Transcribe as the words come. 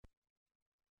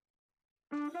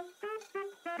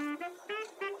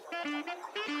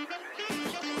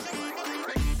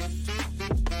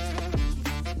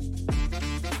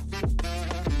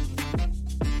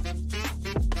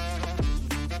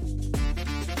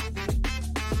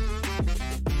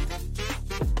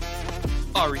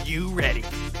Are you ready?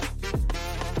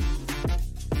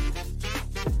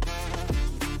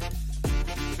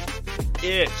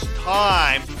 It's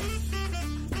time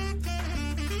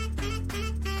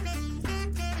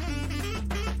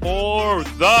for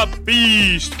the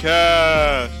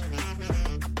Beastcast.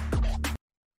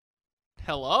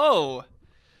 Hello.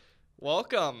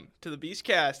 Welcome to the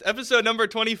Beastcast, episode number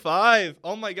 25.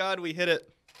 Oh my god, we hit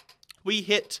it. We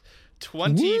hit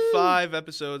 25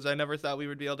 episodes. I never thought we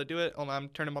would be able to do it. I'm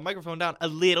turning my microphone down a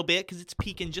little bit because it's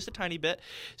peaking just a tiny bit.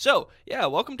 So, yeah,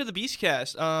 welcome to the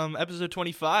Beastcast, episode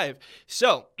 25.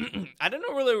 So, I don't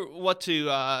know really what to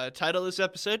title this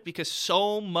episode because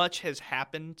so much has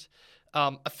happened.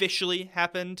 Officially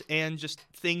happened, and just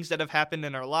things that have happened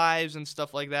in our lives and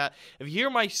stuff like that. If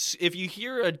you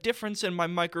hear a difference in my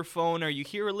microphone, or you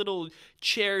hear a little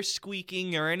chair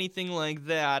squeaking or anything like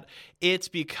that, it's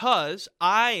because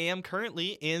I am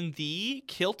currently in the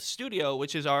Kilt studio,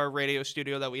 which is our radio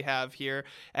studio that we have here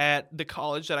at the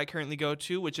college that I currently go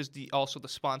to, which is also the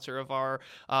sponsor of our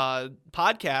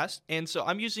podcast. And so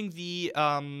I'm using the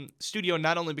studio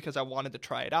not only because I wanted to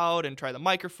try it out and try the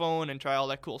microphone and try all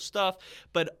that cool stuff,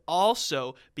 but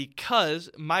also because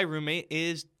my roommate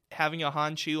is having a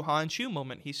Hanchu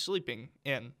moment. He's sleeping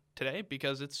in today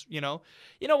because it's, you know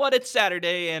what, it's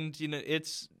Saturday and,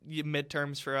 it's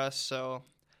midterms for us, so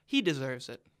he deserves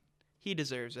it. He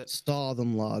deserves it. Saw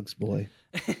them logs, boy.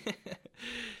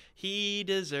 He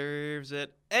deserves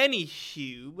it.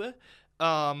 Anywho,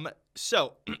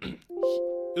 so,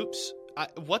 oops,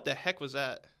 what the heck was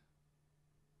that?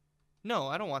 No,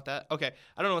 I don't want that. Okay,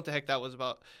 I don't know what the heck that was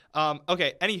about.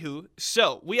 Okay, anywho,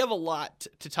 so we have a lot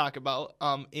to talk about,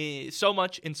 so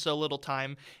much in so little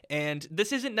time, and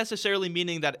this isn't necessarily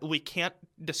meaning that we can't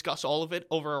discuss all of it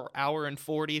over an hour and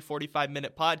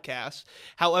 45-minute podcast.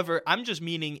 However, I'm just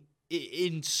meaning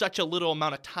in such a little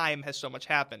amount of time has so much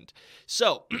happened.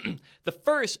 So, the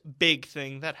first big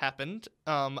thing that happened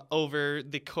over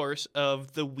the course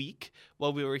of the week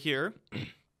while we were here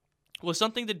was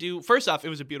something to do. First off, it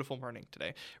was a beautiful morning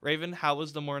today. Raven, how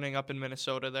was the morning up in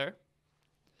Minnesota there?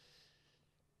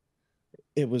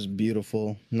 It was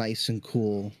beautiful, nice and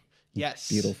cool. Yes.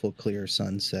 Beautiful, clear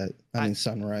sunset.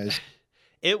 Sunrise.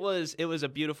 It was a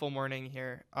beautiful morning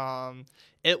here.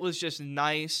 It was just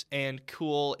nice and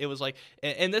cool. It was like,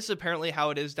 and this is apparently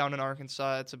how it is down in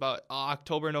Arkansas. It's about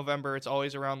October, November. It's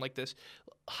always around like this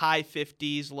high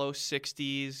 50s, low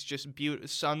 60s, just beautiful.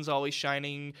 Sun's always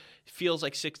shining. Feels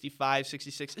like 65,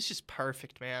 66. It's just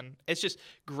perfect, man. It's just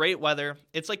great weather.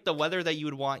 It's like the weather that you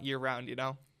would want year round,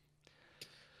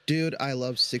 Dude, I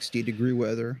love 60-degree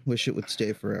weather. Wish it would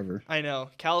stay forever. I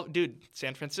know. Dude,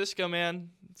 San Francisco,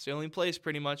 man. It's the only place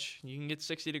pretty much you can get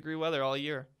 60-degree weather all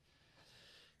year.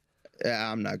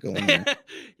 Yeah, I'm not going there.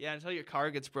 Yeah, until your car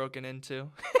gets broken into.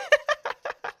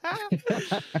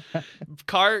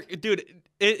 Dude,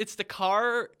 it's the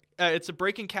car. It's a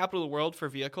break-in capital of the world for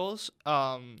vehicles.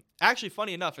 Actually,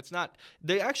 funny enough, it's not.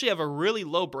 They actually have a really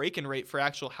low break-in rate for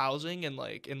actual housing and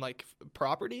like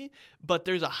property, but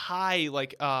there's a high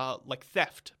like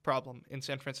theft problem in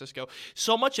San Francisco.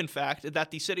 So much, in fact, that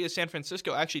the city of San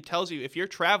Francisco actually tells you if you're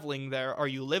traveling there or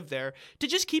you live there to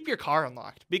just keep your car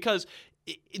unlocked because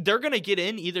they're going to get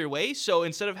in either way. So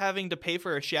instead of having to pay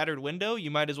for a shattered window, you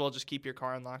might as well just keep your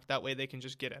car unlocked. That way they can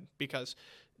just get in because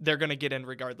they're going to get in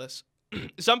regardless.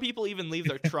 Some people even leave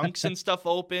their trunks and stuff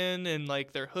open and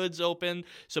like their hoods open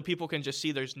so people can just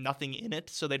see there's nothing in it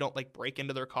so they don't like break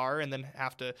into their car and then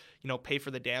have to, pay for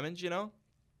the damage,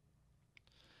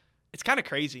 It's kind of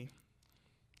crazy.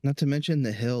 Not to mention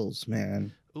the hills,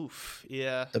 man. Oof,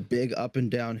 yeah. The big up and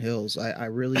down hills. I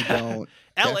really don't.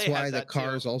 That's why the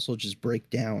cars also just break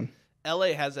down.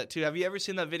 LA has that too. Have you ever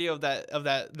seen that video of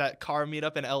that car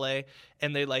meetup in LA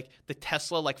and they the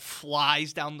Tesla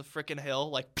flies down the freaking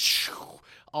hill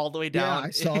all the way down? Yeah, I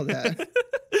saw that.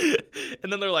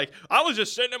 And then they're like, I was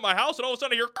just sitting in my house and all of a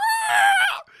sudden I hear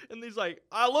and he's like,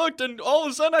 I looked and all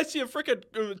of a sudden I see a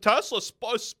freaking Tesla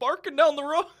sparking down the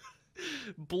road.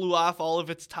 Blew off all of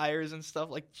its tires and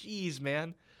stuff. Like, geez,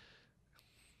 man.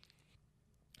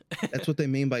 That's what they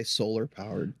mean by solar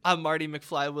powered. I'm Marty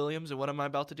McFly Williams, and what am I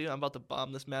about to do? I'm about to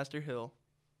bomb this Master Hill.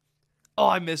 Oh,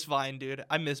 I miss Vine, dude.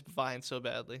 I miss Vine so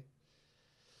badly.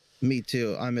 Me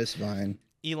too. I miss Vine.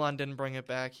 Elon didn't bring it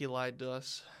back. He lied to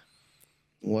us.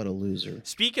 What a loser.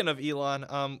 Speaking of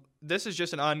Elon, this is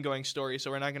just an ongoing story, so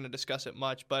we're not going to discuss it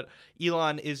much, but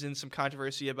Elon is in some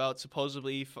controversy about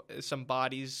supposedly some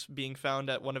bodies being found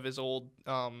at one of his old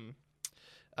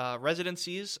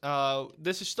residencies.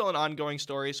 This is still an ongoing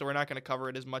story, so we're not going to cover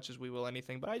it as much as we will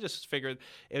anything, but I just figured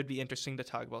it would be interesting to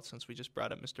talk about since we just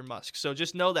brought up Mr. Musk. So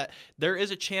just know that there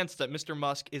is a chance that Mr.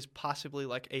 Musk is possibly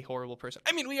like a horrible person.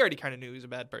 I mean, we already kind of knew he was a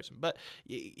bad person, but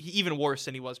even worse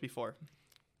than he was before.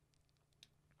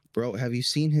 Bro, have you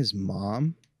seen his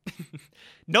mom?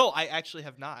 No, I actually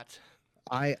have not.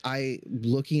 I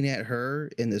looking at her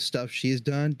and the stuff she's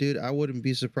done, dude, I wouldn't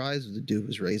be surprised if the dude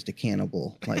was raised a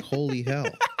cannibal. Like, holy hell.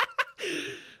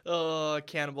 Oh,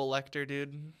 Cannibal Lecter,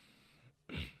 dude.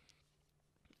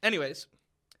 Anyways,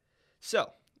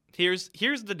 so here's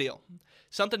the deal.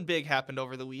 Something big happened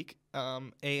over the week,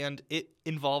 and it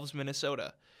involves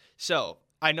Minnesota. So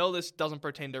I know this doesn't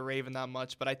pertain to Raven that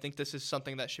much, but I think this is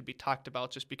something that should be talked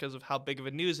about just because of how big of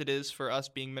a news it is for us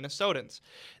being Minnesotans.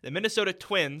 The Minnesota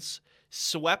Twins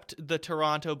swept the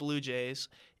Toronto Blue Jays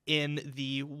in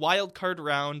the wild card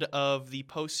round of the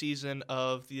postseason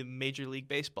of the Major League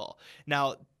Baseball.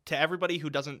 Now, to everybody who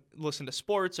doesn't listen to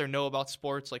sports or know about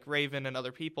sports like Raven and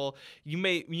other people, you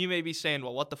may be saying,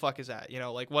 well, what the fuck is that? You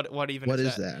know, like what even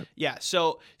is that? Yeah,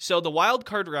 so the wild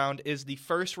card round is the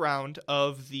first round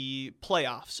of the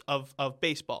playoffs of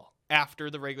baseball. After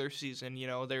the regular season, you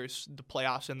know, there's the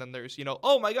playoffs, and then there's, you know,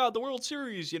 oh my God, the World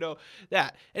Series, you know,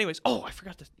 that. Anyways, oh, I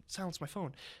forgot to silence my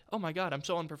phone. Oh my God, I'm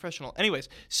so unprofessional. Anyways,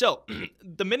 so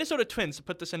the Minnesota Twins, to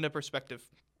put this into perspective,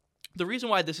 the reason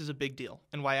why this is a big deal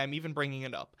and why I'm even bringing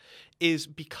it up is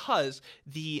because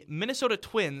the Minnesota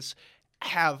Twins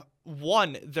have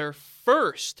won their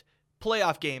first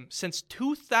playoff game since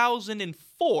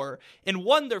 2004 and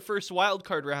won their first wild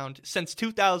card round since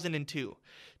 2002.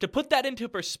 To put that into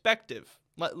perspective,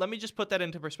 let me just put that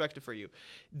into perspective for you.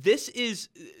 This is,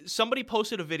 somebody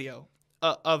posted a video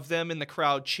of them in the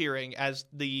crowd cheering as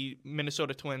the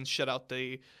Minnesota Twins shut out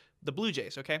the Blue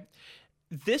Jays, okay?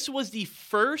 This was the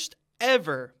first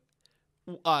ever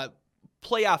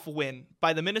playoff win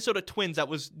by the Minnesota Twins that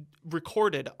was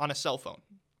recorded on a cell phone.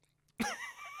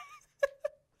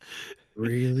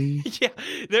 Really?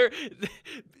 Yeah,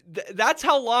 that's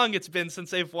how long it's been since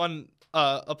they've won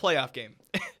a playoff game.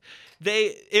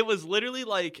 It was literally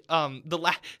like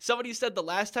somebody said the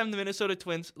last time the Minnesota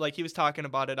Twins, like he was talking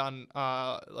about it on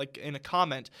like in a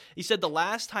comment, he said the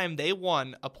last time they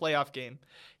won a playoff game,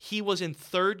 he was in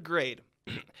 3rd grade.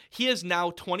 He is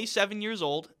now 27 years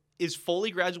old, is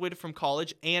fully graduated from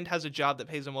college, and has a job that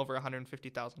pays him over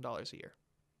 $150,000 a year.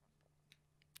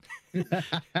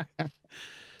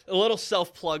 A little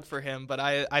self-plug for him, but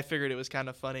I figured it was kind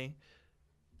of funny.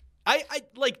 I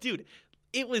like, dude,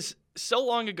 it was so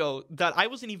long ago that I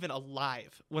wasn't even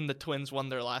alive when the Twins won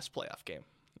their last playoff game.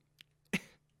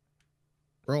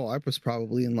 Bro, I was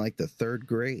probably in like the 3rd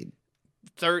grade.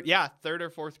 3rd or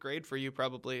 4th grade for you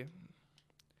probably.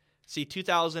 See,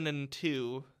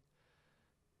 2002.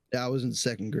 I was in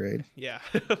 2nd grade. Yeah.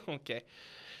 Okay.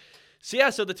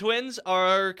 So the Twins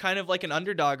are kind of like an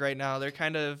underdog right now. They're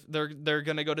going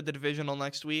to go to the divisional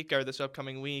next week or this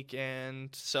upcoming week. And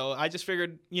so I just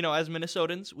figured, you know, as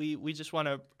Minnesotans, we just want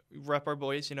to rep our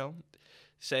boys, you know,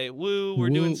 say, woo, we're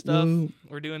doing stuff. Woo.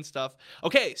 We're doing stuff.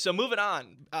 Okay, so moving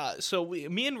on.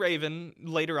 Me and Raven,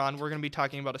 later on, we're going to be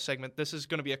talking about a segment. This is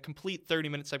going to be a complete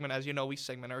 30-minute segment. As you know, we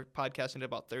segment our podcast into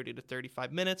about 30 to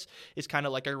 35 minutes. It's kind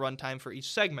of like our runtime for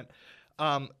each segment.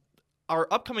 Our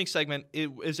upcoming segment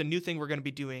is a new thing we're going to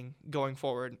be doing going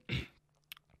forward.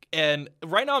 And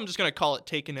right now I'm just going to call it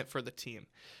Taking It for the Team.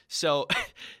 So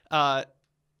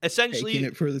essentially, Taking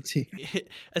It for the Team.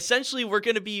 Essentially, we're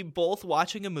going to be both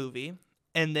watching a movie,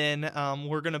 and then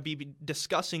we're going to be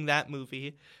discussing that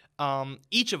movie.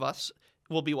 Each of us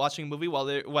will be watching a movie,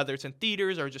 whether it's in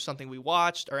theaters or just something we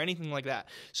watched or anything like that.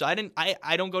 So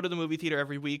I don't go to the movie theater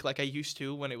every week like I used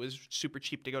to when it was super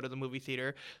cheap to go to the movie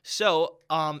theater. So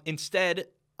instead,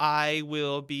 I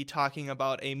will be talking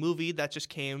about a movie that just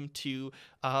came to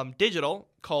digital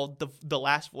called The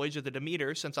Last Voyage of the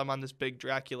Demeter, since I'm on this big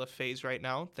Dracula phase right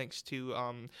now, thanks to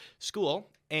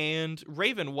school. And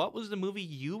Raven, what was the movie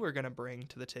you were going to bring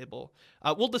to the table?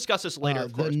 We'll discuss this later,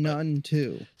 of course. The Nun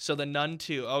 2. So The Nun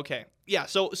 2. Okay. Yeah,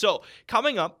 so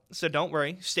coming up, so don't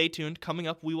worry, stay tuned. Coming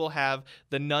up, we will have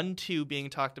The Nun 2 being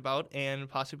talked about and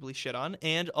possibly shit on,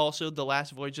 and also The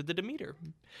Last Voyage of the Demeter.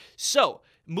 So,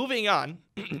 moving on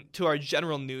to our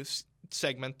general news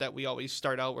segment that we always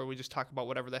start out where we just talk about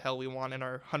whatever the hell we want in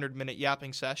our 100-minute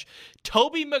yapping sesh.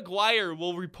 Tobey Maguire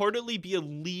will reportedly be a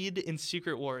lead in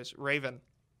Secret Wars. Raven,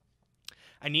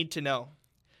 I need to know,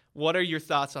 what are your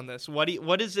thoughts on this? What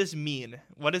does this mean?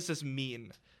 What does this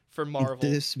mean for Marvel?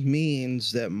 This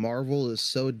means that Marvel is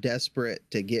so desperate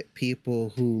to get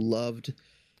people who loved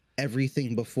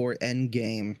everything before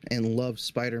Endgame and loved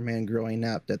Spider-Man growing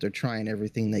up that they're trying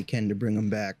everything they can to bring him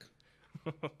back.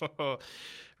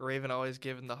 Raven always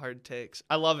giving the hard takes.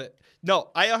 I love it. No,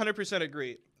 I 100%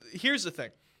 agree. Here's the thing.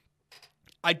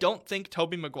 I don't think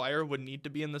Tobey Maguire would need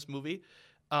to be in this movie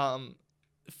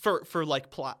for like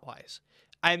plot-wise.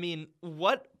 I mean,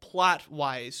 what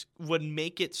plot-wise would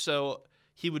make it so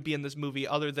he would be in this movie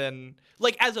other than,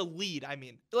 like, as a lead? I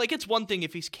mean, like, it's one thing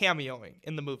if he's cameoing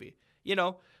in the movie, you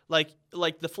know? Like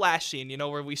the Flash scene, you know,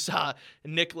 where we saw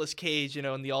Nicolas Cage, you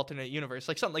know, in the alternate universe,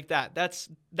 like something like that. That's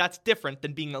different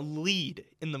than being a lead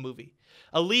in the movie.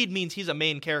 A lead means he's a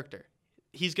main character.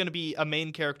 He's going to be a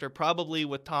main character probably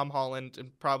with Tom Holland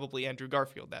and probably Andrew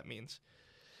Garfield, that means.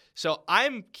 So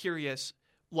I'm curious,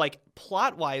 like,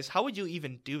 plot-wise, how would you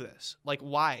even do this? Like,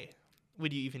 why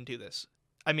would you even do this?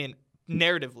 I mean,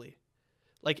 narratively.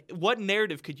 Like, what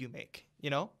narrative could you make, you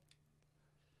know?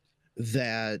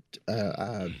 That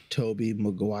Tobey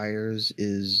Maguire's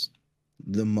is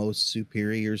the most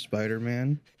superior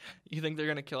Spider-Man. You think they're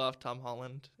going to kill off Tom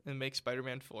Holland and make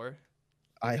Spider-Man 4?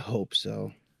 I hope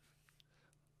so.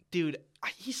 Dude,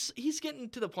 he's getting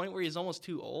to the point where he's almost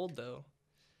too old, though.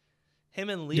 Him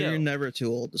and Leo. You're never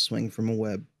too old to swing from a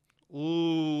web.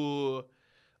 Ooh.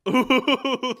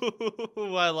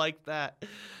 Ooh, I like that.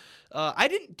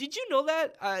 Did you know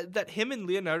that him and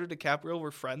Leonardo DiCaprio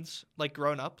were friends, like,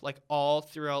 growing up, like, all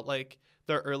throughout, like,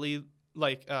 their early,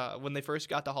 like, when they first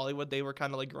got to Hollywood, they were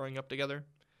kind of, like, growing up together,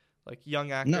 like,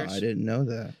 young actors. No, I didn't know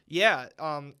that. Yeah,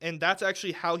 and that's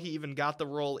actually how he even got the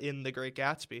role in The Great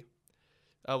Gatsby,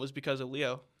 was because of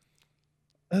Leo.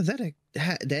 That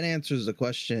answers the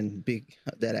question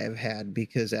that I've had,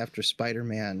 because after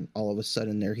Spider-Man, all of a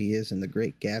sudden there he is in The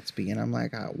Great Gatsby, and I'm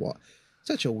like, oh, what?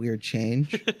 Such a weird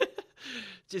change.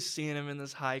 Just seeing him in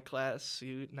this high-class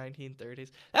suit,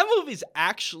 1930s. That movie's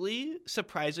actually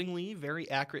surprisingly very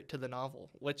accurate to the novel,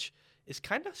 which is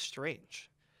kind of strange.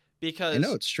 Because I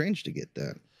know, it's strange to get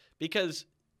that. Because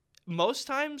most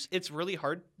times it's really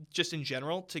hard, just in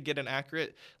general, to get an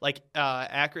accurate, like,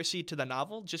 accuracy to the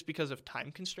novel just because of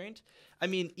time constraint. I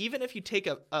mean, even if you take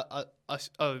a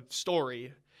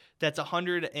story that's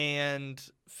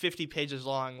 150 pages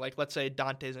long, like, let's say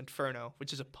Dante's Inferno,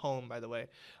 which is a poem, by the way.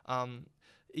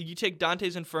 You take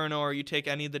Dante's Inferno, or you take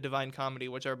any of the Divine Comedy,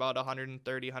 which are about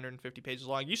 130, 150 pages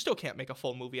long, you still can't make a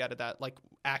full movie out of that, like,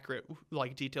 accurate,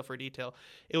 like, detail for detail.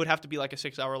 It would have to be like a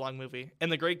 6-hour-long movie.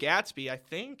 And The Great Gatsby, I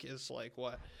think, is like,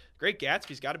 what? Great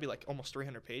Gatsby's got to be like almost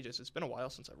 300 pages. It's been a while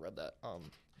since I read that.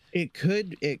 It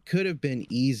could have been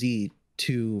easy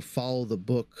to follow the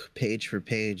book page for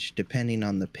page, depending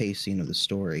on the pacing of the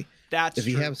story. If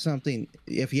you have something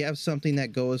that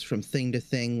goes from thing to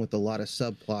thing with a lot of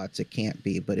subplots, it can't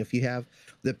be. But if you have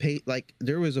like,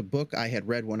 there was a book I had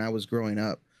read when I was growing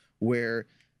up where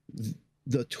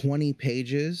the 20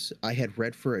 pages I had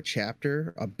read for a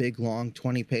chapter, a big long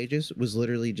 20 pages, was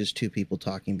literally just two people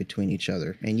talking between each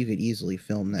other, and you could easily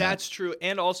film that. That's true.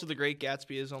 And also The Great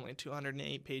Gatsby is only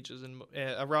 208 pages and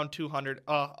around 200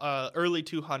 early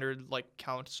 200 like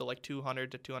count, so like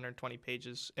 200 to 220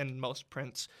 pages in most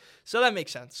prints. So that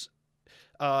makes sense.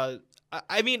 I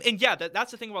mean, and yeah, that's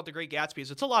the thing about The Great Gatsby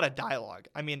is it's a lot of dialogue.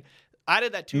 I mean, out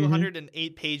of that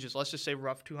 208 pages, let's just say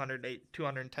rough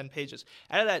 210 pages.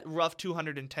 Out of that rough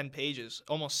 210 pages,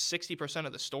 almost 60%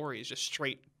 of the story is just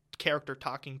straight character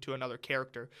talking to another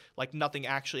character, like nothing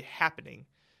actually happening,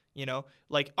 you know?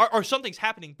 Like, or something's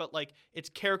happening, but like it's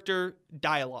character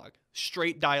dialogue,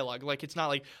 straight dialogue. Like, it's not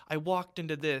like I walked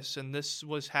into this and this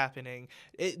was happening.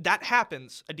 That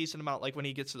happens a decent amount, like when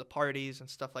he gets to the parties and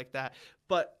stuff like that.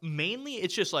 But mainly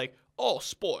it's just like, oh,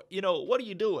 sport, you know, what are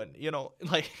you doing? You know,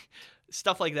 like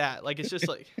stuff like that. Like, it's just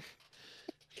like,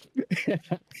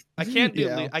 I can't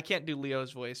do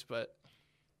Leo's voice, but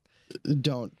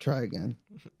don't try again.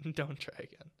 Don't try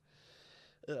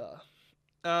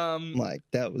again. Like,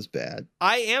 that was bad.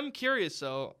 I am curious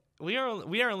though. We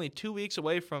are only 2 weeks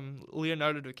away from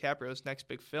Leonardo DiCaprio's next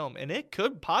big film, and it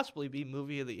could possibly be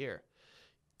movie of the year.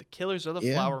 The Killers of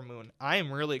the Flower Moon. I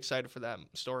am really excited for that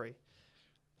story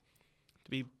to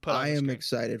be put on the screen.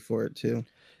 Excited for it too.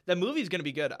 That movie's gonna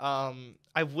be good.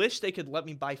 I wish they could let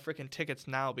me buy freaking tickets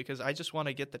now, because I just want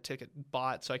to get the ticket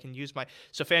bought so I can use my.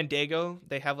 So Fandango,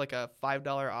 they have like a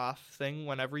 $5 off thing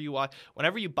whenever you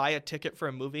buy a ticket for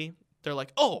a movie. They're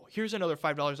like, oh, here's another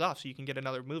 $5 off, so you can get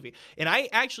another movie. And I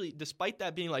actually, despite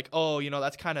that being like, oh, you know,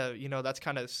 that's kind of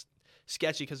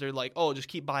sketchy, because they're like, oh, just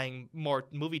keep buying more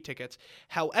movie tickets.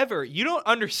 However, you don't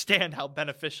understand how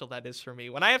beneficial that is for me.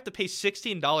 When I have to pay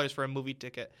 $16 for a movie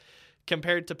ticket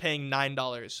compared to paying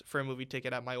 $9 for a movie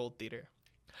ticket at my old theater.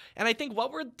 And I think,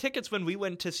 what were tickets when we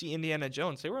went to see Indiana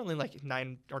Jones? They were only like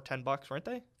 $9 or $10, weren't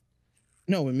they?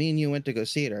 No, when me and you went to go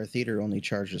see it, our theater only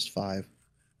charged us 5.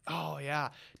 Oh yeah,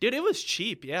 dude, it was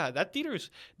cheap. Yeah, that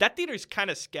theater's kind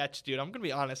of sketch, dude. I'm gonna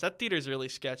be honest. That theater's really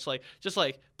sketch. Like just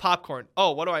like popcorn.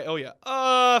 Oh, what do I owe you?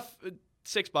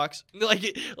 $6.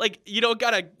 Like you don't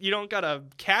got a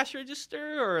cash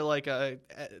register or like a.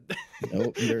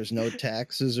 Nope, there's no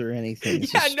taxes or anything.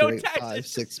 It's a Yeah, no straight tax. five,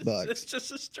 It's six just bucks. it's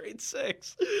just a straight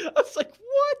 6. I was like,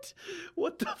 what?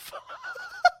 What the fuck?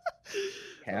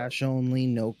 Cash only,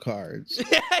 no cards.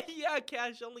 Yeah,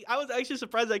 cash only. I was actually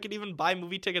surprised I could even buy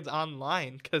movie tickets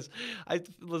online because I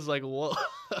was like, "What?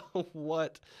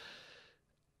 What?"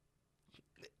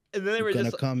 And then they You're were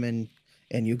gonna just, come in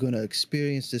and you're gonna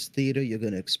experience this theater. You're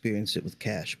gonna experience it with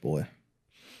cash, boy.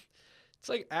 it's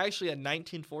like actually a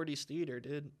 1940s theater,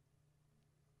 dude.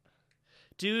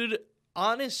 Dude,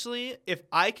 honestly, if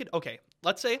I could, okay,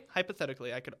 let's say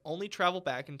hypothetically, I could only travel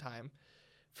back in time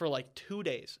for like 2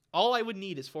 days. All I would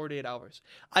need is 48 hours.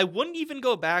 I wouldn't even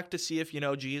go back to see if,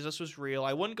 Jesus was real.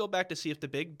 I wouldn't go back to see if the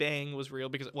Big Bang was real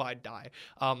because, well, I'd die.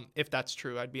 If that's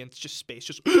true, I'd be in just space,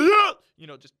 just,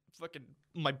 just fucking,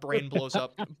 my brain blows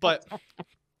up. But,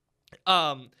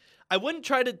 I wouldn't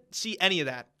try to see any of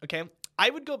that, okay? I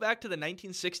would go back to the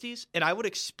 1960s and I would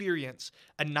experience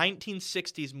a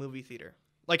 1960s movie theater.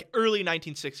 Like early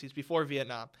 1960s before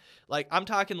Vietnam. Like I'm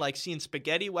talking like seeing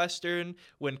spaghetti western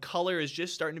when color is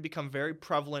just starting to become very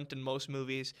prevalent in most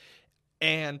movies.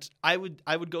 And I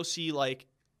would go see like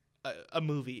a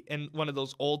movie in one of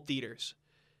those old theaters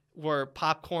where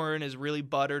popcorn is really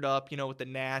buttered up, with the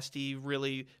nasty,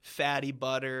 really fatty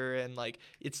butter, and like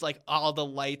it's like all the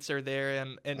lights are there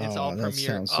and it's all Oh, that premiere.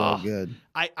 sounds so Oh, good.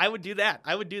 I would do that.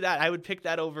 I would do that. I would pick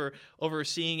that over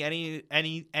seeing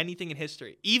anything in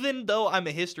history, even though I'm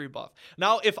a history buff.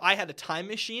 Now, if I had a time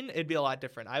machine, it'd be a lot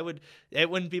different. It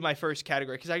wouldn't be my first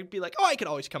category because I'd be like, oh, I could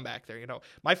always come back there.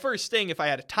 My first thing, if I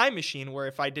had a time machine, where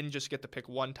if I didn't just get to pick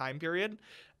one time period,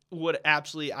 I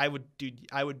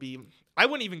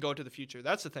wouldn't even go to the future.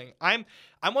 That's the thing. I'm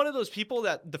one of those people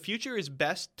that the future is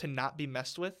best to not be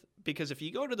messed with, because if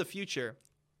you go to the future,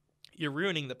 you're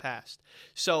ruining the past.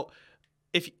 So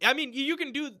you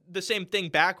can do the same thing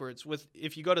backwards. With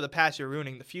if you go to the past, you're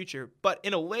ruining the future. But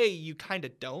in a way, you kind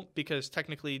of don't, because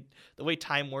technically, the way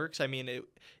time works, the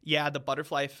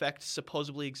butterfly effect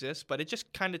supposedly exists, but it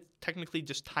just kind of technically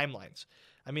just timelines.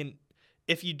 I mean,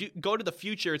 if you do go to the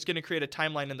future, it's going to create a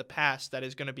timeline in the past that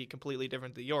is going to be completely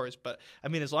different than yours. But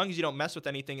as long as you don't mess with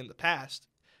anything in the past,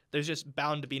 there's just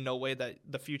bound to be no way that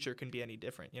the future can be any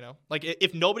different. Like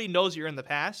if nobody knows you're in the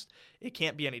past, it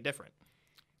can't be any different.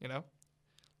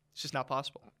 It's just not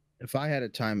possible. If I had a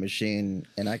time machine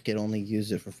and I could only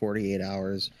use it for 48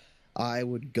 hours, I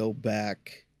would go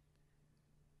back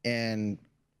and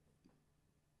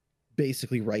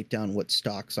basically write down what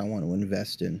stocks I want to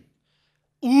invest in.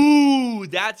 Ooh,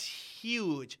 that's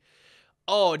huge.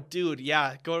 Oh, dude,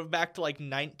 yeah. Go back to like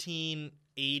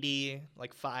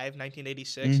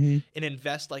 1986, and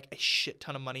invest like a shit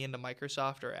ton of money into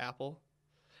Microsoft or Apple.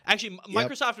 Actually,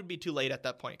 Microsoft would be too late at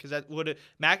that point, because that would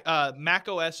Mac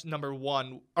OS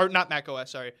 #1, or not Mac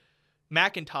OS, sorry,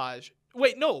 Macintosh.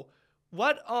 Wait, no,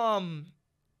 what?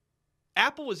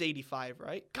 Apple was 85,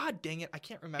 right? God dang it, I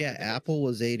can't remember. Yeah, Apple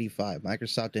was 85.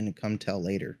 Microsoft didn't come till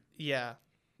later. Yeah,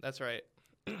 that's right.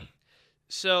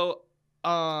 So,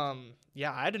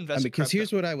 I'd invest. Because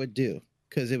here's what I would do,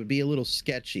 because it would be a little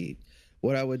sketchy.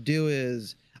 What I would do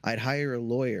is I'd hire a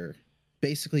lawyer,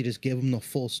 basically just give him the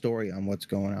full story on what's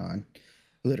going on.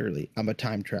 Literally, I'm a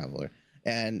time traveler,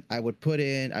 and I would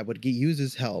use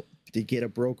his help to get a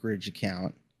brokerage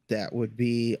account that would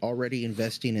be already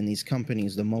investing in these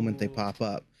companies the moment they pop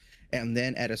up, and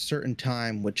then at a certain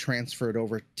time would transfer it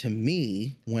over to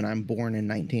me when I'm born in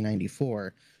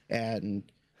 1994, and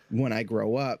when I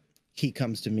grow up, he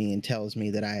comes to me and tells me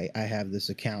that I have this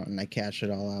account, and I cash it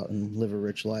all out and live a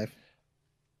rich life.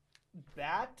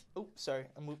 Sorry,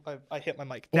 I hit my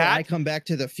mic. I come back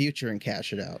to the future and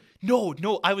cash it out.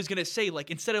 No, I was gonna say,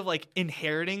 like, instead of like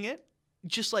inheriting it,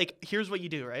 just like, here's what you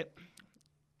do, right?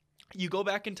 You go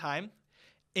back in time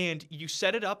and you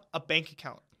set it up a bank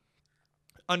account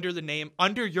under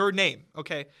your name,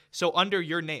 okay? So under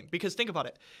your name, because think about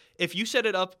it. If you set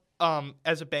it up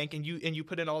as a bank and you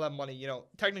put in all that money,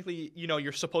 technically,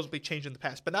 you're supposedly changing the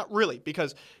past, but not really,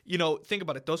 because, think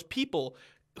about it. Those people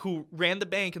who ran the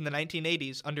bank in the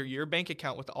 1980s under your bank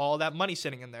account with all that money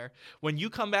sitting in there, when you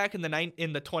come back in the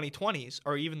 2020s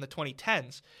or even the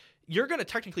 2010s, you're going to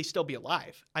technically still be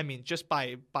alive. Just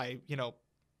by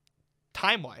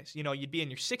time-wise, you'd be in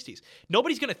your 60s.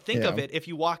 Nobody's going to think of it if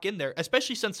you walk in there,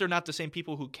 especially since they're not the same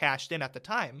people who cashed in at the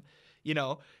time. You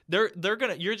know,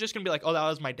 you're just gonna be like, oh, that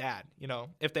was my dad. You know,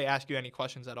 if they ask you any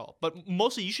questions at all. But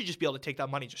mostly, you should just be able to take that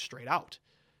money just straight out.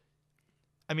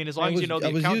 I mean, as long as you know the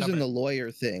account number. I was using the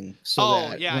lawyer thing so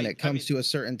that when it comes to a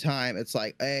certain time, it's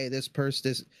like, hey,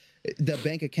 the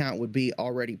bank account would be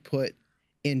already put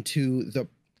into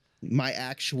my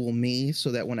actual me,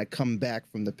 so that when I come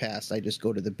back from the past, I just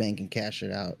go to the bank and cash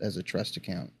it out as a trust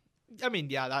account. I mean,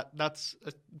 yeah, that's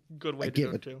a good way to do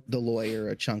it too. The lawyer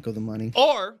a chunk of the money.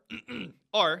 Or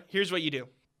here's what you do: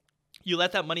 you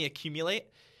let that money accumulate,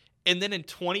 and then in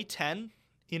 2010,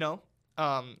 you know,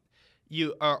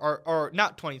 you or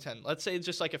not 2010. Let's say it's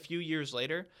just like a few years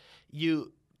later,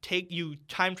 you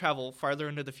time travel farther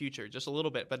into the future, just a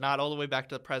little bit, but not all the way back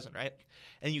to the present, right?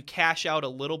 And you cash out a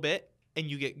little bit, and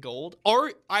you get gold.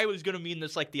 Or I was gonna mean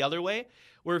this like the other way,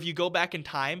 where if you go back in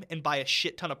time and buy a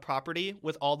shit ton of property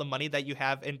with all the money that you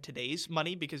have in today's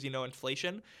money, because you know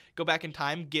inflation, go back in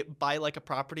time, buy like a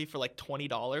property for like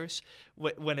 $20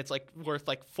 when it's like worth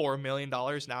like $4 million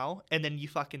now, and then you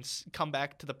fucking come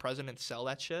back to the present and sell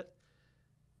that shit.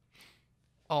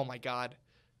 Oh my god,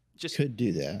 just could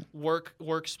do that.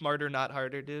 Work smarter, not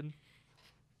harder, dude.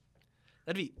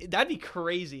 That'd be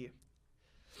crazy.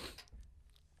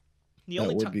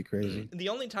 That would be crazy. The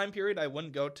only time period I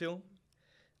wouldn't go to,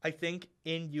 I think,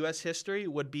 in U.S. history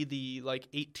would be the like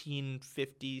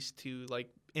 1850s to like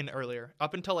in earlier,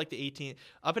 up until like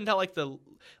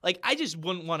I just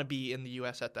wouldn't want to be in the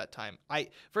U.S. at that time.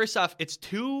 First off, it's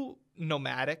too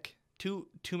nomadic, too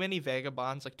many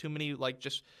vagabonds, like too many like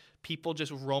just people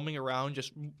just roaming around,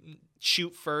 just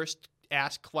shoot first,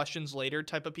 ask questions later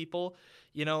type of people.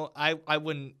 You know, I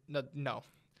wouldn't no.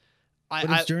 But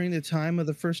it's during the time of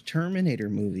the first Terminator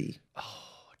movie.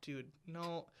 Oh, dude,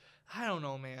 no. I don't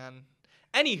know, man.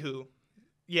 Anywho,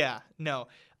 yeah, no.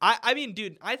 I mean,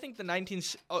 dude, I think the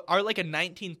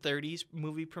 1930s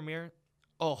movie premiere.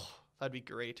 Oh, that'd be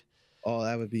great. Oh,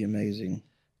 that would be amazing.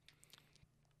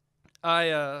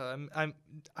 Have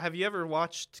you ever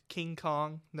watched King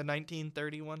Kong, the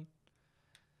 1931?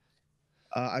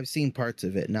 I've seen parts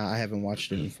of it. No, I haven't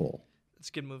watched it in full. It's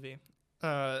a good movie.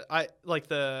 I like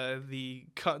the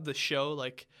show,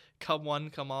 like Come One,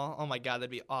 Come All. Oh my god,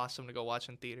 that'd be awesome to go watch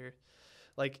in theater.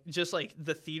 Like just like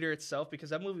the theater itself,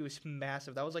 because that movie was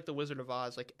massive. That was like the Wizard of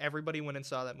Oz. Like everybody went and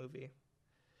saw that movie.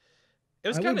 It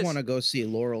was. I would want to go see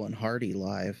Laurel and Hardy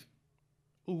live.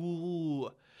 Ooh,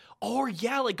 or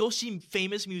yeah, like go see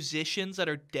famous musicians that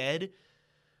are dead.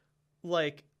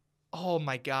 Like, oh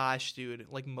my gosh, dude,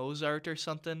 like Mozart or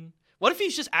something. What if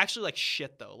he's just actually like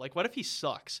shit though? Like, what if he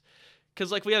sucks? Because,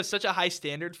 like, we have such a high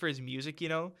standard for his music, you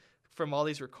know, from all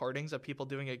these recordings of people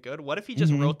doing it good. What if he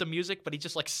just wrote the music, but he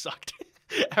just, like, sucked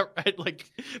at, like,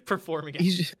 performing it?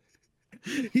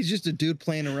 He's just a dude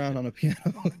playing around on a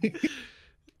piano.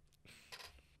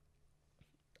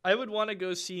 I would want to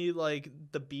go see, like,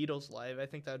 the Beatles live. I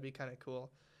think that would be kind of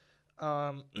cool.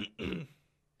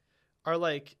 Or,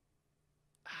 like,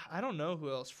 I don't know who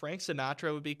else. Frank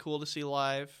Sinatra would be cool to see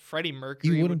live. Freddie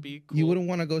Mercury would be cool. You wouldn't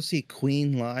want to go see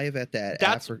Queen live at that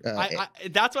that's what I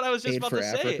was just about to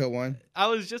say. Africa one? I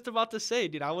was just about to say,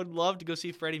 dude, I would love to go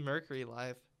see Freddie Mercury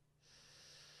live.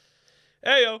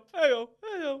 Heyo, heyo,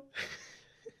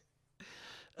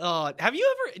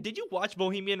 heyo. Did you watch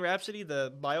Bohemian Rhapsody,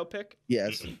 the biopic?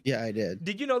 Yes. Yeah, I did.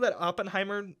 Did you know that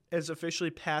Oppenheimer has officially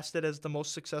passed it as the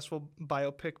most successful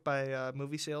biopic by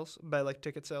movie sales, by like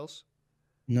ticket sales?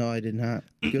 No, I did not.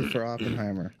 Good for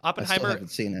Oppenheimer. I still haven't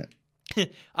seen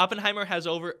it. Oppenheimer has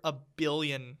over $1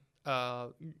 billion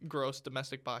gross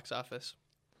domestic box office.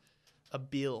 A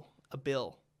bill.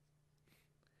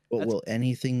 But will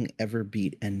anything ever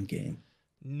beat Endgame?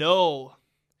 No.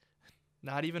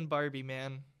 Not even Barbie,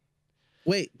 man.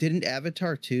 Wait, didn't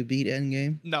Avatar 2 beat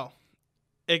Endgame? No.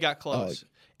 It got close.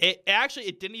 It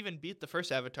didn't even beat the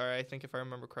first Avatar, I think, if I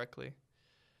remember correctly.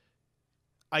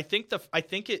 I think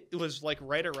it was like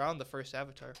right around the first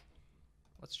Avatar.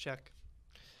 Let's check.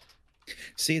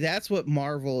 See, that's what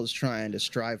Marvel is trying to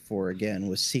strive for again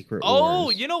with Secret Wars. Oh,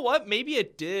 you know what? Maybe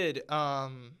it did.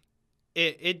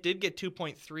 It did get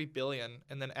 2.3 billion,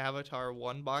 and then Avatar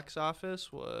 1 box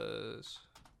office was.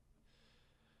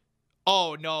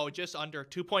 Oh no, just under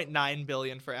 2.9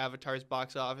 billion for Avatar's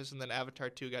box office, and then Avatar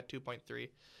 2 got 2.3.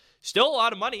 Still a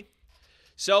lot of money.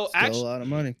 So a lot of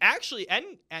money. Actually,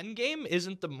 Endgame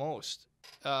isn't the most.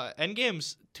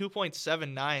 Endgame's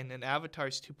 2.79 and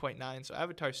Avatar's 2.9, so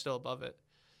Avatar's still above it.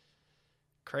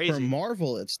 Crazy. For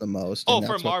Marvel, it's the most. Oh,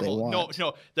 for Marvel, no,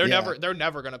 they're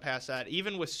never gonna pass that.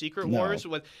 Even with Secret Wars,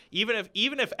 even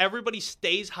if everybody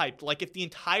stays hyped, like if the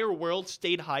entire world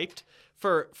stayed hyped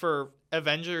for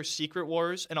Avengers, Secret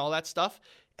Wars, and all that stuff,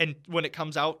 and when it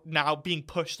comes out now being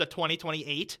pushed to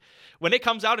 2028. When it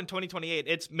comes out in 2028,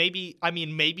 it's maybe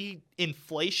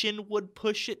inflation would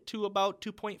push it to about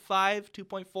 2.5,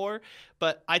 2.4,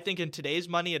 but I think in today's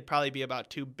money it'd probably be about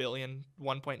 2 billion,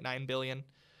 1.9 billion.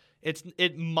 It's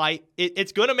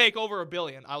going to make over $1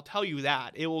 billion. I'll tell you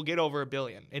that. It will get over $1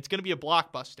 billion. It's going to be a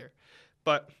blockbuster.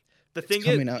 But the thing is,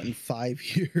 coming out in 5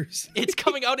 years. It's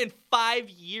coming out in 5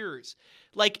 years.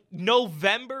 Like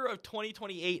November of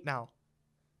 2028 now.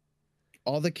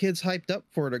 All the kids hyped up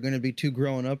for it are going to be too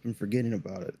grown up and forgetting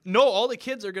about it. No, all the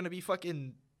kids are going to be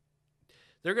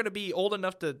they're going to be old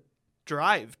enough to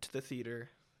drive to the theater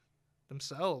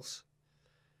themselves.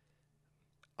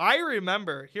 I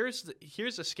remember, here's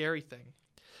the scary thing.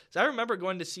 So I remember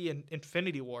going to see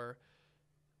Infinity War.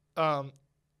 And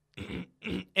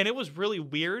it was really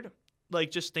weird, like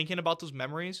just thinking about those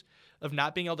memories of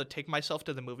not being able to take myself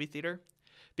to the movie theater.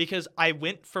 Because I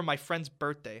went for my friend's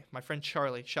birthday, my friend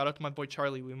Charlie. Shout out to my boy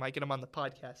Charlie. We might get him on the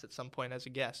podcast at some point as a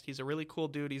guest. He's a really cool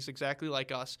dude. He's exactly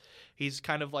like us. He's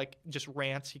kind of like just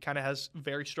rants. He kind of has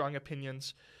very strong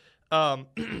opinions.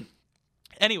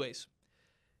 Anyways,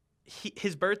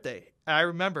 his birthday, I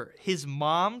remember his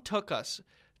mom took us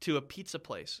to a pizza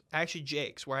place, actually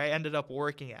Jake's, where I ended up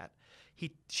working at.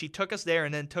 She took us there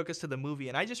and then took us to the movie.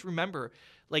 And I just remember,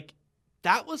 like,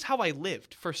 that was how I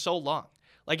lived for so long.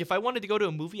 Like, if I wanted to go to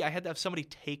a movie, I had to have somebody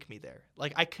take me there.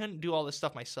 Like, I couldn't do all this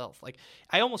stuff myself. Like,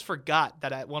 I almost forgot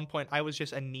that at one point I was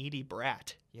just a needy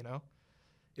brat, you know?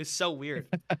 It's so weird.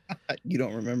 You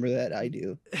don't remember that? I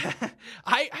do.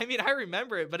 I mean, I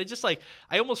remember it, but it's just like,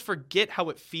 I almost forget how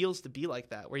it feels to be like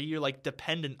that, where you're, like,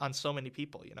 dependent on so many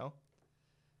people, you know?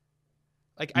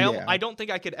 Like, I don't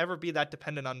think I could ever be that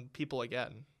dependent on people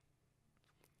again.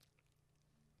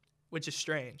 Which is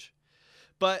strange.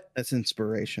 But that's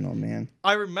inspirational, man.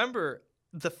 I remember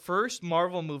the first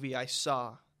Marvel movie I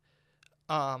saw.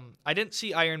 I didn't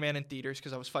see Iron Man in theaters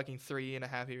because I was fucking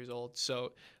 3.5 years old.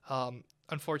 So,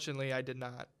 unfortunately, I did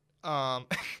not.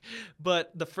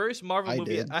 But the first Marvel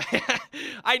movie,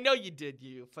 I know you did,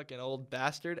 you fucking old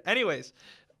bastard. Anyways,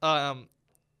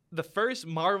 the first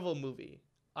Marvel movie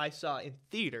I saw in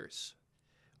theaters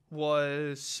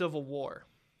was Civil War.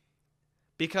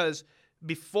 Because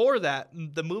before that,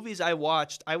 the movies I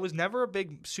watched, I was never a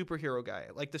big superhero guy.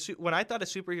 Like when I thought of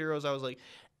superheroes, I was like,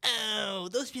 oh,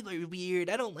 those people are weird.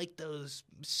 I don't like those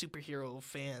superhero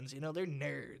fans. You know, they're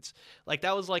nerds. Like,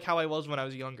 that was like how I was when I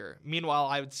was younger. Meanwhile,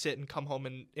 I would sit and come home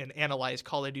and analyze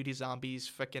Call of Duty Zombies,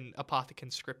 frickin'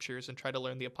 Apothecan scriptures, and try to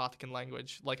learn the Apothecan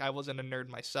language. Like, I wasn't a nerd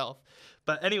myself.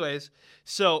 But anyways,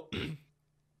 so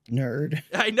nerd.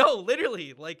 I know,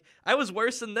 literally. Like, I was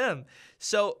worse than them.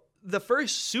 So the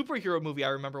first superhero movie I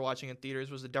remember watching in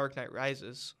theaters was The Dark Knight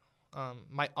Rises.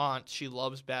 My aunt, she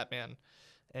loves Batman,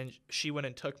 and she went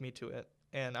and took me to it.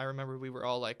 And I remember we were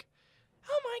all like,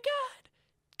 oh my God,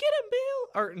 get him,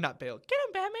 Bale. Or not Bale, get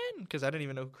him, Batman. Because I didn't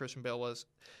even know who Christian Bale was.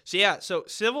 So yeah, so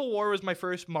Civil War was my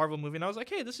first Marvel movie, and I was like,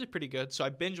 hey, this is pretty good. So I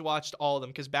binge watched all of them,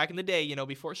 because back in the day, you know,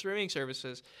 before streaming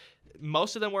services,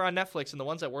 most of them were on Netflix, and the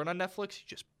ones that weren't on Netflix, you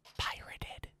just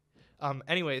pirated.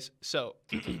 Anyways, so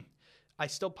I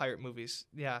still pirate movies.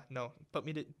 Yeah, no, bring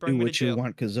me to jail. Do what you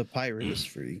want, because a pirate is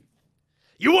free.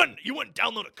 You wouldn't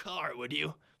download a car, would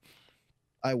you?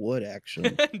 I would,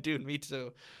 actually. Dude, me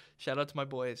too. Shout out to my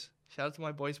boys. Shout out to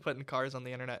my boys putting cars on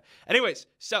the internet. Anyways,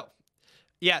 so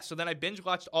then I binge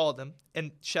watched all of them,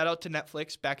 and shout out to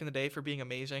Netflix back in the day for being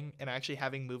amazing and actually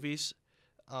having movies.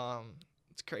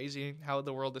 It's crazy how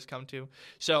the world has come to.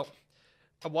 So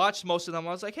I watched most of them.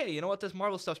 I was like, hey, you know what? This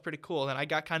Marvel stuff's pretty cool. And I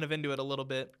got kind of into it a little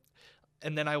bit.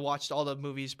 And then I watched all the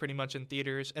movies pretty much in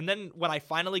theaters. And then when I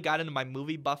finally got into my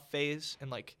movie buff phase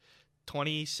in like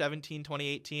 2017,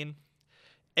 2018,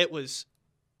 that was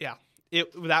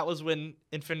when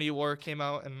Infinity War came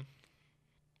out, and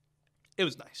it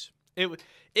was nice. It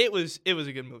was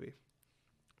a good movie.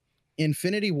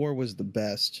 Infinity War was the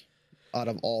best out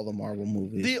of all the Marvel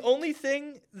movies. The only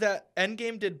thing that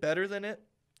Endgame did better than it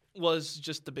was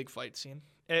just the big fight scene.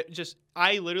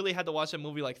 I literally had to watch that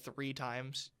movie like 3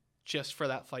 times just for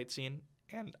that fight scene,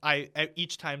 and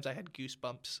each time I had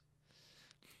goosebumps.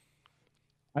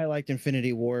 I liked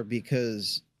Infinity War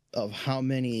because of how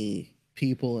many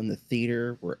people in the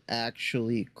theater were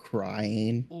actually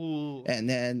crying. Ooh. And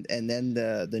then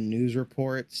the news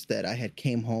reports that I had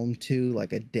came home to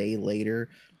like a day later,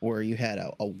 where you had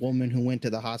a woman who went to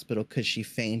the hospital because she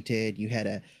fainted. You had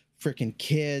a freaking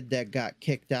kid that got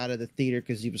kicked out of the theater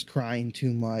because he was crying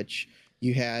too much.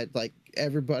 You had like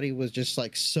everybody was just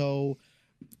like so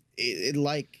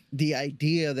like the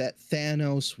idea that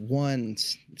Thanos won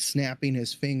snapping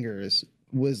his fingers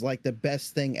was like the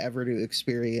best thing ever to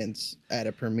experience at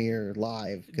a premiere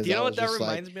live, Do because you I know what was that just like,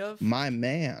 reminds me of? my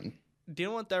man. Do you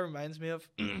know what that reminds me of?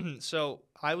 So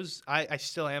I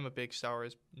still am a big Star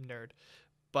Wars nerd,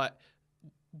 but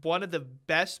one of the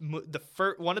best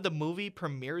one of the movie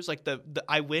premieres, like the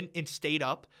I went and stayed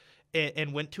up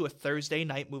and went to a Thursday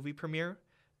night movie premiere.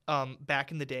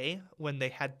 Back in the day when they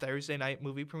had Thursday night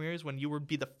movie premieres, when you would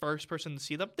be the first person to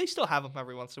see them, they still have them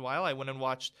every once in a while. I went and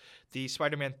watched the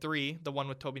Spider-Man 3, the one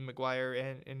with Tobey Maguire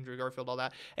and Andrew Garfield, all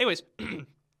that. Anyways,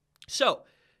 so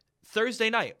Thursday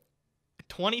night,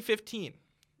 2015.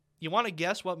 You want to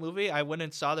guess what movie I went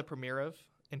and saw the premiere of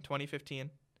in 2015?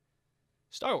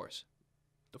 Star Wars,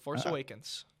 The Force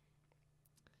Awakens.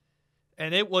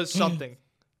 And it was something.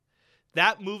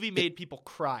 That movie made people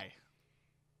cry.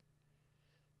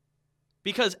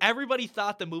 Because everybody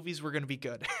thought the movies were going to be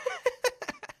good.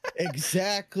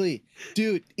 Exactly.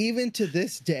 Dude, even to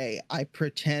this day, I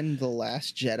pretend The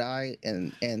Last Jedi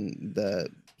and the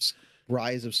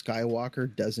Rise of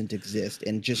Skywalker doesn't exist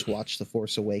and just watch The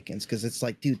Force Awakens, because it's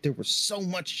like, dude, there was so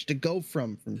much to go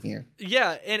from here.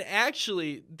 Yeah, and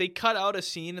actually, they cut out a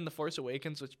scene in The Force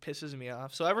Awakens, which pisses me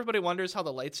off. So everybody wonders how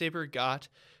the lightsaber got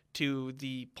to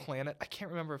the planet. I can't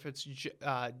remember if it's Jakku.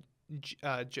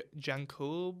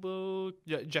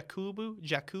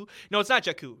 No, it's not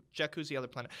Jakku. Jakku's the other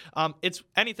planet. It's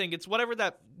anything. It's whatever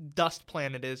that dust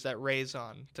planet is that Rey's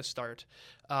on to start.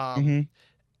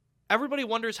 Everybody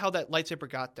wonders how that lightsaber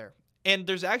got there. And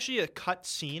there's actually a cut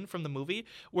scene from the movie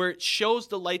where it shows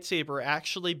the lightsaber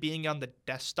actually being on the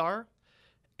Death Star,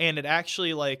 and it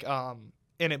actually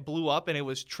and it blew up and it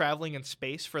was traveling in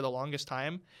space for the longest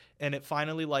time, and it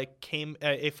finally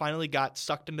it finally got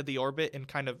sucked into the orbit and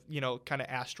kind of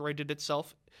asteroided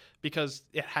itself because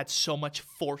it had so much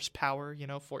force power,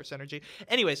 force energy.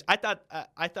 Anyways,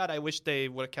 I wish they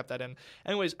would have kept that in.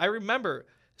 Anyways, I remember,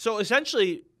 so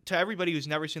essentially, to everybody who's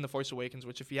never seen The Force Awakens,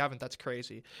 which if you haven't, that's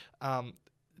crazy. To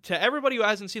everybody who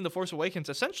hasn't seen The Force Awakens,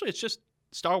 essentially it's just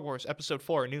Star Wars Episode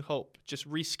 4, A New Hope, just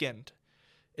reskinned.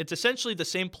 It's essentially the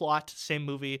same plot, same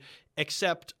movie,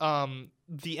 except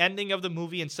the ending of the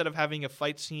movie, instead of having a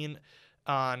fight scene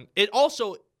it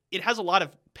has a lot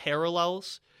of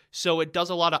parallels. So it does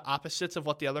a lot of opposites of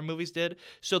what the other movies did.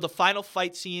 So the final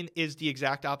fight scene is the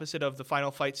exact opposite of the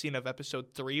final fight scene of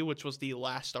Episode 3, which was the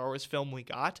last Star Wars film we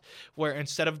got, where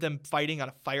instead of them fighting on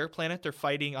a fire planet, they're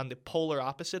fighting on the polar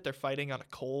opposite. They're fighting on a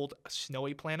cold,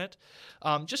 snowy planet.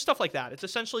 Just stuff like that. It's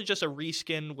essentially just a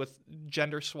reskin with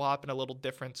gender swap and a little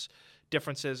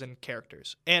differences in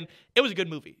characters. And it was a good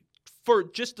movie, for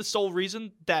just the sole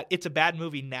reason that it's a bad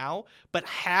movie now, but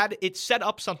had it set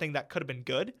up something that could have been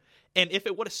good. And if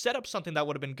it would have set up something that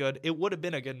would have been good, it would have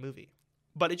been a good movie.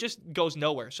 But it just goes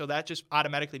nowhere, so that just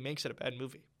automatically makes it a bad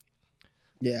movie.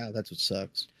 Yeah, that's what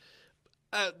sucks.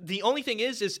 The only thing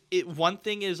one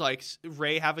thing is like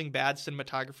Rey having bad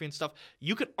cinematography and stuff.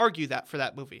 You could argue that for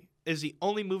that movie is the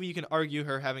only movie you can argue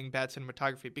her having bad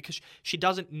cinematography, because she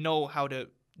doesn't know how to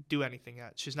do anything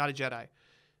yet. She's not a Jedi.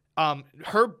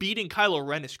 Her beating Kylo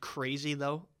Ren is crazy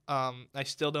though. I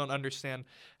still don't understand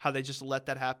how they just let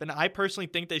that happen. I personally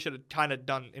think they should have kind of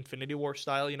done Infinity War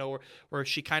style, where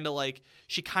she kind of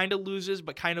loses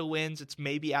but kind of wins. It's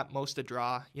maybe at most a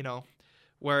draw,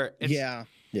 where it's, yeah.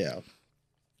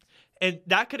 And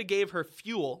that could have gave her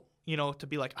fuel, to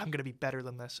be like, I'm going to be better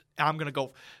than this. I'm going to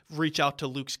go reach out to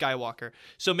Luke Skywalker.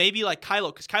 So maybe like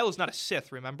Kylo, because Kylo's not a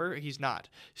Sith, remember? He's not.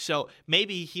 So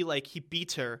maybe he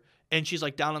beats her, and she's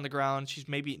like down on the ground. She's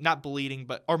maybe not bleeding,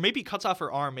 or maybe cuts off her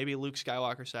arm, maybe Luke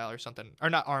Skywalker style or something. Or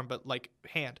not arm, but like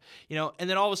hand, and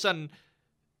then all of a sudden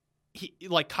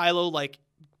Kylo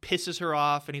pisses her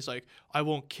off, and he's like, I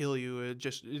won't kill you,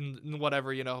 just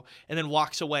whatever, and then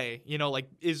walks away,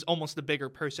 is almost the bigger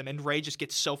person. And Rey just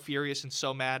gets so furious and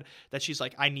so mad that she's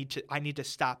like, I need to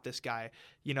stop this guy,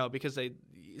 because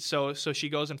so she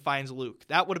goes and finds Luke.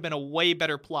 That would have been a way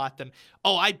better plot than,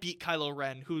 I beat Kylo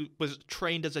Ren, who was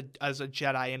trained as a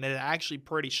Jedi and is actually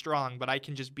pretty strong, but I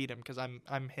can just beat him because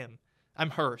I'm him. I'm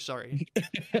her, sorry.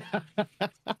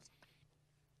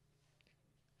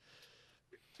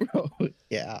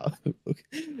 Yeah.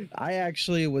 I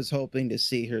actually was hoping to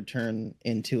see her turn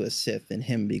into a Sith and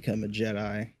him become a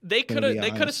Jedi. They could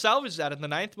have salvaged that in the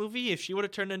 9th movie. If she would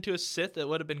have turned into a Sith, it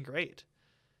would have been great.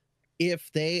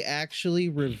 If they actually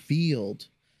revealed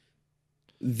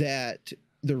that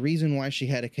the reason why she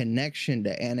had a connection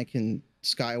to Anakin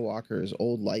Skywalker's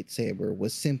old lightsaber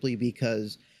was simply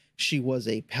because she was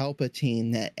a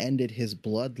Palpatine that ended his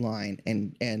bloodline,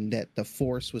 and that the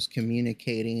Force was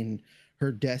communicating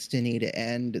her destiny to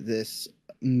end this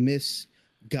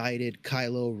misguided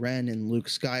Kylo Ren and Luke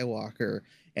Skywalker,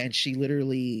 and she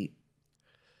literally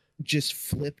just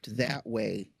flipped that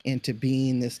way into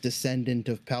being this descendant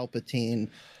of Palpatine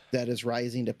that is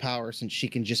rising to power, since she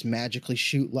can just magically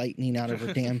shoot lightning out of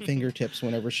her damn fingertips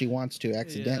whenever she wants to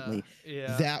accidentally.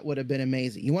 Yeah. That would have been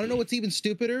amazing. You want to know what's even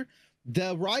stupider?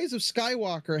 The Rise of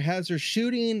Skywalker has her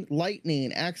shooting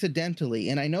lightning accidentally,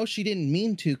 and I know she didn't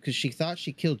mean to because she thought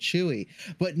she killed Chewie,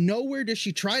 but nowhere does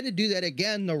she try to do that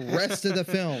again the rest of the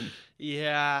film.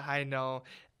 Yeah, I know.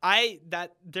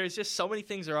 There's just so many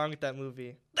things wrong with that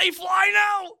movie. They fly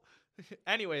now.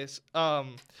 Anyways,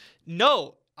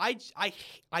 no, I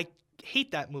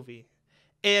hate that movie.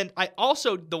 And I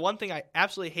also, the one thing I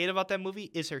absolutely hate about that movie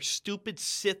is her stupid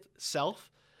Sith self.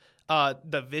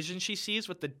 The vision she sees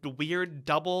with the weird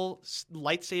double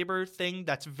lightsaber thing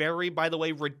that's very, by the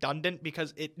way, redundant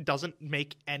because it doesn't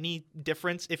make any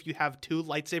difference if you have two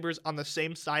lightsabers on the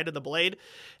same side of the blade.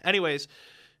 Anyways,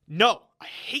 no, I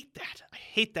hate that. I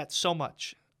hate that so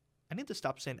much. I need to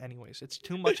stop saying anyways. It's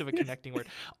too much of a connecting word.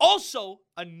 Also,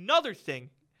 another thing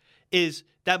is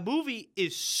that movie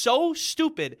is so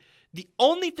stupid. The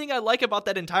only thing I like about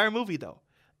that entire movie, though,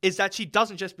 is that she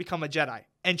doesn't just become a Jedi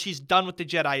and she's done with the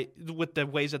Jedi, with the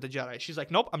ways of the Jedi. She's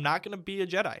like, nope, I'm not going to be a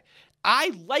Jedi.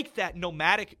 I like that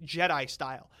nomadic Jedi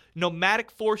style. Nomadic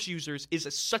Force users is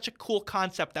such a cool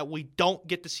concept that we don't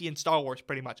get to see in Star Wars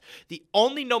pretty much. The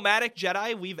only nomadic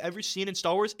Jedi we've ever seen in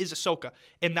Star Wars is Ahsoka.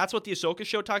 And that's what the Ahsoka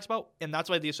show talks about. And that's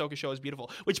why the Ahsoka show is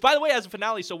beautiful. Which, by the way, has a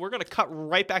finale, so we're going to cut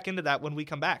right back into that when we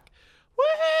come back.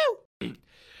 Woohoo!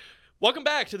 Welcome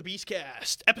back to the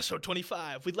Beastcast, episode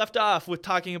 25. We left off with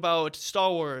talking about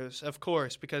Star Wars, of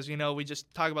course, because, you know, we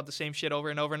just talk about the same shit over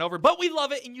and over and over, but we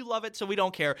love it and you love it, so we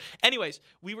don't care. Anyways,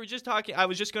 we were just talking, I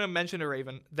was just going to mention to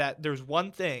Raven that there's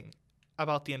one thing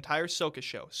about the entire Ahsoka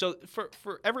show. So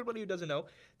for everybody who doesn't know,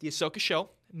 the Ahsoka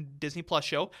show, Disney Plus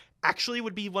show, actually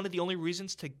would be one of the only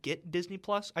reasons to get Disney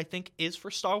Plus, I think, is for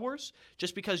Star Wars,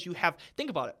 just because you have, think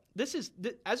about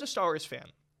it, as a Star Wars fan,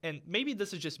 and maybe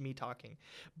this is just me talking,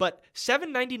 but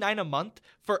 $7.99 a month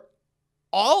for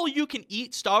all you can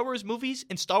eat Star Wars movies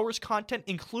and Star Wars content,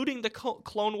 including the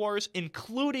Clone Wars,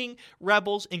 including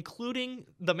Rebels, including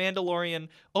The Mandalorian,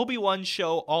 Obi-Wan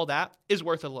show, all that is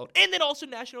worth a load. And then also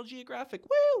National Geographic.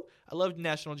 Woo! I love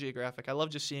National Geographic. I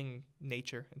love just seeing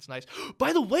nature. It's nice.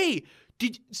 By the way,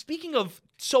 speaking of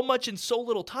so much in so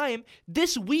little time,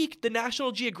 this week the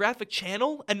National Geographic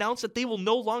channel announced that they will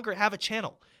no longer have a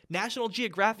channel. National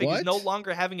Geographic is no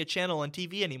longer having a channel on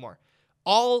TV anymore.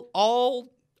 All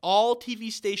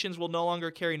TV stations will no longer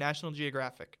carry National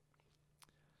Geographic.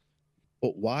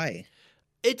 But why?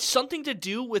 It's something to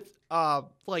do with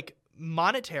like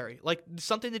monetary, like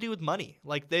something to do with money.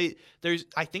 Like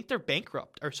I think they're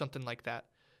bankrupt or something like that.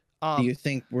 Do you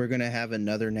think we're going to have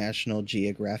another National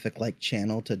Geographic like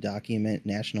channel to document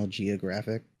National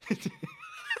Geographic?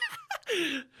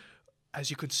 As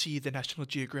you could see, the National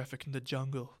Geographic in the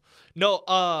jungle. No,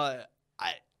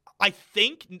 I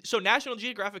think so. National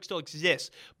Geographic still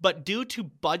exists, but due to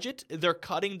budget, they're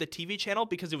cutting the TV channel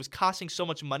because it was costing so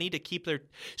much money to keep their.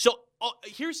 So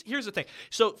here's the thing.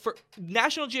 So for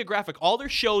National Geographic, all their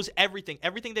shows, everything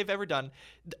they've ever done,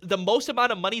 the most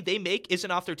amount of money they make isn't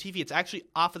off their TV. It's actually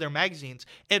off of their magazines.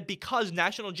 And because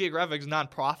National Geographic is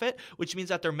nonprofit, which means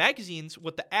that their magazines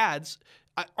with the ads,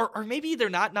 or maybe they're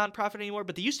not nonprofit anymore,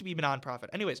 but they used to be nonprofit.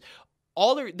 Anyways,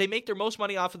 they make their most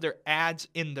money off of their ads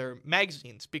in their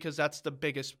magazines because that's the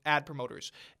biggest ad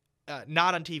promoters,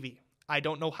 not on TV. I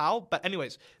don't know how, but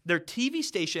anyways, their TV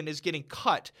station is getting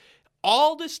cut.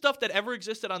 All this stuff that ever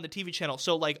existed on the TV channel,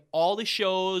 so like all the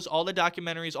shows, all the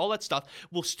documentaries, all that stuff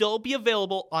will still be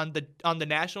available on the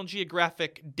National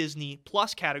Geographic Disney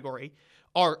Plus category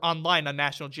or online on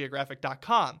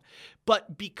nationalgeographic.com.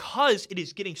 But because it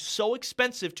is getting so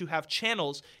expensive to have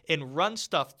channels and run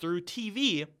stuff through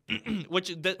TV,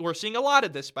 which we're seeing a lot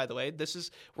of this, by the way.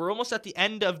 We're almost at the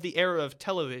end of the era of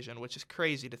television, which is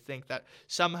crazy to think that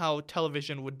somehow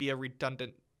television would be a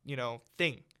redundant,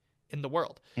 thing in the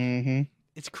world. Mm-hmm.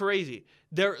 It's crazy.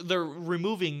 They're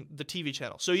removing the TV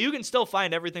channel. So you can still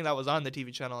find everything that was on the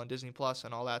TV channel on Disney Plus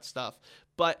and all that stuff.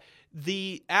 But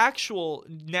the actual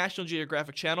National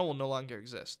Geographic channel will no longer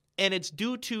exist. And it's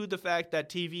due to the fact that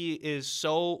TV is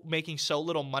making so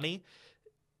little money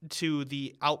to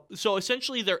the so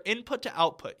essentially their input to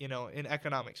output, in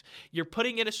economics. You're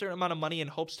putting in a certain amount of money in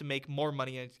hopes to make more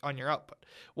money on your output.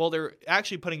 Well, they're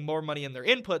actually putting more money in their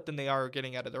input than they are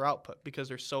getting out of their output because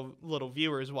there's so little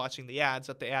viewers watching the ads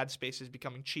that the ad space is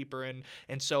becoming cheaper, and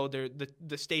so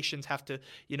the stations have to,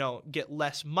 get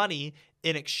less money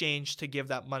in exchange to give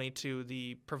that money to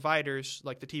the providers,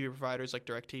 like the TV providers like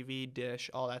DirecTV,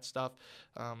 Dish, all that stuff,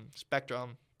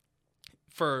 Spectrum,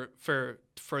 for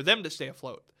them to stay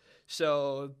afloat.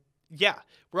 So, Yeah,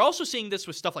 we're also seeing this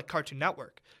with stuff like Cartoon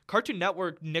Network. Cartoon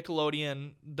Network,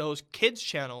 Nickelodeon, those kids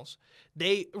channels,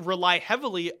 they rely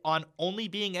heavily on only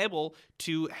being able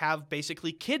to have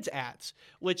basically kids ads,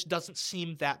 which doesn't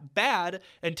seem that bad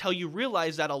until you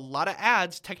realize that a lot of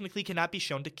ads technically cannot be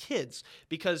shown to kids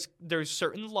because there's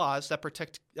certain laws that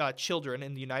protect children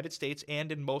in the United States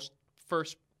and in most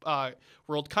first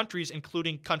world countries,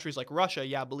 including countries like Russia.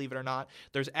 Yeah, believe it or not,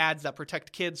 there's ads that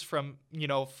protect kids from,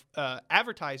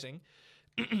 advertising.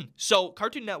 So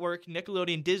Cartoon Network,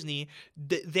 Nickelodeon, Disney,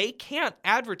 they can't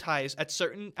advertise at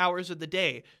certain hours of the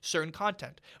day certain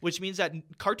content, which means that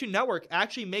Cartoon Network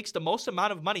actually makes the most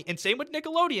amount of money. And same with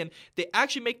Nickelodeon, they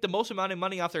actually make the most amount of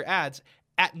money off their ads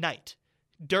at night,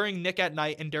 during Nick at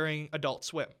Night and during Adult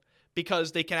Swim,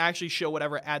 because they can actually show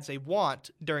whatever ads they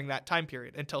want during that time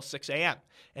period until 6 a.m.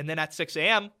 And then at 6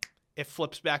 a.m., it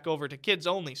flips back over to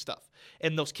kids-only stuff.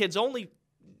 And those kids-only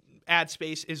ad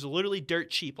space is literally dirt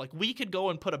cheap. Like, we could go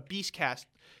and put a Beastcast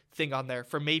thing on there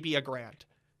for maybe $1,000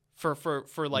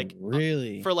 for like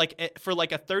really for like a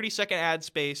 30-second ad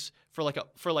space for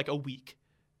like a week.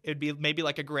 It'd be maybe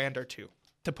like $1,000 or $2,000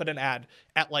 to put an ad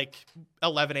at like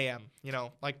 11 a.m.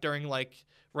 Like during like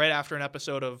right after an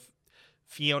episode of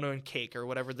Fiona and Cake or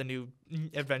whatever the new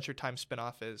Adventure Time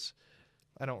spinoff is.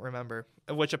 I don't remember,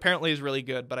 which apparently is really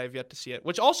good, but I've yet to see it,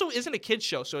 which also isn't a kid's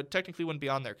show, so it technically wouldn't be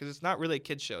on there because it's not really a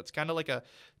kid's show. It's kind of like a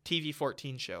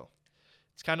TV-14 show.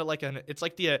 It's kind of like it's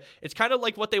kind of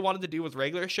like what they wanted to do with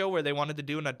regular show, where they wanted to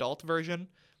do an adult version.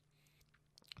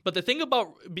 But the thing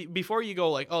about, before you go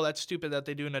like, oh, that's stupid that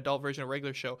they do an adult version of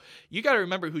regular show, you got to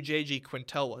remember who J.G.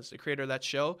 Quintel was, the creator of that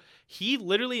show. He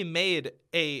literally made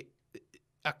a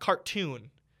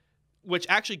cartoon, which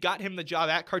actually got him the job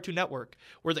at Cartoon Network,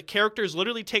 where the characters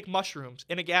literally take mushrooms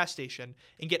in a gas station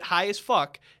and get high as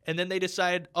fuck, and then they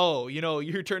decide, oh,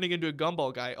 you're turning into a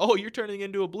gumball guy. Oh, you're turning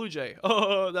into a blue jay.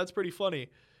 Oh, that's pretty funny,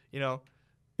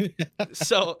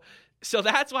 So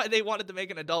that's why they wanted to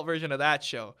make an adult version of that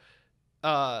show.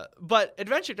 But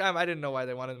Adventure Time, I didn't know why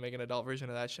they wanted to make an adult version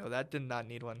of that show. That did not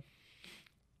need one.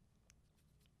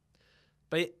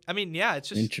 But I mean, yeah, it's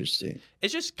just interesting.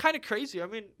 It's just kind of crazy. I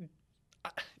mean,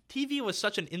 TV was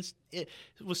such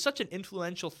an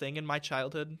influential thing in my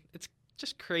childhood. It's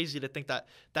just crazy to think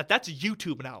that's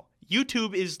YouTube now.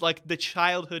 YouTube is like the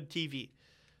childhood TV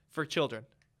for children.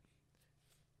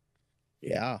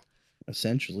 Yeah,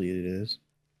 essentially it is.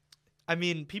 I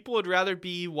mean, kids would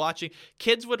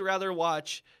rather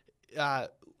watch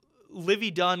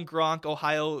Livy Dunn, Gronk,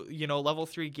 Ohio, level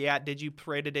 3 GAT, Did You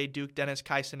Pray Today, Duke, Dennis,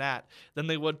 Kai Cenat, than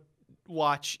they would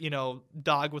watch,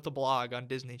 Dog with a Blog on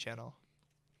Disney Channel.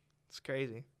 It's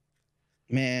crazy.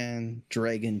 Man,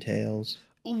 Dragon Tales.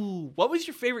 Ooh, what was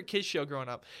your favorite kids show growing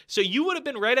up? So you would have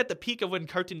been right at the peak of when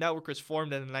Cartoon Network was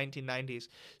formed in the 1990s.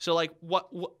 So like what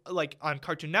like on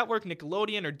Cartoon Network,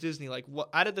 Nickelodeon, or Disney, like what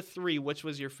out of the three, which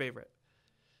was your favorite?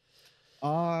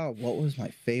 What was my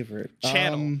favorite?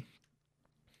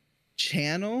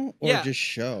 Channel or just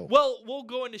show? Well, we'll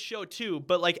go into show too,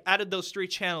 but like out of those three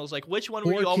channels, like which one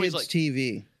were you always like?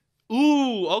 TV.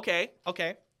 Ooh, okay.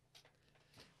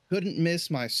 Couldn't miss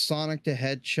my Sonic the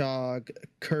Hedgehog,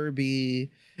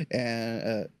 Kirby,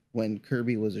 and when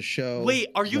Kirby was a show. Wait,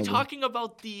 are you talking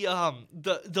about the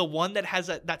one that has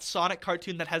that Sonic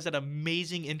cartoon that has that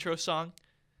amazing intro song?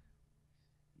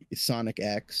 Sonic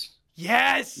X.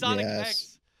 Yes, Sonic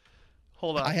X.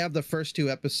 Hold on. I have the first 2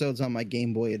 episodes on my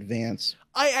Game Boy Advance.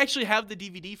 I actually have the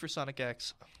DVD for Sonic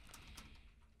X.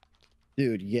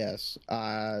 Dude, yes.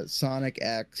 Sonic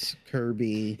X,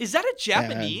 Kirby. Is that a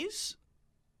Japanese?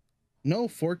 No,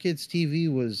 4Kids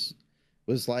TV was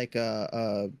like it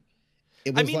was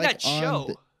I mean, like that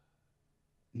show.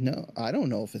 No, I don't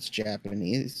know if it's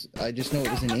Japanese. I just know it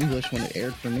was in English when it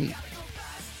aired for me.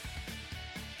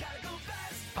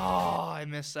 Oh, I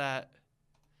missed that.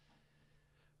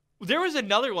 There was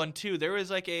another one too. There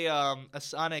was like a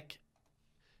Sonic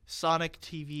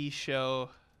TV show.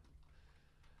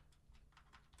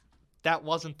 That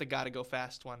wasn't the Gotta Go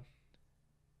Fast one.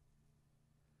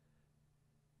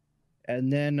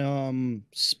 And then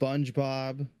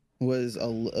SpongeBob was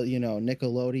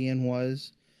Nickelodeon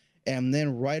was, and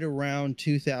then right around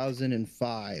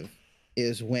 2005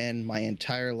 is when my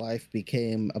entire life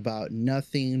became about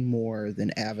nothing more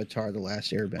than Avatar: The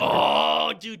Last Airbender.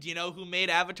 Oh, dude, do you know who made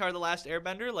Avatar: The Last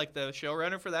Airbender? Like the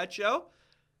showrunner for that show?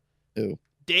 Who?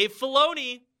 Dave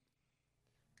Filoni.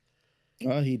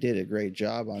 Oh, he did a great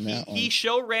job on that one. He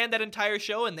ran that entire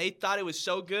show, and they thought it was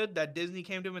so good that Disney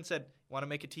came to him and said, "Want to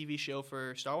make a TV show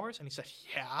for Star Wars?" And he said,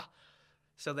 "Yeah."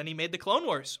 So then he made the Clone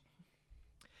Wars.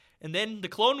 And then the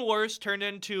Clone Wars turned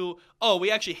into, oh, we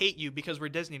actually hate you because we're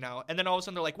Disney now. And then all of a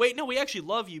sudden they're like, wait, no, we actually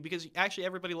love you because actually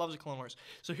everybody loves the Clone Wars.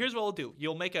 So here's what we'll do.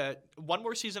 You'll make one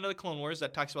more season of the Clone Wars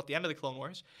that talks about the end of the Clone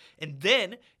Wars. And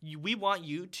then we want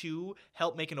you to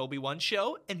help make an Obi-Wan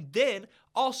show. And then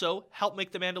also help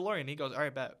make The Mandalorian. And he goes, all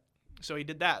right, bet. So he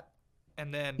did that.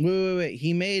 And then wait.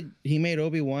 He made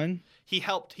Obi-Wan. He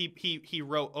helped. He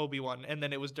wrote Obi-Wan, and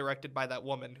then it was directed by that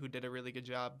woman who did a really good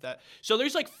job. So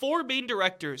there's like 4 main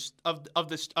directors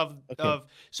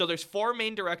so there's 4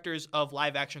 main directors of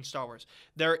live action Star Wars.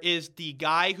 There is the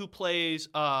guy who plays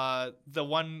the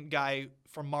one guy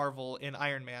from Marvel in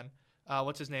Iron Man.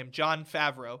 What's his name? Jon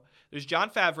Favreau. There's Jon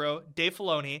Favreau, Dave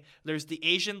Filoni. There's the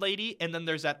Asian lady, and then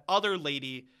there's that other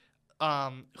lady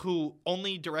who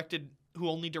only directs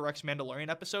Mandalorian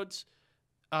episodes.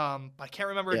 I can't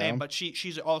remember her name, but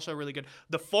she's also really good.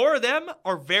 The 4 of them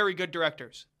are very good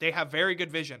directors. They have very good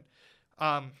vision.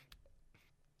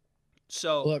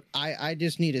 So look, I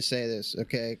just need to say this,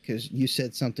 okay? Because you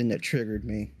said something that triggered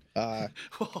me.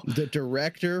 The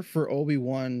director for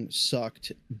Obi-Wan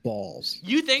sucked balls.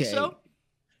 You think so?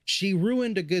 She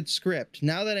ruined a good script.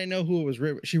 Now that I know who it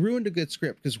was, she ruined a good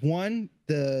script because one,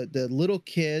 the little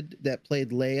kid that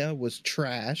played Leia was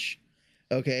trash.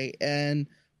 Okay, and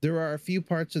there are a few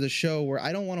parts of the show where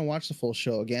I don't want to watch the full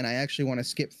show again. I actually want to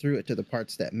skip through it to the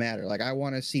parts that matter. Like I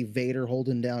want to see Vader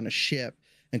holding down a ship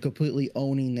and completely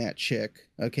owning that chick,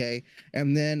 okay?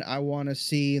 And then I want to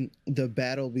see the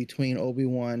battle between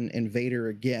Obi-Wan and Vader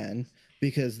again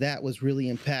because that was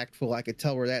really impactful. I could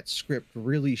tell where that script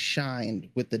really shined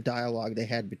with the dialogue they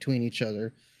had between each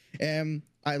other. And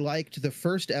I liked the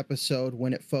first episode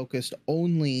when it focused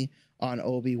only on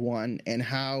Obi-Wan and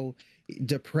how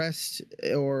depressed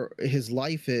or his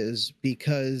life is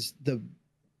because the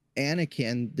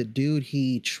Anakin, the dude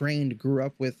he trained, grew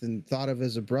up with and thought of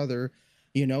as a brother,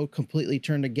 completely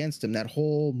turned against him. That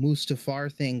whole Mustafar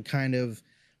thing kind of,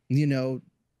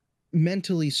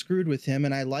 mentally screwed with him.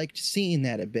 And I liked seeing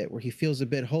that a bit where he feels a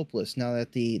bit hopeless now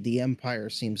that the Empire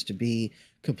seems to be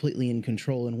completely in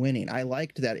control and winning. I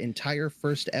liked that entire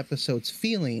first episode's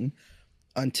feeling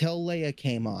until Leia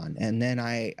came on. And then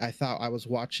I thought I was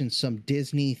watching some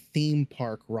Disney theme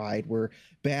park ride where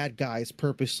bad guys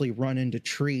purposely run into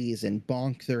trees and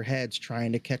bonk their heads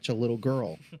trying to catch a little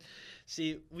girl.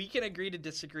 See, we can agree to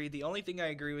disagree. The only thing I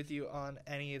agree with you on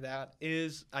any of that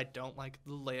is I don't like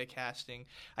the Leia casting.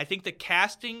 I think the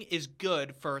casting is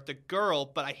good for the girl,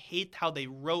 but I hate how they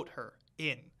wrote her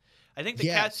in. I think the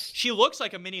cast, she looks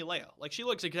like a mini Leia. Like, she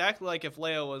looks exactly like if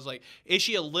Leia was like, is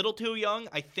she a little too young?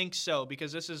 I think so,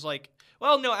 because this is like,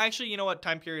 well, no, actually, you know what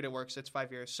time period it works? It's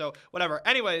 5 years. So, whatever.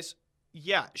 Anyways,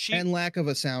 yeah. And lack of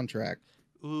a soundtrack.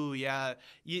 Ooh, yeah.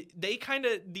 They kind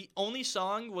of, the only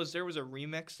song was, there was a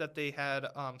remix that they had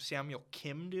Samuel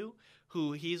Kim do,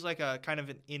 who he's like a kind of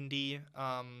an indie,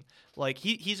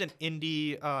 he's an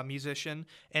indie musician,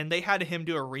 and they had him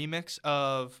do a remix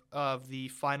of the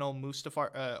final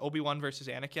Mustafar, Obi-Wan versus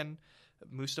Anakin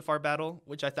Mustafar battle,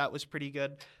 which I thought was pretty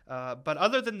good. But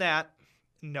other than that,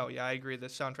 no, yeah, I agree. The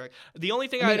soundtrack. The only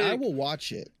thing I will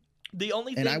watch it. The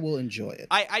only thing, and I will enjoy it.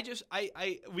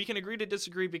 We can agree to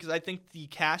disagree because I think the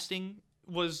casting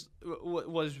was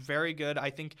very good. I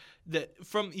think that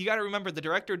you got to remember, the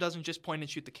director doesn't just point and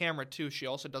shoot the camera too. She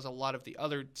also does a lot of the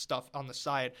other stuff on the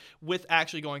side with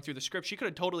actually going through the script. She could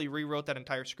have totally rewrote that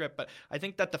entire script, but I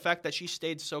think that the fact that she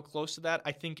stayed so close to that,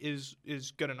 I think is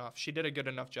good enough. She did a good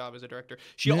enough job as a director.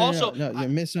 No, you're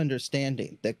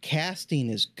misunderstanding. The casting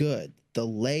is good. The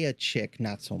Leia chick,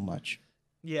 not so much.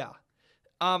 Yeah.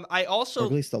 I also, or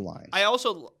at least the lines.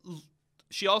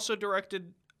 She also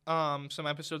directed some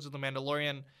episodes of The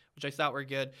Mandalorian, which I thought were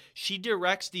good. She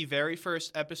directs the very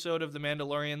first episode of The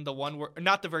Mandalorian, the one where,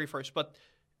 not the very first, but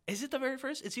is it the very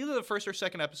first? It's either the first or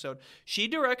second episode. She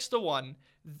directs the one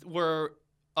where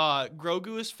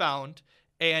Grogu is found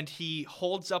and he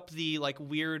holds up the like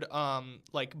weird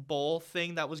bowl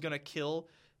thing that was gonna kill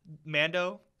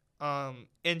Mando.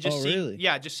 And just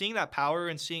just seeing that power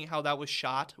and seeing how that was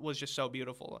shot was just so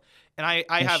beautiful. And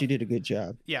she did a good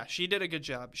job. Yeah, she did a good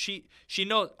job. She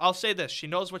knows, I'll say this, she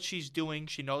knows what she's doing.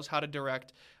 She knows how to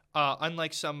direct,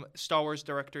 unlike some Star Wars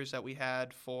directors that we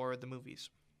had for the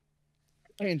movies.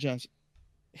 Ryan Johnson.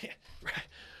 Yeah,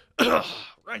 right.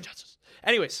 Ryan Johnson.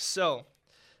 Anyways, so,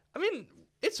 I mean,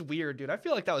 it's weird, dude. I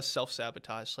feel like that was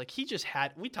self-sabotage. Like,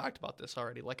 we talked about this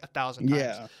already like 1,000 times.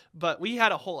 Yeah. But we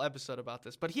had a whole episode about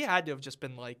this. But he had to have just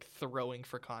been, like, throwing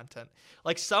for content.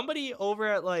 Like, somebody over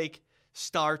at, like,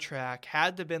 Star Trek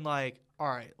had to have been like, all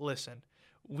right, listen.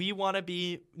 We want to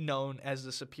be known as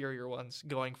the superior ones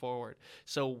going forward.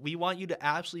 So we want you to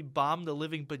absolutely bomb the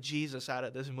living bejesus out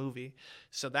of this movie.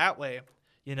 So that way,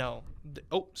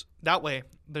 that way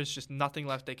there's just nothing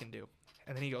left they can do.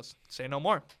 And then he goes, say no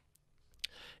more.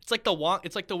 It's like the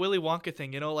Willy Wonka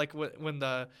thing, like when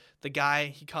the guy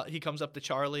he comes up to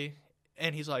Charlie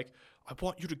and he's like, I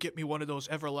want you to get me one of those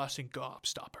everlasting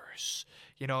gobstoppers.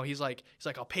 He's like,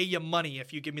 I'll pay you money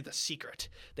if you give me the secret.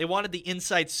 They wanted the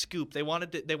inside scoop. They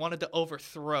wanted to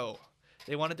overthrow.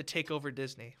 They wanted to take over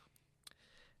Disney.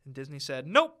 And Disney said,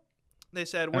 nope. They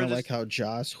said, we're just... like how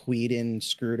Joss Whedon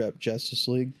screwed up Justice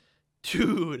League.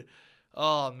 Dude.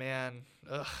 Oh, man.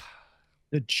 Ugh.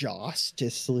 The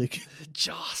Justice League.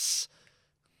 Joss.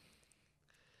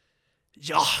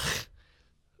 Yeah.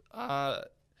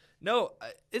 No,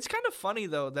 it's kind of funny,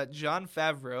 though, that Jon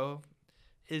Favreau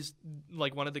is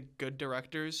like one of the good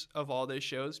directors of all those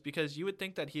shows, because you would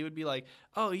think that he would be like,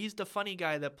 oh, he's the funny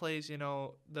guy that plays,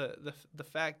 the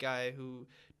fat guy who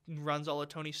runs all of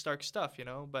Tony Stark's stuff,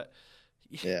 but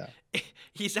yeah,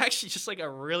 he's actually just like a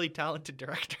really talented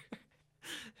director.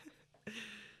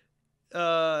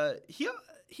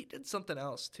 He did something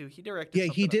else too. He directed.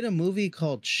 Yeah, he did a movie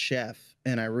called Chef,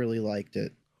 and I really liked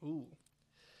it. Ooh.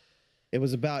 It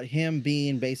was about him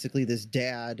being basically this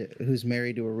dad who's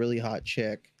married to a really hot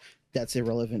chick. That's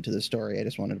irrelevant to the story. I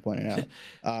just wanted to point it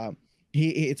out.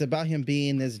 It's about him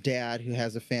being this dad who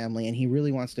has a family, and he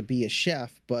really wants to be a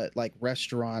chef, but like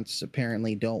restaurants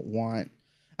apparently don't want.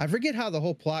 I forget how the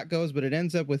whole plot goes, but it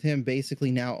ends up with him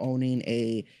basically now owning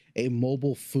a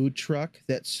mobile food truck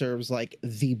that serves like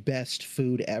the best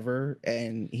food ever,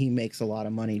 and he makes a lot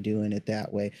of money doing it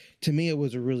that way. To me, it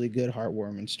was a really good,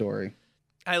 heartwarming story.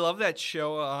 I love that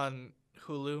show on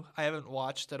Hulu. I haven't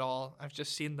watched it all. I've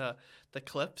just seen the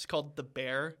clips, called The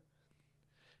Bear.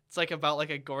 It's like about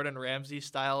like a Gordon Ramsay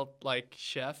style like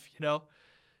chef,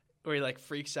 where he like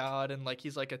freaks out and like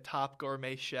he's like a top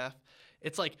gourmet chef.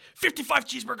 It's like 55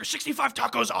 cheeseburgers, 65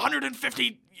 tacos,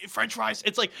 150 French fries.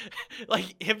 It's like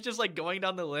him just like going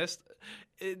down the list.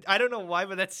 I don't know why,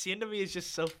 but that scene to me is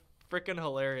just so freaking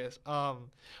hilarious.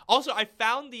 Also, I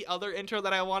found the other intro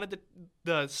that I wanted,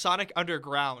 the Sonic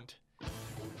Underground.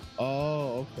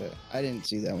 Oh, okay. I didn't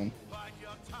see that one.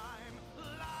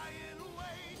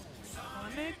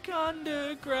 Sonic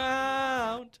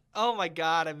Underground. Oh my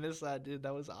god, I missed that, dude.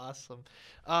 That was awesome.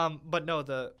 But no,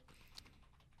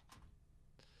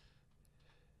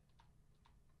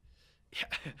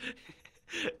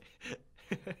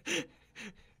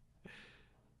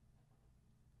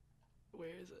 where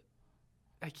is it?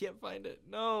 I can't find it.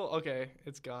 No. Okay,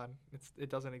 it's gone. It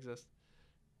doesn't exist.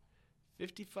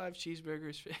 55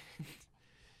 cheeseburgers.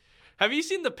 Have you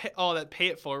seen that Pay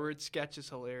It Forward sketch is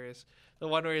hilarious. The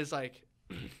one where he's like,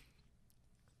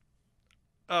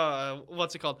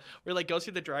 what's it called? Where he like goes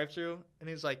through the drive-thru and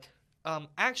he's like,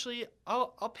 actually,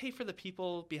 I'll pay for the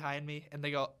people behind me. And they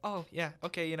go, oh yeah,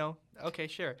 okay, okay,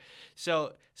 sure.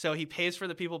 So he pays for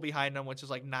the people behind him, which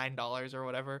is like $9 or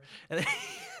whatever, and then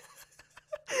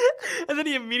and then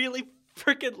he immediately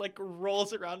freaking like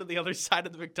rolls around to the other side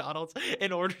of the McDonald's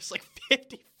and orders like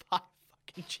 55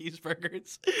 fucking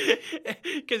cheeseburgers,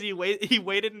 because he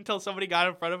waited until somebody got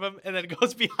in front of him and then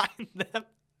goes behind them and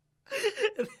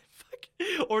then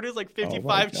orders like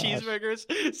 55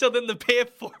 cheeseburgers. So then the Pay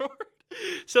It Forward,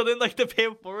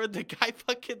 the guy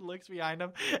fucking looks behind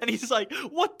him and he's like,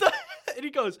 what the? And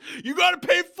he goes, you gotta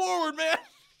pay it forward, man.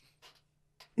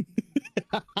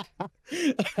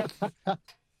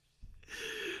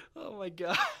 Oh my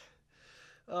god.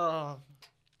 Oh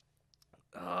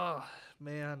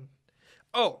man.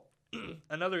 Oh,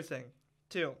 another thing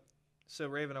too. So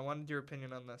Raven, I wanted your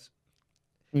opinion on this.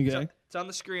 Okay. It's on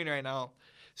the screen right now.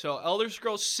 So Elder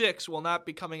Scrolls 6 will not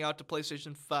be coming out to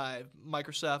PlayStation 5.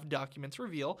 Microsoft documents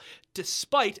reveal,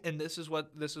 despite, and this is what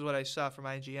I saw from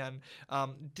IGN,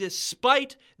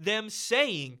 despite them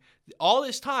saying all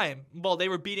this time, well, they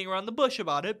were beating around the bush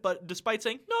about it, but despite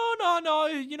saying, no,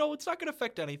 it's not going to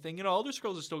affect anything. Elder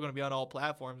Scrolls is still going to be on all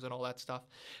platforms and all that stuff.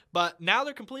 But now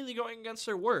they're completely going against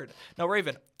their word. Now,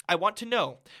 Raven, I want to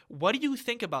know, what do you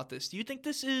think about this? Do you think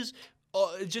this is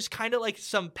just kind of like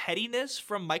some pettiness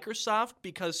from Microsoft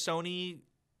because Sony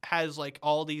has like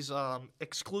all these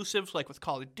exclusives like with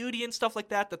Call of Duty and stuff like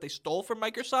that they stole from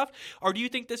Microsoft? Or do you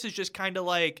think this is just kind of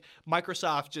like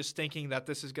Microsoft just thinking that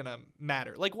this is going to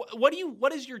matter? Like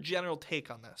what is your general take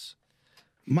on this?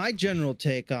 My general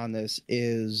take on this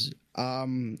is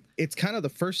it's kind of the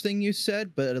first thing you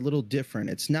said, but a little different.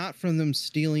 It's not from them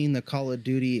stealing the Call of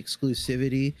Duty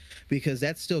exclusivity, because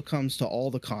that still comes to all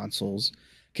the consoles.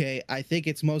 Okay, I think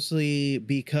it's mostly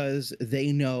because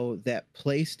they know that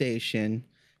PlayStation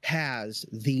has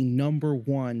the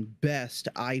 #1 best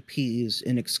IPs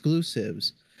and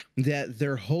exclusives. that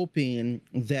they're hoping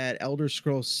that Elder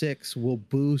Scrolls 6 will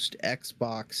boost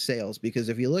Xbox sales, because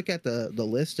if you look at the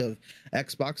list of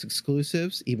Xbox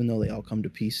exclusives, even though they all come to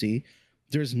PC,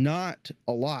 there's not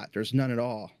a lot. There's none at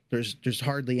all. There's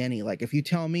hardly any. Like, if you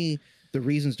tell me the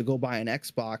reasons to go buy an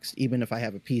Xbox, even if I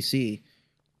have a PC,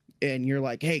 and you're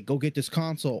like, hey, go get this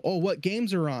console. Oh, what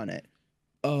games are on it?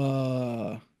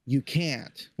 You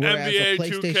can't. Whereas NBA a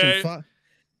PlayStation 5,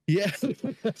 yeah.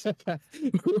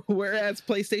 Whereas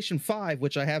PlayStation 5,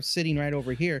 which I have sitting right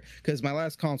over here, because my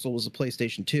last console was a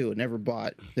PlayStation 2, never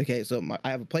bought. Okay, so I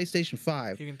have a PlayStation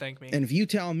 5. You can thank me. And if you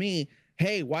tell me,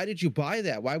 hey, why did you buy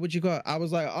that? Why would you go? I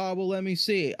was like, oh, well, let me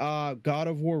see. God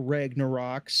of War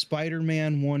Ragnarok,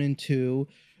 Spider-Man 1 and 2,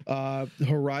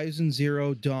 Horizon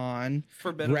Zero Dawn,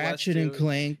 Forbidden Ratchet West and 2.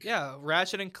 Clank. Yeah,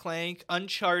 Ratchet and Clank,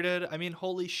 Uncharted. I mean,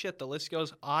 holy shit, the list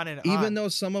goes on and on. Even though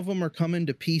some of them are coming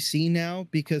to PC now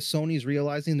because Sony's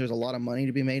realizing there's a lot of money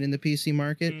to be made in the PC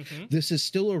market, this is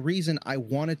still a reason I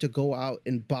wanted to go out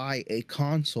and buy a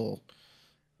console.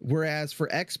 Whereas for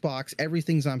Xbox,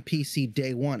 everything's on PC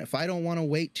day one. If I don't want to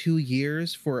wait 2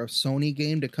 years for a Sony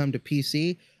game to come to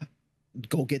PC,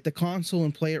 go get the console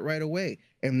and play it right away.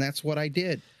 And that's what I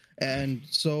did. And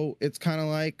so it's kind of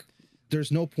like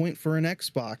there's no point for an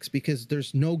Xbox because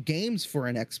there's no games for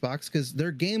an Xbox because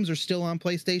their games are still on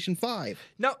PlayStation 5.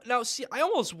 Now, see, I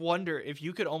almost wonder if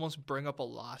you could almost bring up a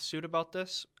lawsuit about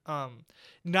this.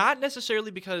 Not necessarily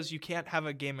because you can't have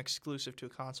a game exclusive to a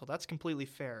console. That's completely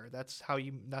fair. That's how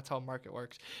a market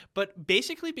works. But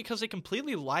basically because they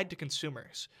completely lied to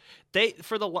consumers.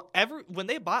 When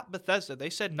they bought Bethesda,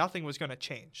 they said nothing was going to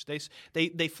change.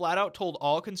 They flat out told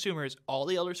all consumers all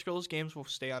the Elder Scrolls games will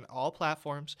stay on all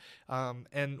platforms,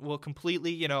 and will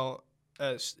completely,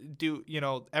 do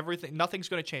everything. Nothing's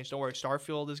going to change. Don't worry.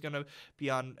 Starfield is going to be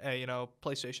on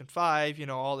PlayStation 5.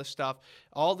 All this stuff.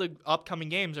 All the upcoming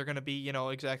games are going to be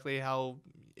exactly how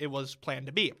it was planned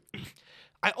to be.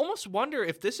 I almost wonder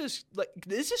if this is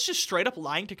just straight up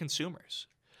lying to consumers.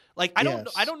 Like I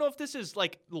don't know if this is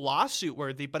like lawsuit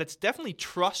worthy, but it's definitely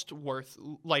trust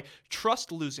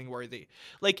losing worthy.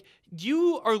 Like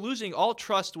you are losing all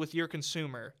trust with your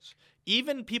consumers,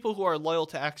 even people who are loyal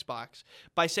to Xbox,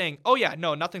 by saying, "Oh yeah,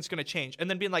 no, nothing's gonna change," and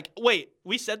then being like, "Wait,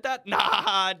 we said that?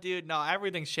 Nah, dude, no,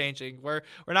 everything's changing. We're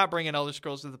not bringing Elder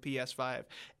Scrolls to the PS5."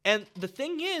 And the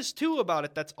thing is too about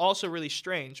it that's also really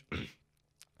strange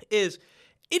is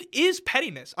it is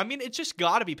pettiness. I mean, it's just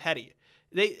got to be petty.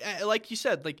 They, like you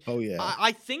said, like, oh yeah,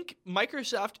 I think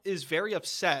Microsoft is very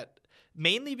upset,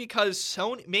 mainly because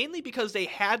they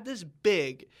had this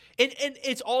big, and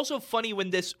it's also funny when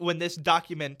this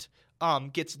document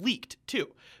gets leaked too,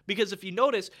 because if you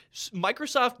notice,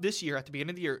 Microsoft this year at the beginning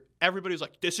of the year, everybody was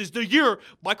like, "This is the year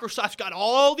Microsoft's got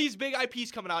all these big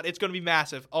IPs coming out. It's going to be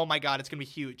massive. Oh my god, it's going to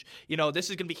be huge. This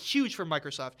is going to be huge for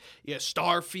Microsoft. Yeah,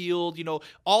 Starfield.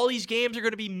 All these games are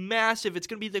going to be massive. It's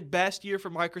going to be the best year for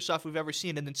Microsoft we've ever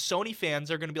seen." And then Sony fans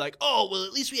are going to be like, "Oh, well,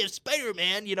 at least we have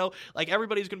Spider-Man." Like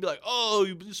everybody's going to be like, "Oh,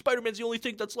 Spider-Man's the only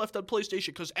thing that's left on PlayStation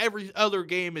because every other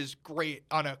game is great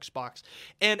on Xbox."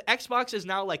 And Xbox is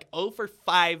now like 0 for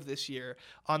 5 this year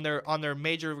on their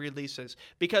major releases,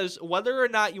 because whether or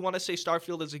not you want to say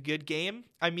Starfield is a good game,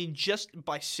 I mean, just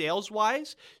by sales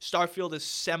wise, Starfield is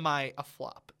semi a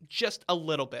flop, just a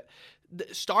little bit.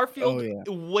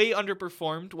 Starfield way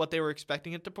underperformed what they were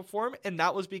expecting it to perform, and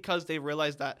that was because they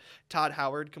realized that Todd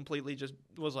Howard completely just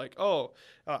was like, "Oh,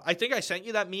 I think I sent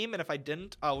you that meme, and if I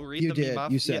didn't, I'll read the meme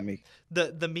off." You sent me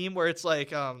the meme where it's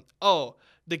like, "Oh,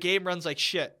 the game runs like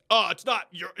shit." "Oh, it's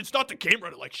not the game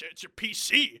running like shit. It's your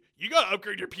PC. You gotta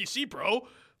upgrade your PC, bro."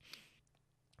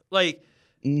 Like,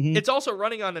 it's also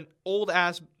running on an old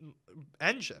ass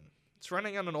engine. It's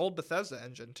running on an old Bethesda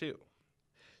engine too.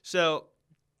 So,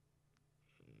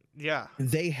 yeah,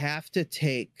 they have to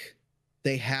take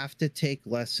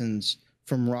lessons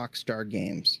from Rockstar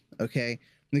Games, okay?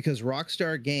 Because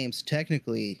Rockstar Games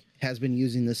technically has been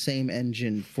using the same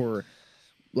engine for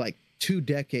like 2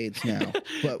 decades now,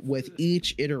 but with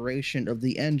each iteration of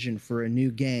the engine for a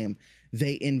new game,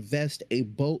 they invest a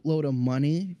boatload of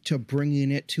money to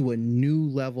bringing it to a new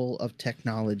level of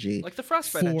technology, like the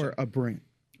Frostbite engine. A brand.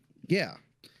 Yeah,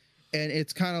 and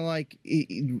it's kind of like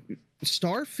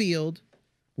Starfield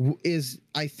is,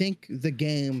 I think, the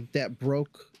game that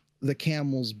broke the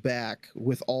camel's back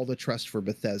with all the trust for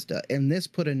Bethesda, and this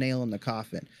put a nail in the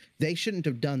coffin. They shouldn't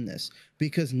have done this,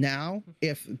 because now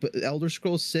if Elder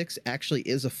Scrolls 6 actually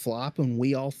is a flop, and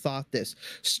we all thought this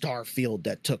Starfield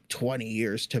that took 20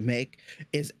 years to make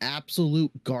is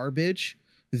absolute garbage,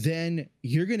 then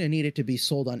you're going to need it to be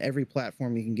sold on every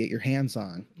platform you can get your hands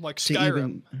on, like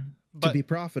Skyrim, to be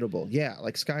profitable. Yeah,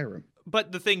 like Skyrim.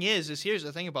 But the thing is here's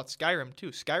the thing about Skyrim too.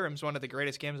 Skyrim's one of the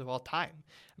greatest games of all time.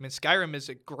 I mean, Skyrim is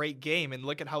a great game, and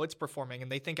look at how it's performing.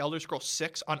 And they think Elder Scrolls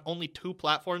 6 on only 2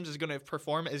 platforms is going to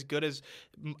perform as good as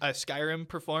Skyrim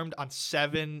performed on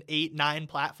 7, 8, 9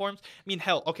 platforms. I mean,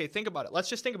 hell, okay, think about it. Let's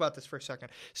just think about this for a second.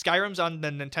 Skyrim's on the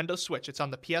Nintendo Switch. It's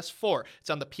on the PS4. It's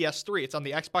on the PS3. It's on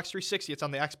the Xbox 360. It's on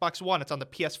the Xbox One. It's on the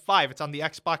PS5. It's on the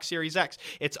Xbox Series X.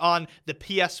 It's on the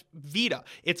PS Vita.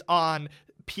 It's on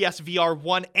PSVR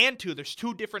 1 and 2. There's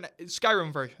 2 different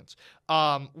Skyrim versions.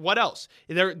 What else?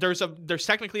 There's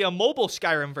technically a mobile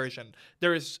Skyrim version.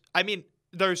 There's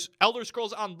Elder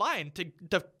Scrolls Online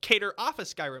to cater off of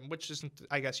Skyrim, which isn't,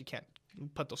 I guess you can't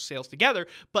put those sales together,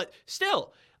 but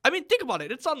still, I mean, think about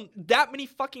it. It's on that many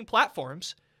fucking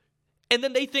platforms. And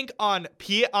then they think on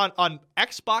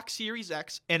Xbox Series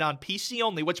X and on PC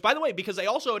only, which, by the way, because they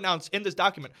also announced in this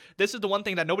document, this is the one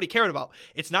thing that nobody cared about.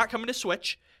 It's not coming to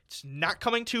Switch. It's not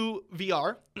coming to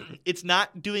VR. It's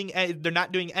not doing. They're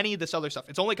not doing any of this other stuff.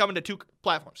 It's only coming to 2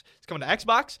 platforms. It's coming to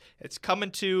Xbox. It's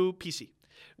coming to PC.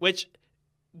 Which,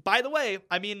 by the way,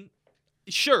 I mean,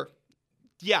 sure,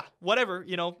 yeah, whatever.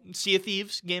 You know, Sea of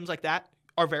Thieves, games like that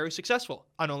are very successful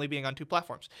on only being on 2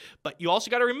 platforms. But you also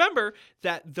got to remember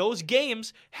that those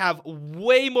games have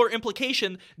way more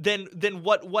implication than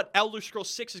what Elder Scrolls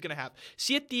 6 is going to have.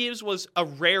 Sea of Thieves was a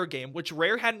Rare game, which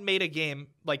Rare hadn't made a game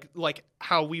like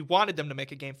how we wanted them to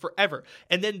make a game forever.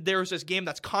 And then there's this game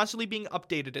that's constantly being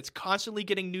updated. It's constantly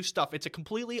getting new stuff. It's a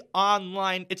completely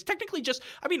online. It's technically just,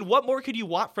 I mean, what more could you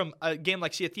want from a game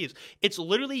like Sea of Thieves? It's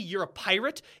literally you're a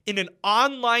pirate in an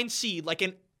online sea, like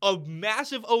a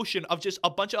massive ocean of just a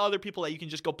bunch of other people that you can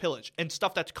just go pillage and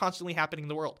stuff that's constantly happening in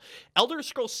the world. Elder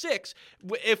Scrolls 6,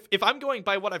 if I'm going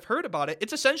by what I've heard about it,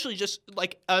 it's essentially just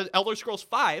like Elder Scrolls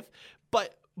 5,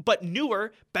 but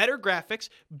newer, better graphics,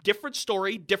 different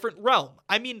story, different realm.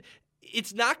 I mean,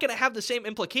 it's not going to have the same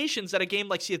implications that a game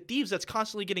like Sea of Thieves that's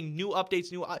constantly getting new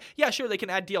updates, yeah, sure, they can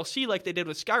add DLC like they did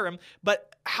with Skyrim,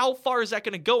 but how far is that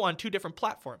going to go on 2 different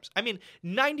platforms? I mean,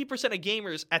 90% of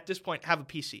gamers at this point have a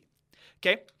PC.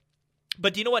 Okay,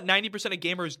 but do you know what 90% of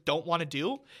gamers don't want to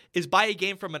do is buy a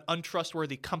game from an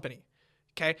untrustworthy company.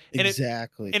 Okay, and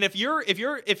exactly. If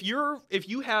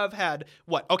you have had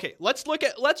what? Okay, let's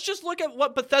just look at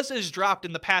what Bethesda has dropped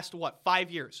in the past 5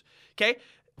 years. Okay,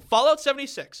 Fallout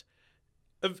 76,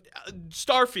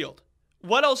 Starfield.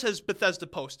 What else has Bethesda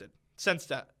posted since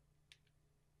that?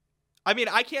 I mean,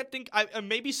 I can't think.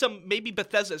 Maybe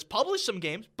Bethesda has published some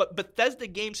games, but Bethesda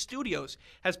Game Studios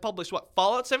has published what?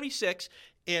 Fallout 76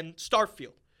 and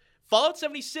Starfield. Fallout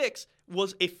 76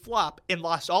 was a flop and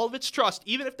lost all of its trust.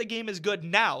 Even if the game is good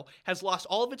now, has lost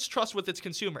all of its trust with its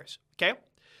consumers. Okay.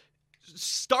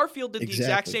 Starfield did the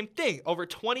exact same thing. Over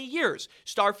 20 years,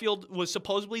 Starfield was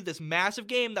supposedly this massive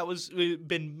game that was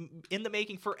been in the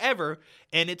making forever,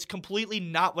 and it's completely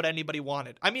not what anybody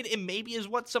wanted. I mean, it maybe is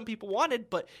what some people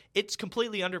wanted, but it's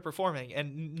completely underperforming,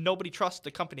 and nobody trusts the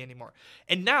company anymore.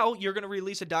 And now you're going to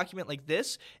release a document like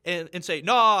this and say,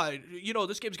 no,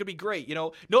 this game's going to be great.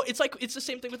 No, it's the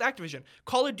same thing with Activision.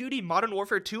 Call of Duty, Modern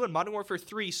Warfare 2, and Modern Warfare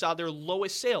 3 saw their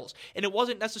lowest sales, and it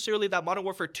wasn't necessarily that Modern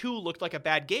Warfare 2 looked like a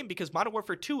bad game, because Modern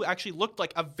Warfare 2 actually looked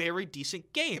like a very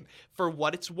decent game for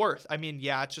what it's worth. I mean,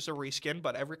 yeah, it's just a reskin,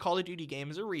 but every Call of Duty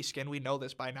game is a reskin. We know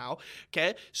this by now.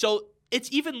 Okay, so it's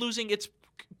even losing its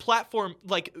platform,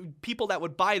 like people that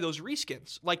would buy those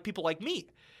reskins, like people like me.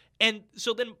 And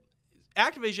so then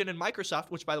Activision and Microsoft,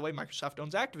 which by the way, Microsoft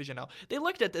owns Activision now, they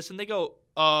looked at this and they go,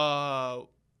 like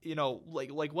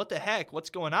what the heck? What's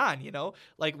going on?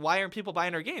 Like, why aren't people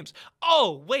buying our games?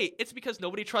 Oh, wait, it's because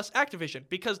nobody trusts Activision,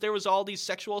 because there was all these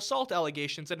sexual assault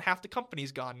allegations and half the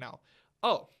company's gone now.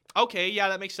 Oh, okay, yeah,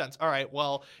 that makes sense. All right,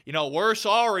 well, we're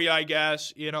sorry, I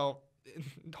guess,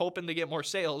 hoping to get more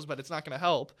sales, but it's not going to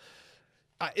help.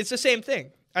 It's the same thing.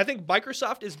 I think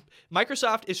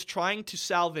Microsoft is trying to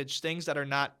salvage things that are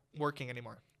not working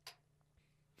anymore.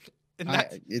 And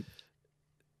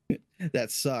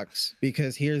that sucks,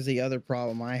 because here's the other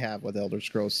problem I have with Elder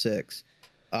Scrolls 6.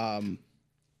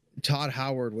 Todd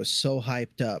Howard was so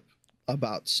hyped up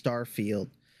about Starfield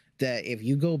that if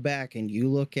you go back and you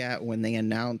look at when they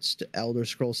announced Elder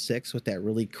Scrolls 6 with that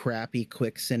really crappy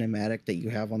quick cinematic that you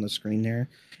have on the screen there,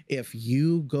 if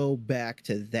you go back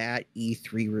to that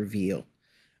E3 reveal,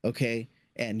 okay,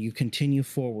 and you continue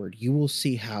forward, you will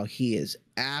see how he is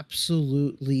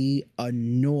absolutely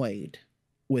annoyed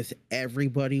with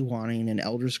everybody wanting an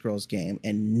Elder Scrolls game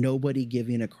and nobody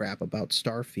giving a crap about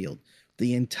Starfield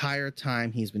the entire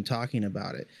time he's been talking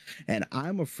about it. And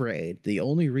I'm afraid the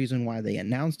only reason why they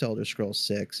announced Elder Scrolls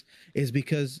 6 is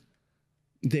because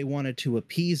they wanted to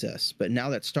appease us. But now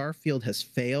that Starfield has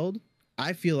failed,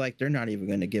 I feel like they're not even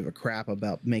going to give a crap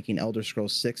about making Elder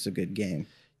Scrolls 6 a good game.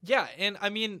 Yeah, and I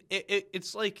mean,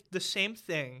 it's like the same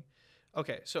thing.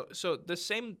 Okay, so the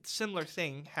same similar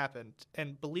thing happened,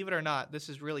 and believe it or not, this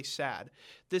is really sad.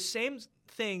 The same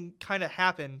thing kind of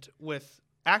happened with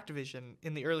Activision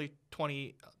in the early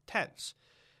 2010s,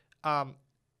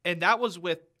 and that was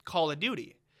with Call of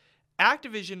Duty.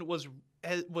 Activision was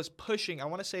pushing. I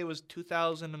want to say it was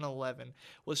 2011.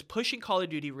 Was pushing Call of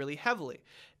Duty really heavily,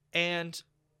 and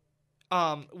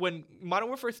when Modern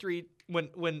Warfare 3,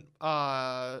 when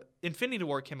Infinity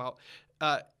Ward came out,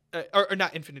 or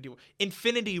not Infinity War,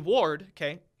 Infinity Ward,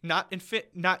 okay, not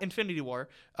Infinity War,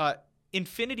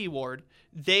 Infinity Ward,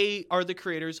 they are the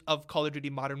creators of Call of Duty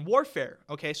Modern Warfare,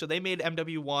 okay? So they made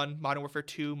MW1, Modern Warfare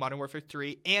 2, Modern Warfare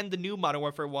 3, and the new Modern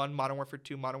Warfare 1, Modern Warfare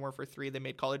 2, Modern Warfare 3. They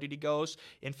made Call of Duty Ghosts,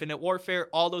 Infinite Warfare,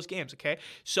 all those games, okay?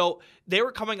 So they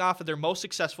were coming off of their most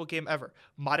successful game ever,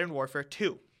 Modern Warfare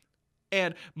 2.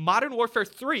 And Modern Warfare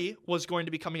 3 was going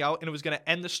to be coming out, and it was going to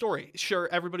end the story. Sure,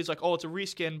 everybody's like, oh, it's a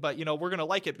reskin, but, we're going to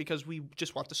like it because we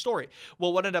just want the story.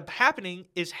 Well, what ended up happening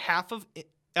is half of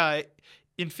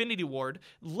Infinity Ward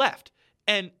left.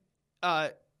 And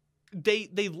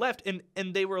they left,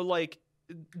 and they were like,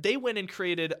 they went and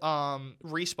created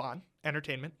Respawn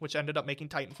Entertainment, which ended up making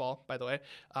Titanfall, by the way,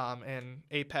 and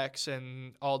Apex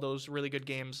and all those really good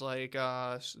games like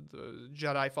the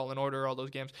Jedi Fallen Order, all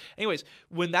those games. Anyways,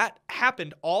 when that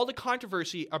happened, all the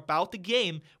controversy about the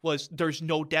game was there's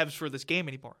no devs for this game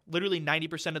anymore. Literally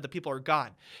 90% of the people are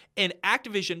gone. And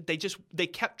Activision, they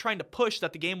kept trying to push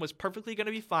that the game was perfectly going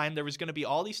to be fine. There was going to be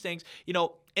all these things,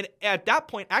 and at that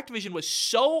point, Activision was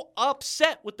so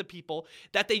upset with the people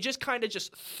that they just kind of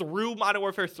just threw Modern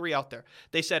Warfare 3 out there.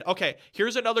 They said, okay,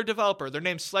 here's another developer. Their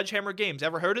name's Sledgehammer Games.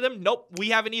 Ever heard of them? Nope, we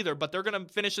haven't either, but they're going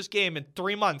to finish this game in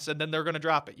 3 months, and then they're going to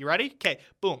drop it. You ready? Okay,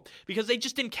 boom. Because they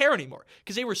just didn't care anymore.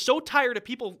 Because they were so tired of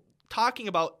people talking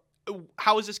about,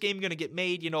 how is this game going to get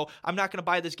made? I'm not going to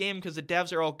buy this game because the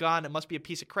devs are all gone. It must be a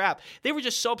piece of crap. They were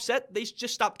just so upset, they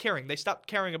just stopped caring. They stopped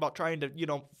caring about trying to,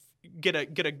 get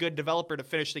a good developer to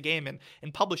finish the game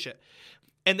and publish it.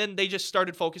 And then they just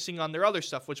started focusing on their other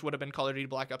stuff, which would have been Call of Duty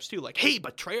Black Ops 2. Like, hey,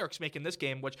 but Treyarch's making this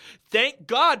game, which thank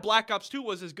God Black Ops 2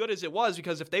 was as good as it was,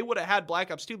 because if they would have had Black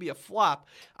Ops 2 be a flop,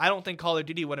 I don't think Call of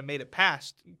Duty would have made it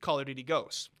past Call of Duty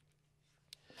Ghosts.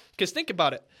 Because think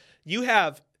about it.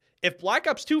 If Black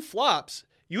Ops 2 flops,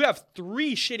 you have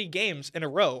 3 shitty games in a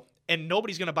row, and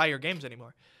nobody's going to buy your games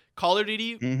anymore. Call of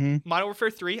Duty Modern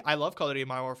Warfare 3. I love Call of Duty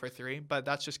Modern Warfare 3, but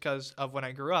that's just because of when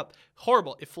I grew up.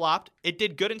 Horrible. It flopped. It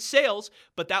did good in sales,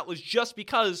 but that was just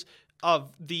because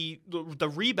of the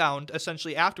rebound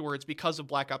essentially afterwards because of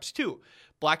Black Ops 2.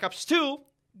 Black Ops 2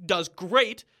 does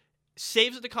great,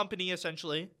 saves the company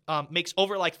essentially, makes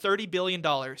over like $30 billion.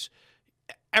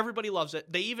 Everybody loves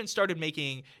it. They even started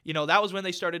making, that was when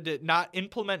they started to not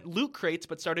implement loot crates,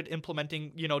 but started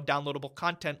implementing, downloadable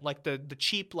content like the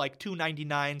cheap, like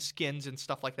 $2.99 skins and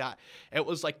stuff like that. It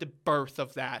was like the birth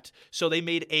of that. So they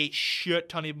made a shit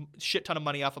ton of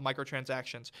money off of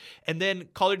microtransactions. And then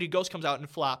Call of Duty Ghosts comes out and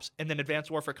flops. And then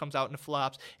Advanced Warfare comes out and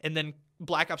flops. And then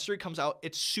Black Ops 3 comes out.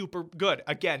 It's super good.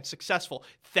 Again, successful.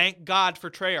 Thank God for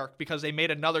Treyarch, because they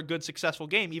made another good, successful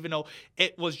game. Even though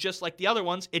it was just like the other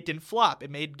ones, it didn't flop.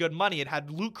 It made good money. It had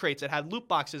loot crates. It had loot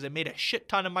boxes. It made a shit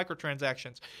ton of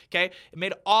microtransactions. Okay? It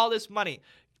made all this money.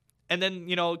 And then,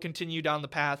 continue down the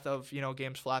path of,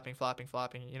 games flopping.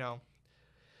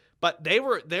 But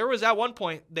there was at one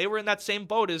point, they were in that same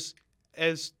boat as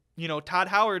Todd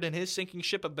Howard and his sinking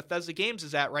ship of Bethesda Games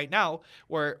is at right now,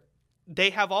 where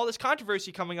they have all this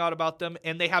controversy coming out about them,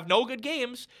 and they have no good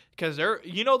games because they're,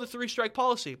 the 3-strike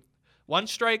policy. 1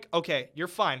 strike, okay, you're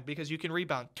fine because you can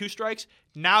rebound. 2 strikes,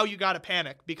 now you got to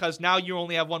panic because now you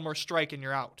only have 1 more strike and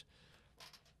you're out.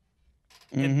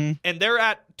 And they're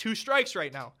at 2 strikes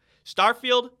right now.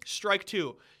 Starfield, strike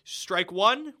 2. Strike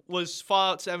 1 was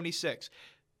Fallout 76.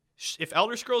 If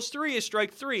Elder Scrolls 3 is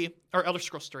strike 3, or Elder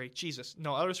Scrolls 3, Jesus.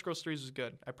 No, Elder Scrolls 3 is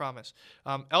good, I promise.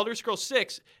 Elder Scrolls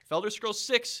 6, if Elder Scrolls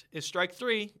 6 is strike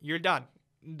 3, you're done.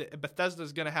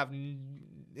 Bethesda's going to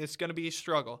it's going to be a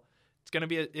struggle. It's going to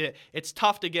be, it's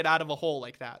tough to get out of a hole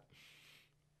like that.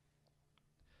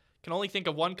 Can only think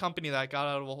of one company that got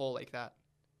out of a hole like that.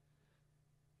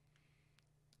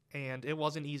 And it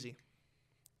wasn't easy.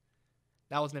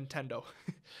 That was Nintendo.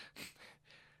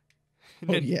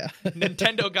 Oh, yeah.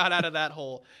 Nintendo got out of that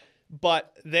hole,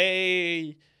 but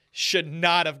they should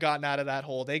not have gotten out of that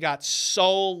hole. They got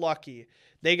so lucky.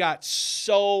 They got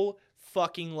so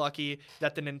fucking lucky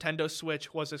that the Nintendo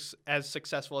Switch was as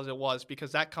successful as it was,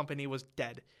 because that company was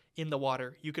dead in the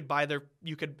water.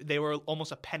 They were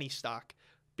almost a penny stock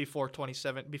before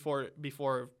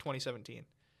 2017.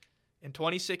 In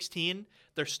 2016,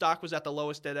 their stock was at the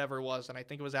lowest it ever was, and I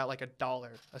think it was at like $1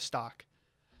 a stock.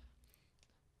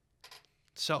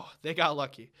 So they got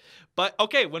lucky. But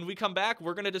okay, when we come back,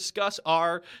 we're going to discuss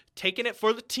our taking it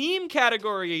for the team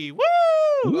category. Woo!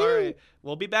 Woo! All right,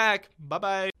 we'll be back.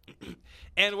 Bye-bye.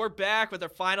 And we're back with our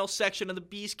final section of the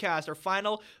Beastcast. Our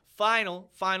final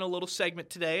little segment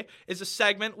today is a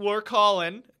segment we're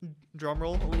calling,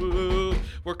 drumroll,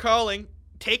 we're calling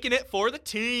Taking It for the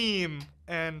Team.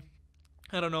 And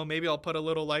I don't know, maybe I'll put a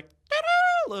little like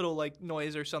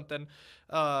noise or something.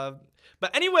 But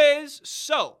anyways,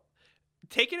 so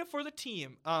taking it for the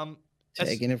team.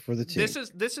 Taking it for the team.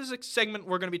 This is a segment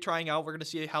we're going to be trying out. We're going to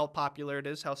see how popular it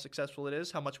is, how successful it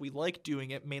is, how much we like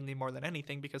doing it, mainly more than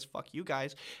anything, because fuck you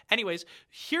guys. Anyways,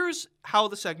 here's how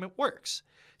the segment works.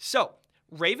 So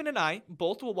Raven and I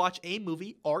both will watch a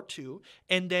movie or two,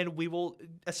 and then we will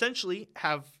essentially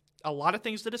have a lot of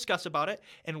things to discuss about it,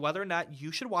 and whether or not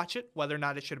you should watch it, whether or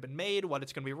not it should have been made, what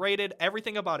it's going to be rated,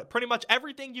 everything about it. Pretty much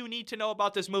everything you need to know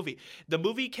about this movie. The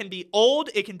movie can be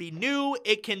old, it can be new,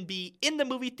 it can be in the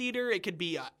movie theater, it could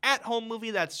be an at-home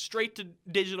movie that's straight to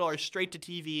digital or straight to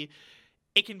TV.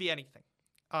 It can be anything,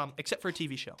 except for a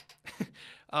TV show.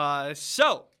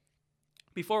 So,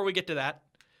 before we get to that,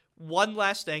 one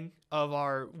last thing of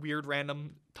our weird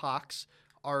random talks,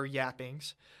 our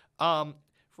yappings.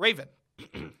 Raven,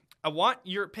 I want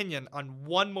your opinion on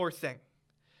one more thing.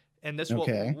 And this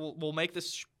Okay. we'll make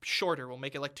this shorter. We'll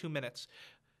make it like 2 minutes.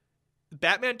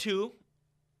 Batman 2,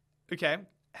 okay,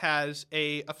 has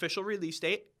a official release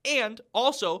date, and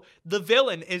also the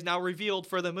villain is now revealed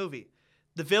for the movie.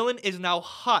 The villain is now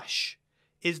Hush,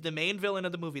 is the main villain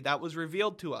of the movie. That was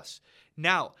revealed to us.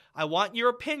 Now, I want your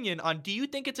opinion on, do you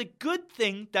think it's a good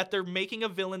thing that they're making a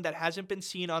villain that hasn't been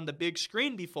seen on the big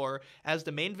screen before as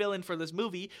the main villain for this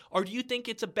movie, or do you think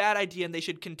it's a bad idea and they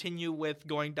should continue with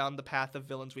going down the path of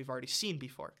villains we've already seen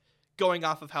before, going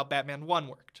off of how Batman 1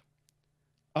 worked?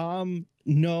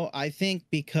 No, I think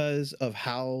because of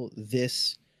how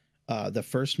this, the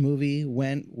first movie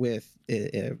went with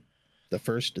the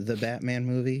Batman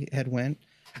movie had went,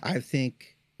 I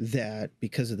think that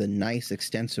because of the nice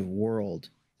extensive world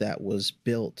that was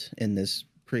built in this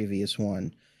previous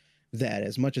one, that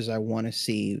as much as I want to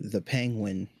see the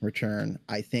Penguin return,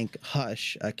 I think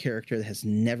Hush, a character that has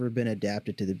never been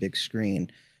adapted to the big screen,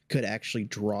 could actually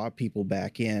draw people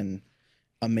back in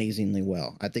amazingly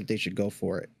well. I think they should go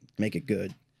for it. Make it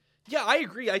good. Yeah, I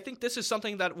agree. I think this is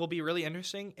something that will be really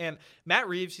interesting. And Matt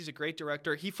Reeves, he's a great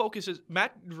director.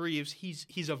 Matt Reeves,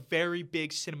 he's a very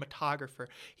big cinematographer.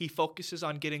 He focuses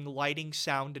on getting lighting,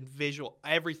 sound, and visual,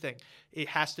 everything. It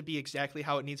has to be exactly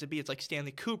how it needs to be. It's like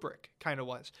Stanley Kubrick kind of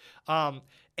was.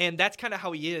 And that's kind of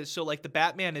how he is. So like the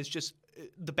Batman,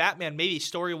 maybe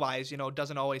story-wise,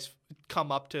 doesn't always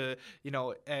come up to,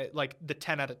 like the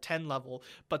 10 out of 10 level,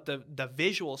 but the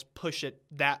visuals push it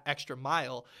that extra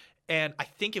mile. And I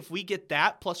think if we get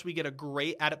that, plus we get a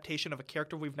great adaptation of a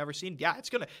character we've never seen, yeah, it's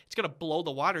gonna blow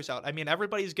the waters out. I mean,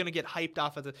 everybody's gonna get hyped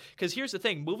off of because here's the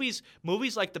thing: movies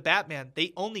like the Batman,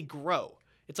 they only grow.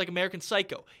 It's like American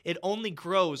Psycho. It only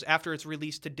grows after it's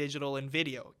released to digital and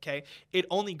video. Okay, it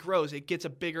only grows. It gets a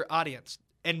bigger audience.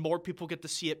 And more people get to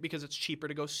see it because it's cheaper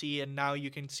to go see, and now you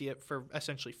can see it for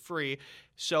essentially free.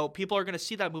 So people are going to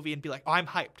see that movie and be like, oh, I'm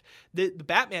hyped. The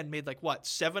Batman made like, what,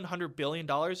 $700 billion,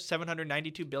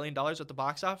 $792 billion at the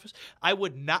box office? I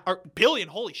would not, or billion,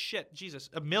 holy shit, Jesus,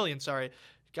 a million, sorry.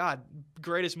 God,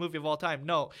 greatest movie of all time.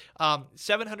 No,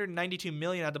 792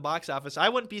 million at the box office. I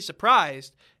wouldn't be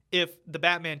surprised if the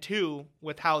Batman 2,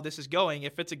 with how this is going,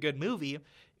 if it's a good movie,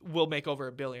 will make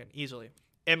over $1 billion easily.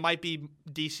 It might be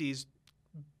DC's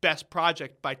best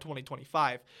project by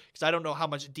 2025, because I don't know how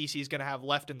much DC is going to have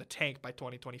left in the tank by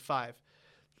 2025.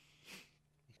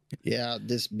 Yeah,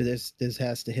 this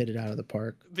has to hit it out of the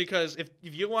park. Because if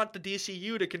you want the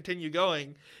DCU to continue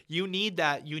going, you need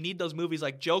those movies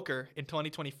like Joker in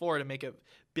 2024 to make $1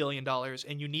 billion,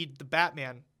 and you need the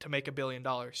Batman to make $1 billion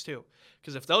too.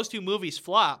 Because if those two movies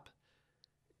flop,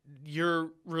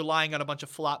 you're relying on a bunch of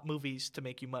flop movies to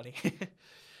make you money.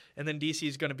 And then DC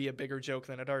is going to be a bigger joke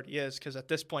than it already is, because at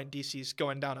this point, DC is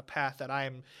going down a path that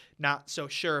I'm not so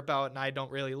sure about and I don't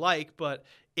really like, but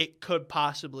it could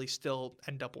possibly still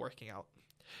end up working out.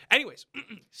 Anyways,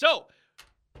 so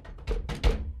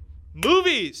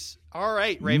movies. All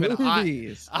right, Raven,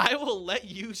 Movies. I will let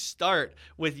you start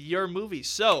with your movie.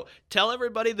 So tell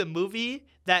everybody the movie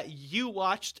that you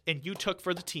watched and you took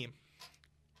for the team.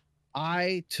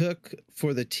 I took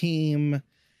for the team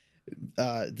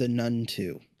The Nun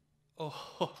 2.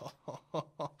 Oh,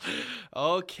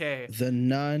 okay. The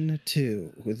Nun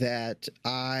 2 that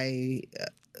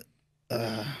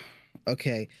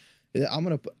okay.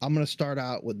 I'm gonna start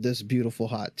out with this beautiful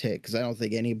hot take because I don't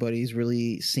think anybody's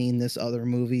really seen this other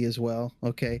movie as well.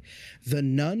 Okay, The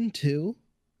Nun 2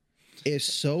 is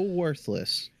so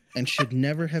worthless and should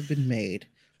never have been made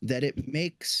that it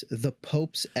makes The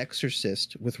Pope's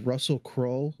Exorcist with Russell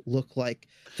Crowe look like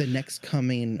the next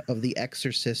coming of The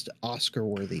Exorcist Oscar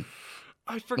worthy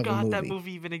I of a forgot that movie.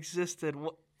 movie even existed.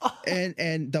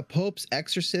 And The Pope's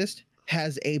Exorcist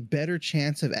has a better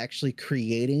chance of actually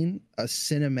creating a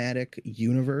cinematic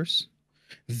universe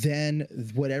than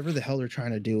whatever the hell they're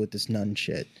trying to do with this nun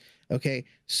shit. Okay,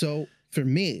 so for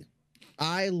me,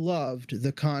 I loved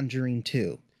The Conjuring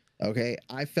 2. Okay,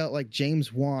 I felt like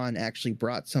James Wan actually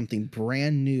brought something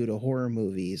brand new to horror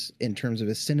movies in terms of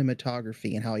his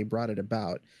cinematography and how he brought it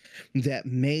about that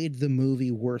made the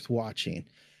movie worth watching.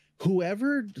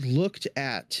 Whoever looked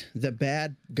at the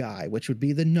bad guy, which would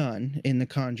be the nun in The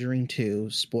Conjuring 2,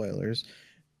 spoilers,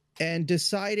 and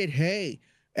decided, hey,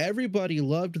 everybody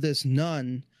loved this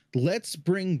nun. Let's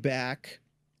bring back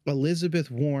Elizabeth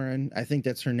Warren, I think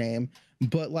that's her name,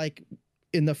 but like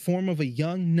in the form of a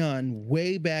young nun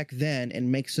way back then, and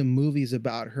make some movies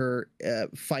about her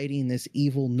fighting this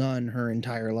evil nun her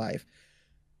entire life.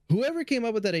 Whoever came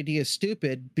up with that idea is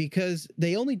stupid because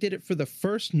they only did it for the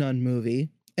first nun movie.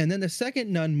 And then the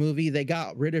second nun movie, they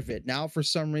got rid of it. Now, for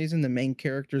some reason, the main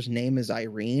character's name is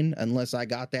Irene, unless I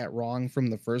got that wrong from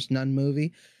the first nun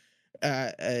movie.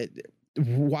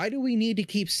 Why do we need to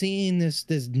keep seeing this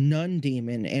nun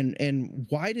demon, and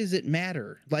why does it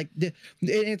matter? Like,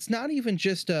 it's not even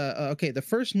just okay, the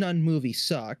first nun movie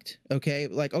sucked. Okay,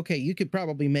 like, okay, you could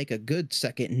probably make a good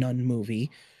second nun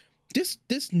movie. This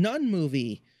nun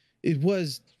movie, it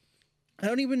was,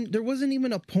 there wasn't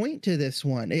even a point to this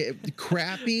one.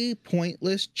 Crappy,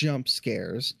 pointless jump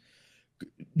scares.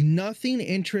 Nothing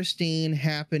interesting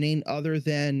happening other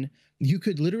than you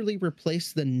could literally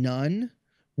replace the nun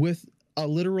with a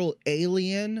literal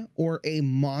alien or a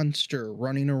monster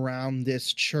running around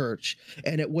this church,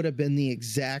 and it would have been the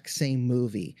exact same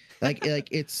movie. Like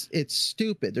it's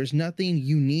stupid. There's nothing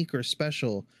unique or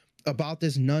special about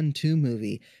this Nun 2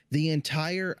 movie. The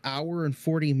entire hour and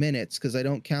 40 minutes, because I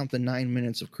don't count the 9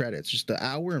 minutes of credits, just the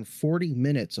hour and 40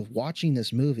 minutes of watching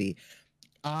this movie,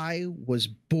 I was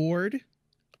bored.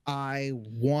 I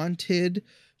wanted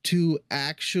to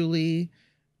actually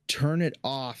turn it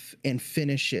off and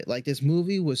finish it. Like, this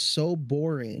movie was so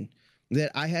boring that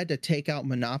I had to take out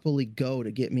Monopoly Go to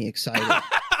get me excited.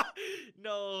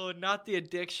 No, not the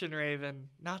addiction, Raven.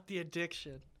 Not the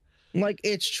addiction. Like,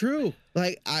 it's true.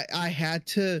 Like, I had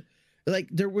to, like,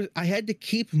 I had to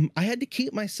keep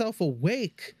myself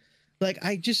awake. Like,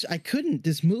 I couldn't.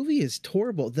 This movie is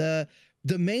horrible. The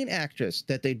main actress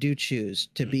that they do choose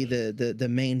to be the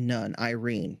main nun,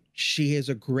 Irene, she is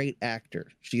a great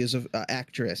actor. She is a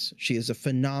actress. She is a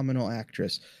phenomenal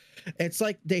actress. It's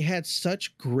like they had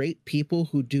such great people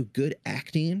who do good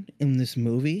acting in this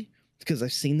movie, because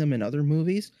I've seen them in other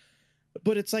movies,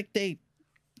 but it's like they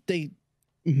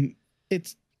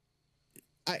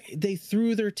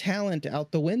threw their talent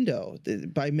out the window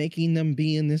by making them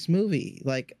be in this movie.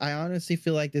 Like, I honestly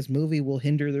feel like this movie will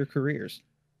hinder their careers.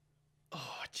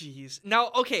 Oh, jeez. Now,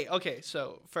 okay.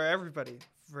 So for everybody,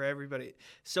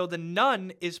 so the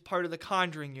nun is part of the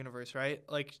Conjuring universe, right?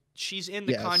 Like, she's in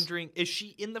the Conjuring. Is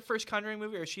she in the first Conjuring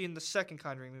movie, or is she in the second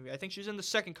Conjuring movie? I think she's in the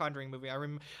second Conjuring movie.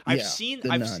 I've seen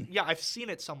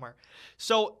it somewhere.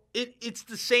 So it's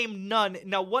the same nun.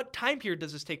 Now, what time period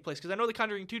does this take place? Because I know the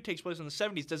Conjuring 2 takes place in the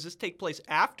 70s. Does this take place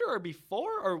after or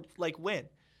before, or like when?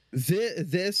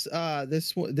 This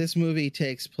movie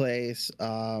takes place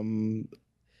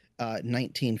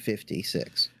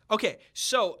 1956. Okay,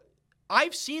 so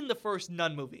I've seen the first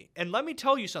Nun movie, and let me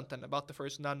tell you something about the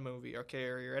first Nun movie. Okay,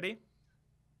 are you ready?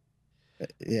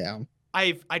 Yeah.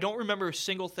 I don't remember a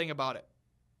single thing about it.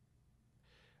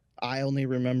 I only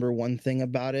remember one thing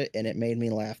about it, and it made me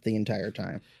laugh the entire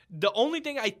time. The only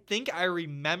thing I think I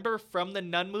remember from the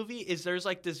Nun movie is there's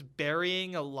like this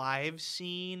burying alive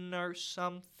scene or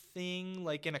something,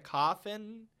 like in a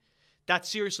coffin. That's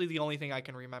seriously the only thing I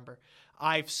can remember.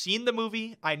 I've seen the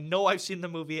movie. I know I've seen the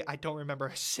movie. I don't remember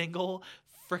a single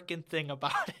freaking thing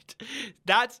about it.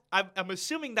 I'm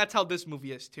assuming that's how this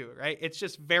movie is too, right? It's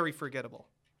just very forgettable.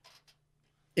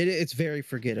 It's very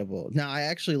forgettable. Now, I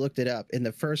actually looked it up. In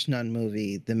the first Nun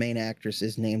movie, the main actress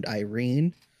is named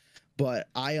Irene, but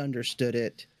I understood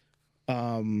it.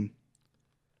 That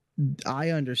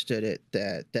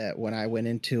when I went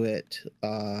into it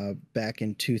back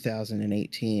in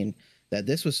 2018, that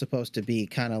this was supposed to be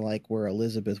kind of like where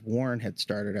Elizabeth Warren had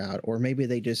started out, or maybe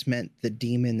they just meant the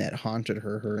demon that haunted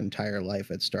her entire life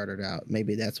had started out.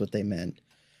 Maybe that's what they meant.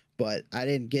 but I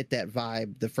didn't get that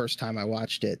vibe the first time I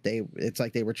watched it. It's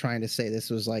like they were trying to say this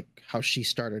was like how she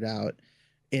started out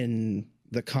in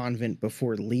the convent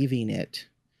before leaving it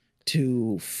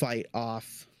to fight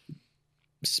off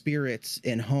spirits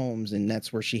in homes, and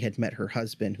that's where she had met her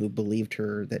husband, who believed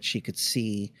her that she could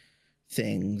see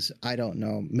things. I don't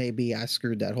know, maybe I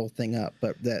screwed that whole thing up,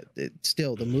 but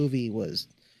still, the movie was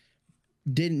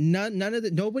none of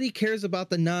the, nobody cares about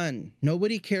the nun.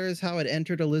 Nobody cares how it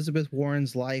entered Elizabeth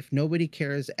Warren's life. Nobody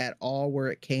cares at all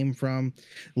where it came from.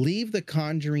 Leave The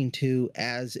Conjuring 2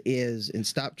 as is and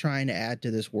stop trying to add to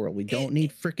this world. We don't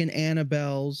need freaking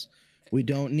Annabelles. We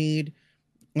don't need,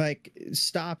 like,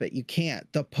 stop it. You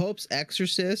can't. The Pope's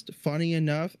Exorcist, funny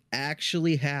enough,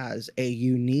 actually has a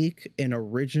unique and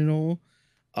original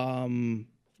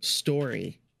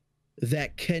story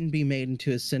that can be made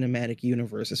into a cinematic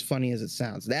universe, as funny as it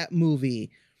sounds. That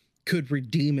movie could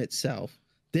redeem itself.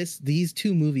 These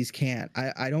two movies can't.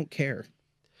 I don't care.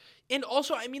 And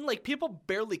also, I mean, like, people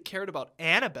barely cared about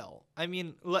Annabelle. I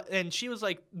mean, and she was,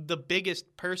 like, the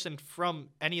biggest person from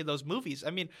any of those movies. I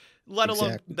mean, let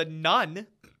alone The Nun.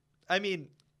 I mean,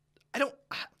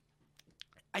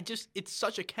 it's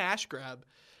such a cash grab.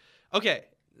 Okay,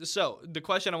 so the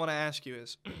question I want to ask you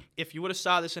is, if you would have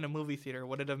saw this in a movie theater,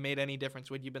 would it have made any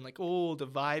difference? Would you have been like, oh, the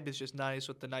vibe is just nice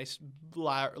with the nice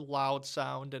loud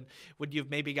sound, and would you have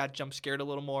maybe got jump scared a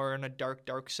little more in a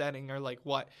dark setting, or like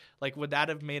what? Like, would that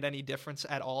have made any difference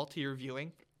at all to your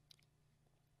viewing?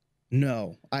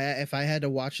 No. If I had to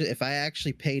watch it, if I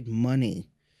actually paid money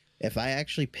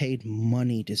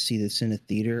to see this in a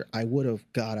theater, I would have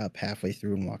got up halfway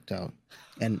through and walked out.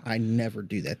 And I never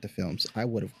do that to films. I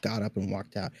would have got up and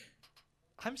walked out.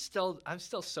 I'm still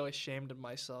so ashamed of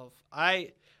myself.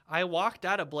 I walked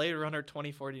out of Blade Runner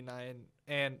 2049,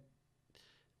 and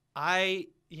I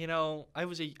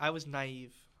was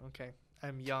naive. Okay,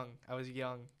 I'm young. I was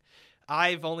young.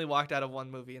 I've only walked out of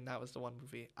one movie, and that was the one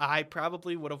movie. I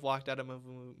probably would have walked out of a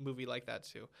movie like that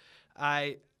too.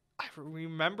 I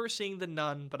remember seeing The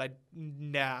Nun, but I'm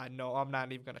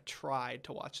not even gonna try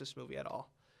to watch this movie at all.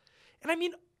 And I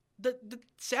mean, the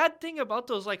sad thing about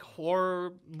those like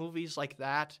horror movies like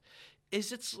that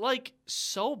is it's like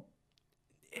so,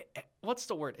 what's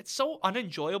the word? It's so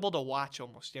unenjoyable to watch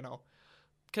almost,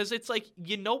 because it's like,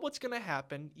 what's gonna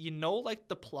happen, like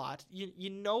the plot,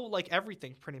 like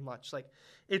everything pretty much. Like,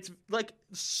 it's like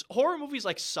horror movies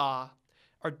like Saw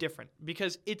are different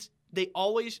because they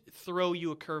always throw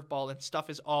you a curveball and stuff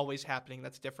is always happening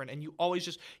that's different, and you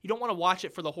don't want to watch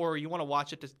it for the horror, you want to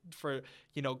watch it for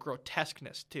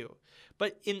grotesqueness too.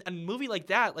 But in a movie like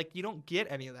that, like, you don't get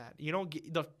any of that. You don't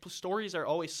get, the stories are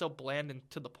always so bland and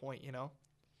to the point.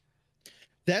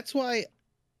 That's why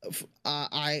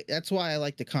I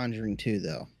like The Conjuring 2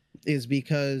 though, is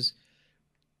because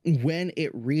when it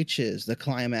reaches the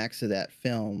climax of that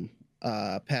film,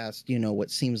 past what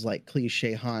seems like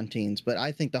cliche hauntings, but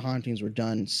I think the hauntings were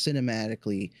done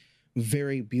cinematically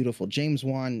very beautiful. James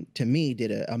Wan, to me,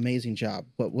 did an amazing job.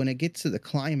 But when it gets to the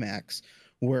climax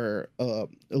where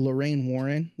Lorraine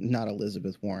Warren, not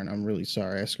Elizabeth Warren, I'm really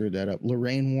sorry, I screwed that up.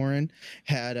 Lorraine Warren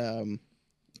had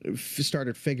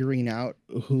started figuring out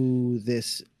who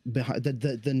this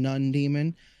the nun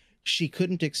demon. She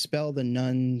couldn't expel the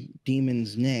nun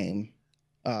demon's name.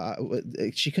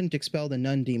 She couldn't expel the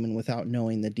nun demon without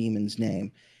knowing the demon's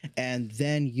name. And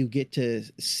then you get to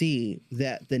see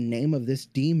that the name of this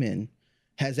demon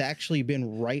has actually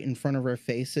been right in front of our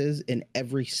faces in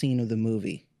every scene of the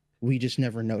movie. We just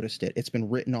never noticed it. It's been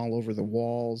written all over the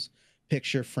walls,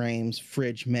 picture frames,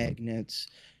 fridge magnets,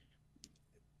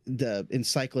 the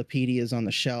encyclopedias on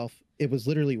the shelf. It was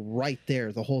literally right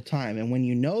there the whole time. And when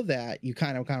you know that, you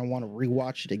kind of want to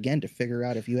rewatch it again to figure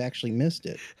out if you actually missed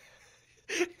it.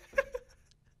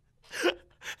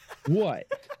 What?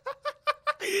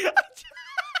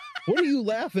 What are you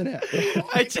laughing at?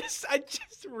 I just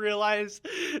realized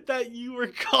that you were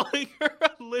calling her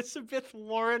Elizabeth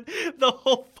Warren the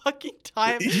whole fucking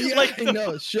time. Yeah, like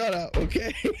no, shut up,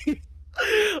 okay?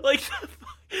 like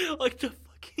the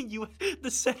fucking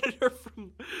the senator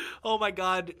from. Oh my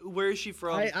God, where is she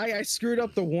from? I screwed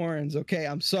up the Warrens. Okay,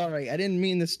 I'm sorry. I didn't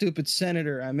mean the stupid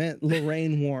senator. I meant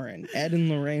Lorraine Warren, Ed and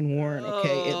Lorraine Warren.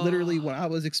 Okay, It literally, when I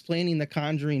was explaining The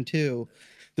Conjuring 2,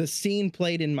 the scene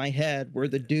played in my head where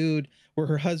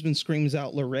her husband screams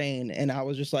out Lorraine, and I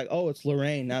was just like, oh, it's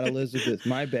Lorraine, not Elizabeth.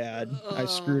 My bad. I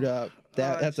screwed up.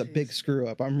 That's a big screw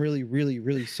up. I'm really, really,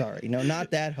 really sorry. No,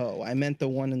 not that hoe. I meant the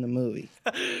one in the movie.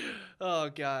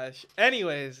 Oh gosh.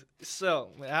 Anyways,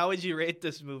 so how would you rate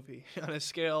this movie on a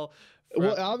scale?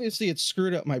 Well, obviously it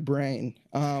screwed up my brain.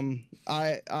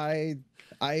 I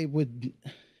would.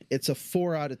 It's a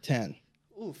 4 out of 10.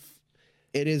 Oof.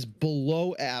 It is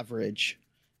below average.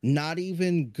 Not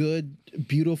even good,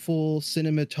 beautiful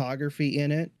cinematography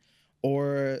in it,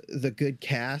 or the good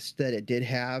cast that it did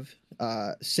have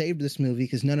saved this movie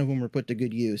because none of them were put to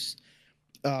good use.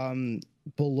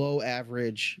 Below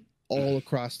average all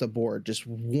across the board, just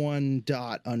one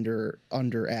dot under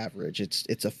average.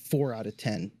 It's a 4 out of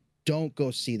 10. Don't go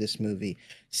see this movie.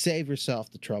 Save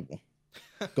yourself the trouble.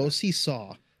 Go see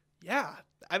Saw. Yeah.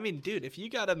 I mean, dude, if you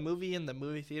got a movie in the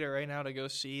movie theater right now to go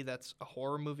see that's a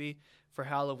horror movie for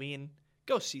Halloween,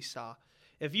 go see Saw.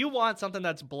 If you want something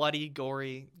that's bloody,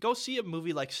 gory, go see a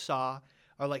movie like Saw,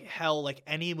 or like hell, like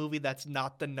any movie that's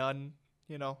not The Nun,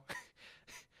 you know?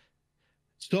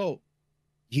 So,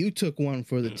 you took one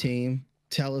for the team.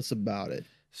 Tell us about it.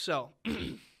 So,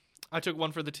 I took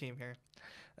one for the team here.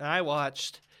 And I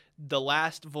watched The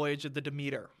Last Voyage of the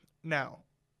Demeter. Now,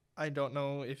 I don't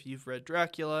know if you've read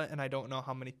Dracula, and I don't know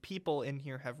how many people in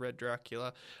here have read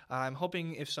Dracula. I'm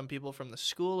hoping if some people from the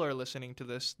school are listening to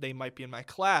this, they might be in my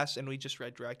class, and we just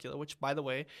read Dracula, which, by the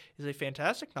way, is a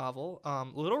fantastic novel. A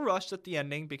little rushed at the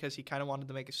ending because he kind of wanted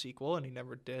to make a sequel, and he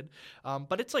never did.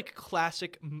 But it's like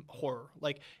classic horror.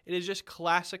 Like, it is just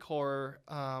classic horror.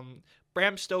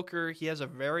 Bram Stoker, he has a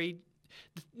very...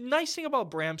 The nice thing about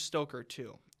Bram Stoker,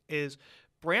 too, is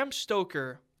Bram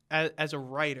Stoker, as a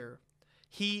writer...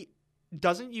 He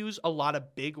doesn't use a lot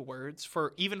of big words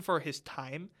even for his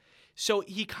time. So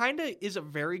he kind of is a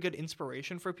very good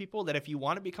inspiration for people that if you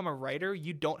want to become a writer,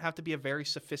 you don't have to be a very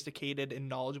sophisticated and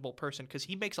knowledgeable person because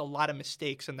he makes a lot of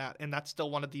mistakes in that, and that's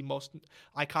still one of the most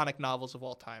iconic novels of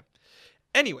all time.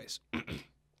 Anyways,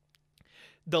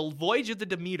 The Voyage of the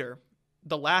Demeter,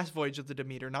 The Last Voyage of the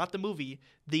Demeter, not the movie,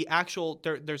 the actual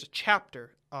there's a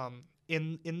chapter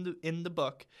in the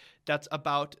book that's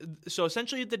about, so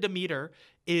essentially the Demeter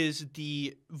is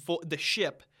the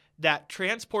ship that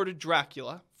transported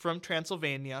Dracula from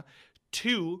Transylvania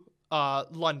to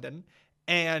London,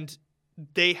 and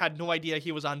they had no idea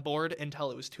he was on board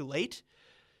until it was too late.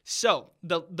 So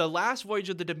the Last Voyage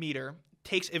of the Demeter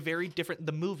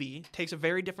the movie takes a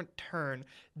very different turn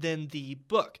than the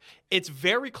book. It's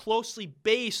very closely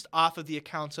based off of the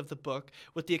accounts of the book,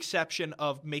 with the exception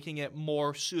of making it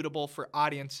more suitable for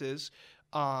audiences,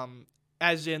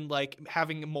 as in like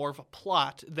having more of a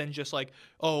plot than just like,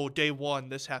 oh, day 1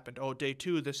 this happened, oh, day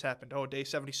 2 this happened, oh, day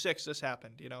 76 this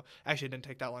happened. Actually, it didn't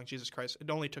take that long. Jesus Christ, it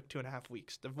only took 2.5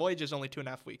 weeks. The voyage is only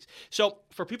 2.5 weeks. So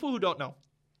for people who don't know,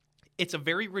 it's a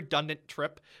very redundant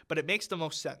trip, but it makes the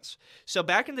most sense. So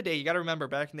back in the day, you got to remember,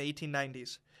 back in the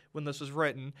 1890s, when this was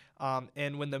written,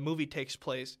 and when the movie takes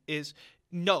place,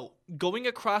 going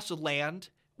across the land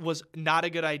was not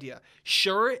a good idea.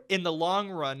 Sure, in the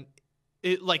long run,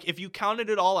 if you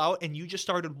counted it all out and you just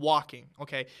started walking,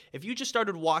 okay? If you just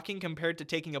started walking compared to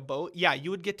taking a boat, yeah, you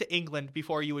would get to England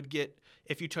before you would get,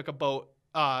 if you took a boat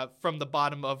from the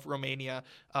bottom of Romania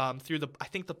through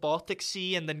the Baltic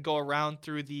Sea, and then go around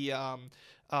through the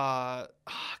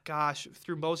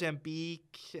through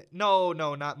Mozambique. No,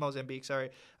 not Mozambique.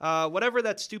 Sorry, whatever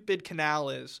that stupid canal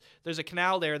is. There's a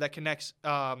canal there that connects.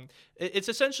 It's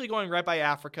essentially going right by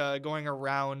Africa, going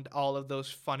around all of those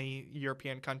funny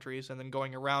European countries, and then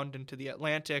going around into the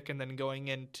Atlantic, and then going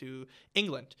into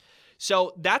England.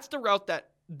 So that's the route that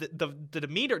the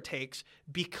Demeter takes,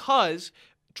 because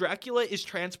Dracula is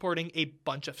transporting a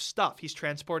bunch of stuff. He's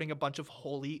transporting a bunch of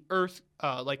holy earth,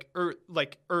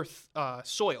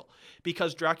 soil,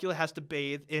 because Dracula has to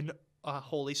bathe in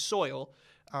holy soil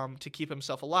to keep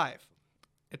himself alive.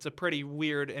 It's a pretty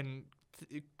weird and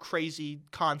crazy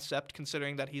concept,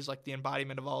 considering that he's like the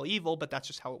embodiment of all evil, but that's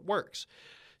just how it works.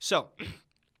 So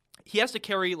he has to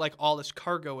carry like all this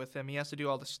cargo with him. He has to do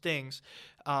all these things,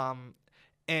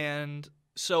 and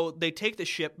so they take the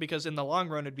ship because in the long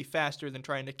run it'd be faster than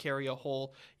trying to carry a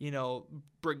whole,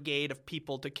 brigade of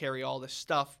people to carry all this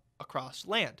stuff across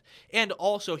land. And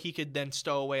also he could then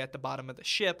stow away at the bottom of the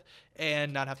ship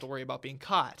and not have to worry about being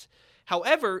caught.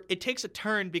 However, it takes a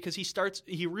turn because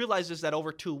he realizes that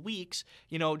over 2 weeks,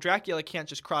 Dracula can't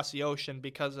just cross the ocean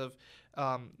because of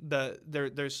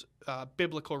there's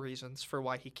biblical reasons for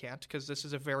why he can't, because this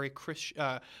is a very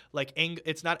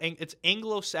it's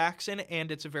Anglo-Saxon,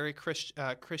 and it's a very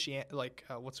Christianic?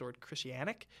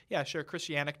 Yeah, sure,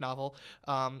 Christianic novel.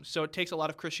 So it takes a lot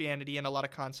of Christianity and a lot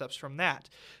of concepts from that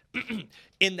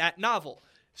in that novel.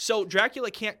 So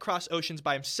Dracula can't cross oceans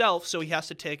by himself, so he has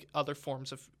to take other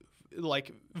forms of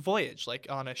like voyage, like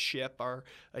on a ship or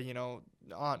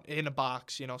in a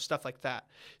box, stuff like that.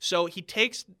 So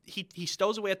he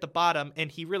stows away at the bottom,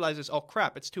 and he realizes, oh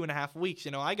crap, it's 2.5 weeks.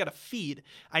 I gotta feed.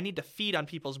 I need to feed on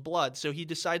people's blood. So he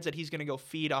decides that he's gonna go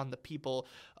feed on the people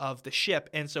of the ship,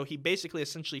 and so he basically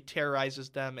essentially terrorizes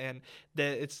them, and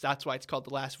that's why it's called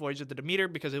the last voyage of the Demeter,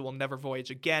 because it will never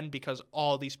voyage again, because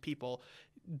all these people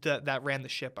that ran the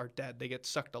ship are dead. They get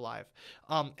sucked alive.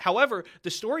 However,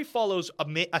 the story follows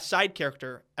a side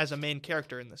character as a main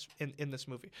character in this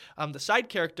movie. The side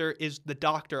character is the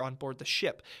doctor on board the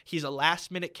ship. He's a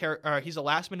last minute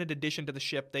addition to the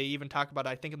ship. They even talk about it,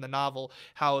 I think, in the novel,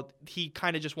 how he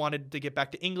kind of just wanted to get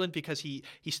back to England because he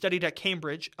studied at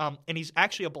Cambridge, and he's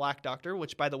actually a black doctor,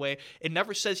 which, by the way, it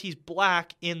never says he's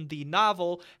black in the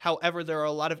novel. However, there are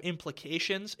a lot of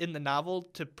implications in the novel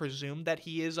to presume that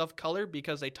he is of color,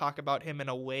 because they talk about him in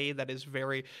a way that is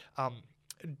very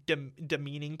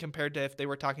demeaning compared to if they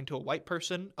were talking to a white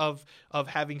person of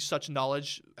having such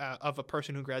knowledge of a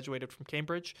person who graduated from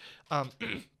Cambridge.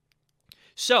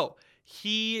 So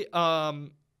he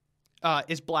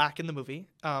is black in the movie,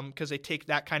 because they take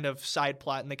that kind of side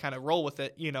plot and they kind of roll with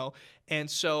it,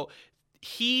 and so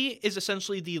he is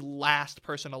essentially the last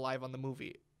person alive in the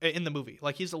movie.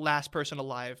 Like, he's the last person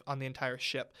alive on the entire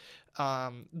ship.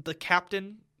 The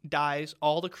captain dies,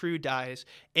 all the crew dies,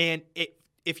 and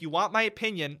if you want my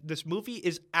opinion, this movie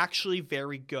is actually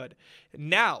very good.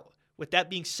 Now, with that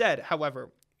being said,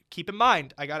 however, keep in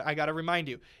mind, I got to remind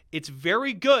you, it's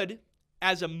very good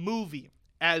as a movie,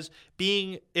 as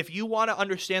being, if you want to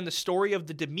understand the story of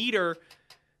the Demeter,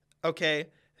 okay,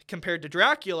 compared to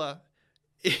Dracula,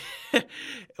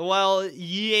 well,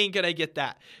 you ain't gonna get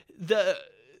that.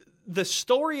 The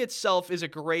story itself is a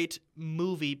great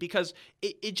movie because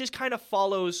it just kind of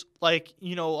follows, like,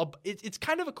 it's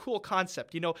kind of a cool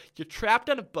concept. You're trapped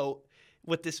on a boat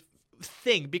with this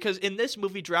thing, because in this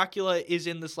movie, Dracula is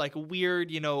in this like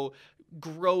weird,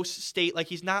 gross state. Like,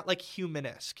 he's not like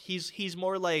humanesque. He's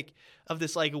more like of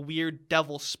this like weird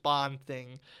devil spawn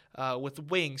thing with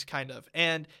wings, kind of.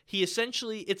 And he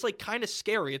essentially, it's like kind of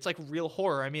scary. It's like real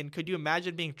horror. I mean, could you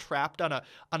imagine being trapped on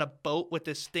a boat with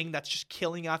this thing that's just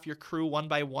killing off your crew one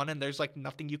by one, and there's like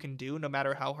nothing you can do no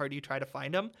matter how hard you try to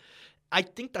find them? I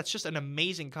think that's just an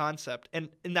amazing concept, and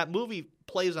that movie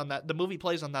plays on that. The movie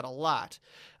plays on that a lot.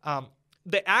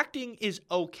 The acting is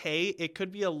okay. It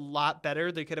could be a lot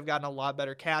better. They could have gotten a lot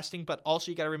better casting, but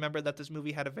also you got to remember that this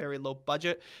movie had a very low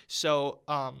budget. So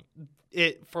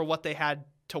for what they had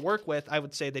to work with, I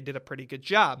would say they did a pretty good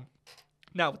job.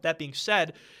 Now, with that being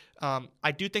said,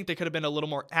 I do think they could have been a little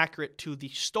more accurate to the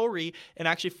story and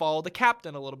actually follow the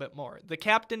captain a little bit more. The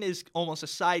captain is almost a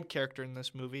side character in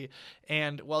this movie,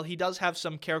 and while he does have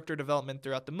some character development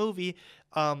throughout the movie,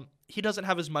 he doesn't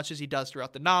have as much as he does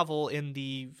throughout the novel in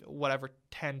the whatever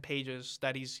 10 pages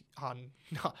that he's on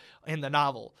in the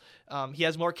novel. He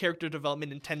has more character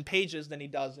development in 10 pages than he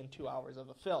does in 2 hours of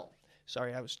a film.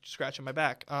 Sorry, I was scratching my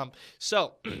back.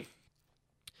 So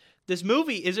this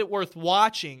movie, is it worth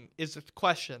watching, is the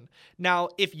question. Now,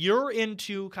 if you're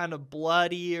into kind of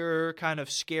bloodier, kind of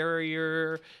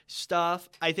scarier stuff,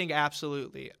 I think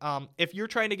absolutely. If you're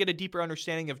trying to get a deeper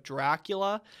understanding of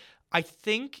Dracula, I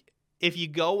think if you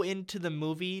go into the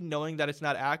movie knowing that it's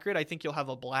not accurate, I think you'll have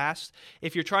a blast.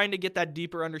 If you're trying to get that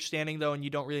deeper understanding, though, and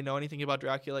you don't really know anything about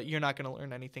Dracula, you're not going to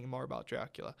learn anything more about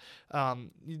Dracula.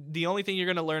 The only thing you're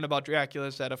going to learn about Dracula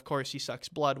is that, of course, he sucks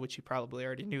blood, which you probably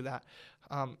already knew that.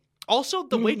 Also,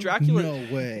 the way Dracula... No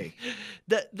way.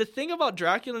 The thing about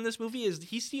Dracula in this movie is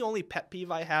he's the only pet peeve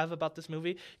I have about this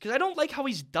movie, because I don't like how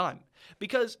he's done.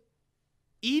 Because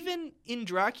even in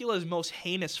Dracula's most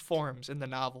heinous forms in the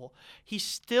novel, he's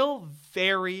still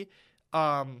very...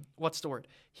 what's the word?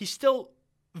 He's still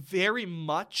very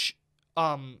much...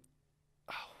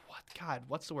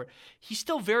 what's the word? He's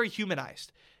still very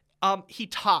humanized. He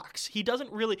talks. He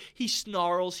doesn't really... He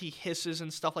snarls, he hisses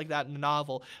and stuff like that in the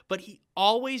novel, but he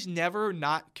always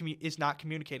is not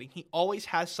communicating. He always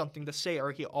has something to say,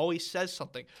 or he always says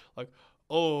something like,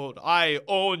 "Oh, I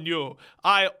own you.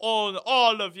 I own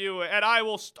all of you, and I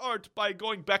will start by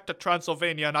going back to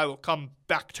Transylvania, and I will come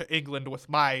back to England with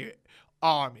my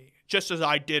army, just as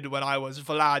I did when I was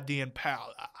Vlad the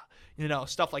Impaler."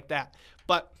 Stuff like that.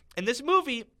 But in this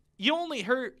movie, you only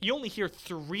hear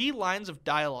 3 lines of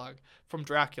dialogue from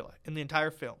Dracula in the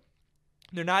entire film.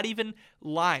 They're not even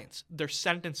lines; they're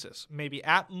sentences, maybe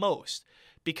at most.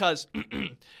 Because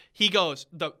he goes,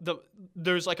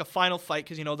 there's like a final fight,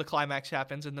 because the climax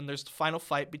happens, and then there's the final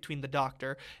fight between the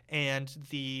Doctor and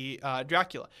the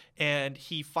Dracula, and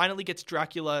he finally gets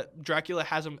Dracula. Dracula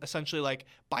has him essentially like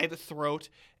by the throat,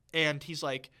 and he's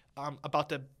like about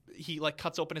to he like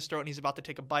cuts open his throat and he's about to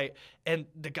take a bite, and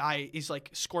the guy is like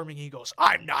squirming. He goes,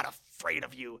 "I'm not afraid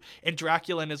of you." And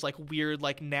Dracula in his like weird,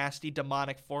 like nasty,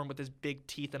 demonic form with his big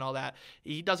teeth and all that,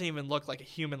 he doesn't even look like a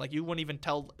human. Like you wouldn't even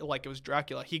tell like it was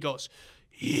Dracula. He goes,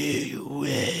 "You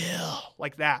will,"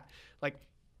 like that, like.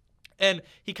 And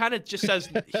he kind of just says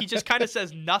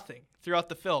says nothing throughout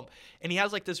the film, and he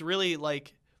has like this really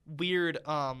like weird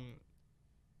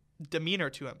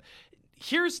demeanor to him.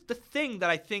 Here's the thing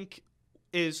that I think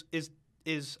is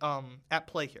at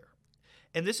play here,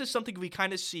 and this is something we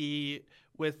kind of see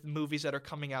with movies that are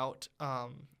coming out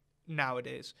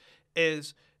nowadays.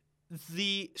 Is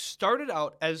the started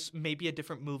out as maybe a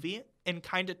different movie and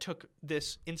kind of took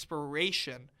this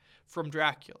inspiration from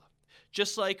Dracula.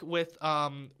 Just like with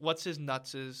what's his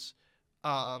nuts's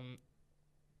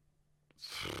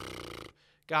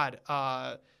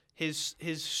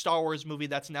his Star Wars movie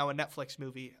that's now a Netflix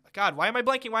movie. God, why am I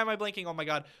blanking? Oh my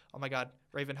god.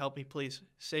 Raven, help me, please.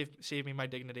 Save me my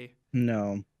dignity.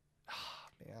 No. Oh,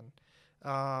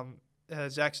 man.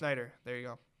 Zack Snyder. There you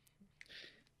go.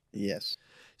 Yes.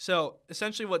 So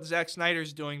essentially what Zack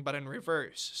Snyder's doing, but in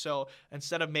reverse. So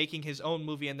instead of making his own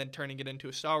movie and then turning it into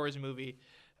a Star Wars movie,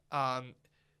 that's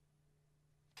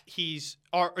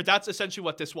essentially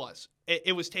what this was.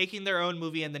 It was taking their own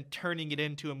movie and then turning it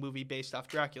into a movie based off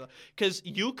Dracula. Because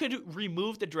you could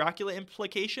remove the Dracula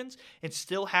implications and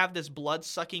still have this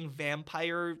blood-sucking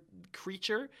vampire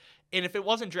creature. And if it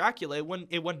wasn't Dracula,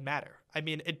 it wouldn't matter. I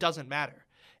mean, it doesn't matter.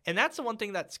 And that's the one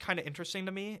thing that's kind of interesting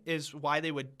to me is why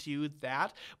they would do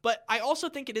that. But I also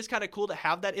think it is kind of cool to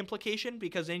have that implication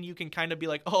because then you can kind of be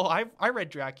like, oh, I read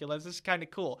Dracula. This is kind of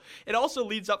cool. It also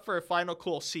leads up for a final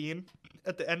cool scene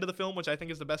at the end of the film, which I think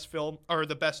is the best film or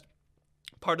the best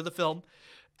part of the film.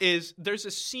 Is there's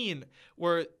a scene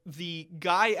where the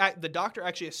doctor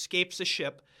actually escapes the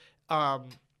ship,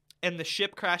 and the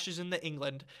ship crashes into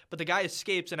England, but the guy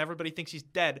escapes and everybody thinks he's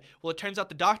dead. Well, it turns out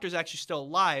the doctor's actually still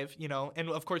alive, you know, and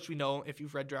of course we know, if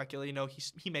you've read Dracula, you know,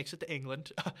 he makes it to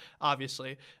England,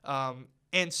 obviously.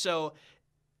 And so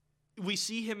we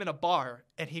see him in a bar,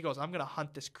 and he goes, "I'm going to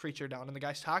hunt this creature down." And the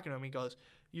guy's talking to him. He goes,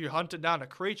 "You hunted down a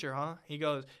creature, huh?" He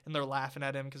goes, and they're laughing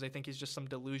at him because they think he's just some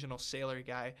delusional sailor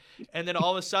guy. And then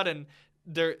all of a sudden,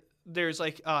 there's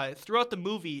like throughout the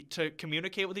movie to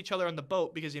communicate with each other on the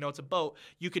boat, because you know it's a boat,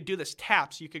 you could do this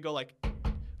tap, so you could go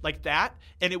like that,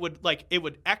 and it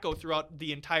would echo throughout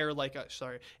the entire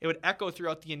it would echo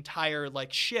throughout the entire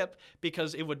like ship,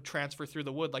 because it would transfer through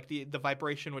the wood, like the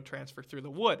vibration would transfer through the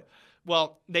wood.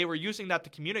 Well, they were using that to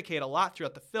communicate a lot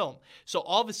throughout the film. So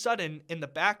all of a sudden in the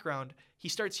background he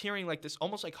starts hearing like this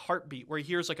almost like heartbeat, where he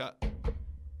hears like a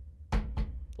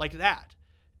like that.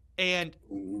 And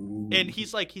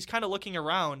he's kind of looking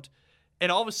around,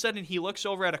 and all of a sudden he looks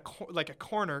over at a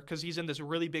corner, because he's in this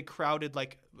really big crowded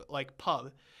like pub,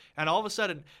 and all of a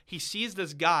sudden he sees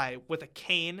this guy with a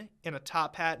cane and a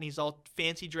top hat, and he's all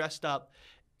fancy dressed up,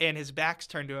 and his back's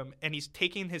turned to him, and he's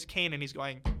taking his cane and he's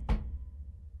going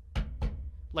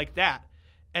like that.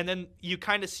 And then you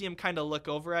kind of see him kind of look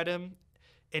over at him,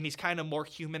 and he's kind of more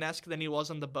human-esque than he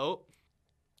was on the boat,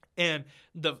 and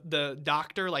the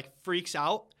doctor like freaks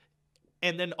out.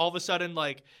 And then all of a sudden,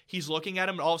 like, he's looking at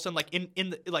him, and all of a sudden, like, in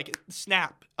the, like,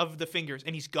 snap of the fingers,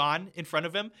 and he's gone in front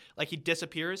of him. Like, he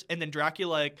disappears, and then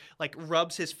Dracula, like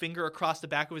rubs his finger across the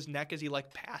back of his neck as he,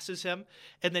 like, passes him.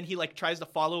 And then he, like, tries to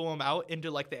follow him out into,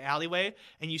 like, the alleyway,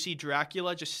 and you see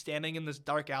Dracula just standing in this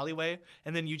dark alleyway,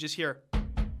 and then you just hear,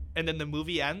 and then the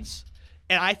movie ends.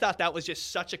 And I thought that was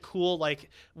just such a cool,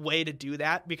 like, way to do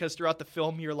that, because throughout the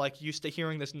film, you're, like, used to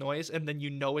hearing this noise, and then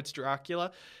you know it's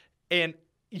Dracula. And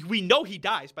we know he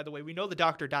dies, by the way. We know the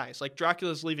doctor dies. Like,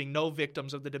 Dracula's leaving no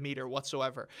victims of the Demeter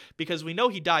whatsoever, because we know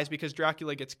he dies because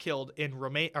Dracula gets killed in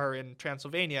in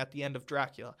Transylvania at the end of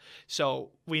Dracula. So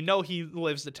we know he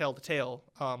lives to tell the tale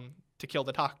to kill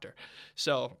the doctor.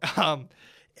 So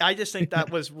I just think that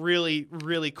was really,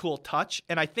 really cool touch.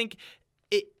 And I think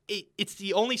it's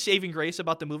the only saving grace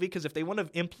about the movie, because if they wouldn't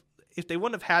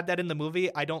have had that in the movie,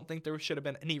 I don't think there should have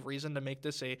been any reason to make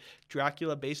this a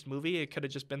Dracula-based movie. It could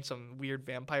have just been some weird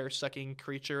vampire-sucking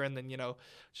creature and then, you know,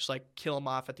 just, like, kill him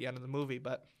off at the end of the movie.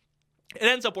 But it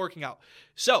ends up working out.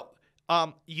 So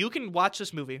you can watch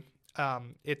this movie.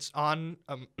 It's on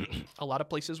a lot of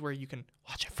places where you can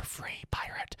watch it for free,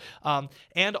 pirate.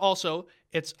 And also,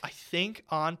 it's, I think,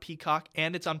 on Peacock,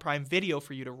 and it's on Prime Video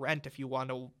for you to rent if you want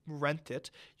to rent it.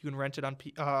 You can rent it on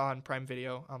Prime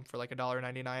Video for like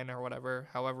 $1.99 or whatever,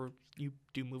 however you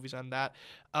do movies on that.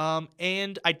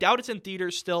 And I doubt it's in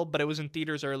theaters still, but it was in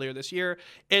theaters earlier this year.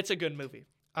 It's a good movie.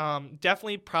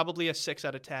 Definitely probably a 6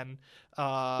 out of 10.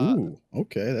 Ooh,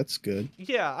 okay, that's good.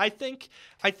 Yeah, I think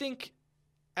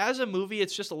as a movie,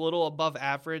 it's just a little above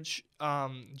average,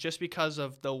 just because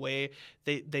of the way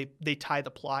they tie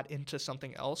the plot into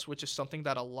something else, which is something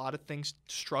that a lot of things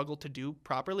struggle to do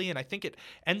properly, and I think it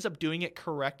ends up doing it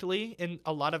correctly in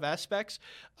a lot of aspects.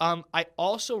 I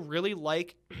also really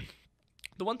like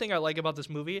the one thing I like about this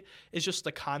movie is just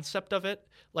the concept of it,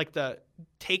 like the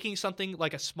taking something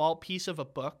like a small piece of a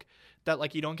book that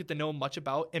like you don't get to know much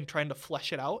about and trying to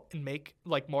flesh it out and make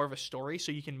like more of a story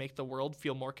so you can make the world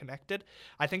feel more connected.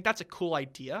 I think that's a cool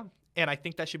idea, and I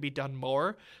think that should be done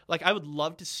more. Like I would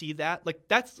love to see that. Like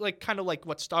that's like kind of like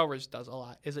what Star Wars does a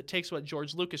lot, is it takes what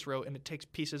George Lucas wrote and it takes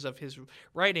pieces of his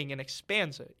writing and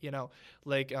expands it,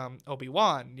 like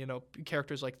Obi-Wan,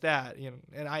 characters like that,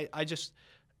 and I just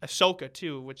Ahsoka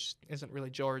too, which isn't really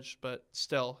George, but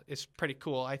still is pretty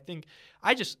cool. I think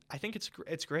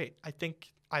it's great.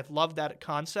 I love that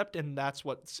concept, and that's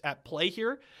what's at play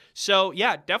here. So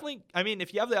yeah, definitely. I mean,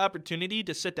 if you have the opportunity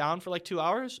to sit down for like 2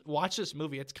 hours, watch this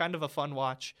movie. It's kind of a fun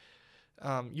watch.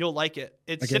 You'll like it.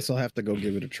 I guess I'll have to go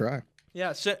give it a try.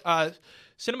 Yeah,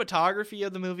 cinematography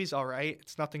of the movie's all right.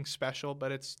 It's nothing special,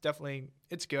 but it's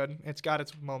good. It's got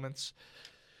its moments.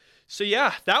 So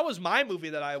yeah, that was my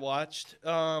movie that I watched.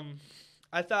 I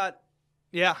thought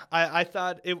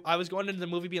I was going into the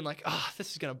movie being like, oh,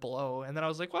 this is gonna blow, and then I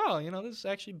was like, wow, this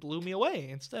actually blew me away.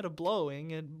 Instead of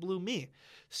blowing, it blew me.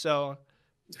 So,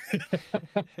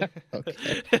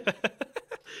 Okay.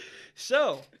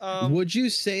 So, would you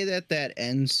say that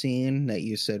end scene that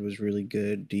you said was really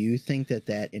good? Do you think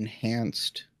that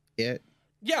enhanced it?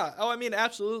 Yeah. Oh, I mean,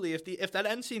 absolutely. If that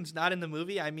end scene's not in the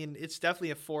movie, I mean, it's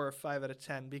definitely a 4 or 5 out of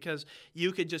 10, because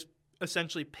you could just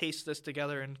essentially paste this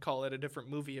together and call it a different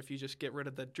movie if you just get rid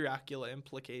of the Dracula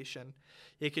implication.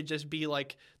 It could just be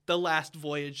like the last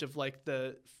voyage of like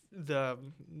the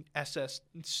SS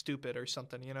Stupid or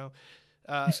something,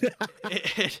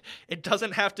 it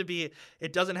doesn't have to be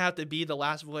the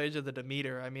last voyage of the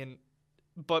Demeter. I mean,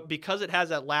 but because it has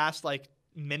that last like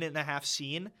minute and a half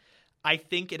scene, I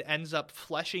think it ends up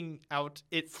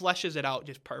fleshes it out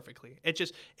just perfectly.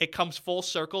 It comes full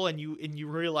circle, and you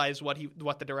realize what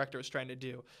the director is trying to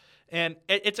do, and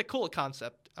it's a cool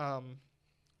concept. I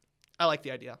like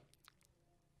the idea.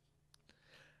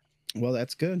 Well,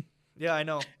 that's good. Yeah, I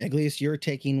know. At least your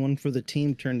taking one for the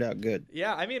team turned out good.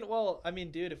 Yeah, I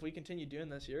mean, dude, if we continue doing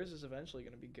this, yours is eventually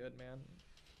going to be good, man.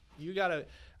 You gotta.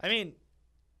 I mean,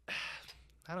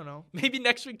 I don't know. Maybe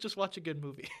next week just watch a good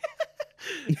movie.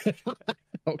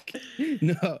 Okay.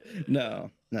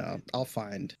 No. I'll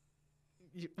find.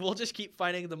 We'll just keep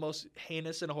finding the most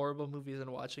heinous and horrible movies and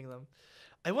watching them.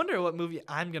 I wonder what movie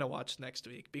I'm gonna watch next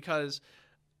week, because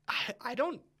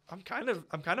I'm kind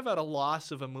of at a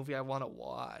loss of a movie I want to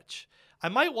watch. I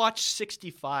might watch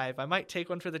 65. I might take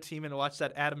one for the team and watch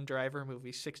that Adam Driver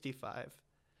movie 65.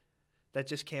 That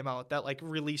just came out. That like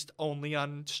released only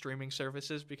on streaming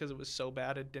services because it was so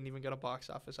bad it didn't even get a box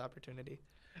office opportunity.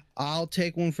 I'll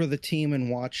take one for the team and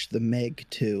watch The Meg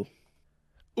 2.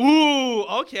 Ooh,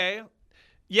 okay.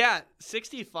 Yeah,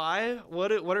 65.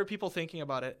 What are people thinking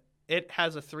about it? It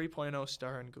has a 3.0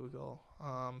 star in Google.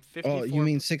 54... Oh, you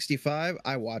mean 65?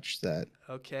 I watched that.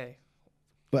 Okay.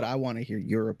 But I want to hear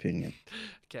your opinion.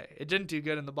 Okay. It didn't do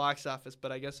good in the box office,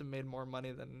 but I guess it made more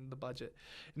money than the budget.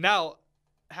 Now,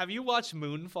 have you watched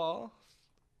Moonfall?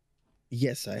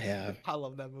 Yes, I have. I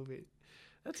love that movie.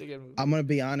 That's a good movie. I'm going to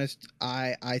be honest.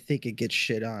 I think it gets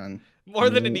shit on. More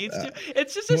than it needs to?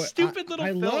 It's just a stupid little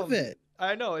film. I love it.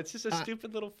 I know. It's just a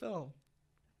stupid little film.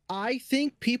 I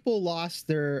think people lost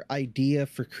their idea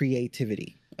for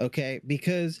creativity, okay?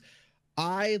 Because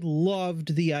I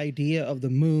loved the idea of the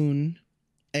moon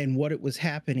and what it was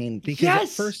happening, because at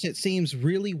first it seems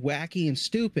really wacky and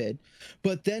stupid,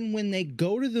 but then when they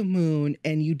go to the moon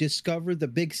and you discover the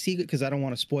big secret, because I don't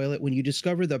want to spoil it, when you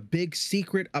discover the big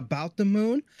secret about the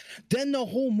moon, then the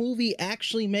whole movie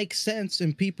actually makes sense,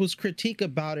 and people's critique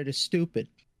about it is stupid.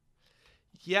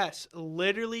 Yes,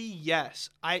 literally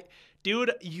yes.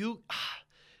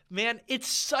 Man, it's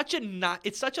such a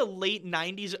late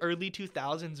 90s, early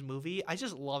 2000s movie. I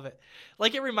just love it.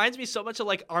 Like, it reminds me so much of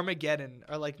like Armageddon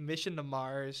or like Mission to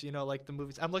Mars, like the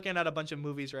movies. I'm looking at a bunch of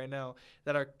movies right now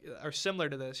that are similar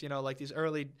to this, like these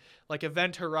early, like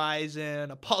Event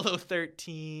Horizon, Apollo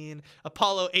 13,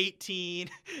 Apollo 18,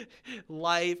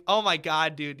 Life. Oh my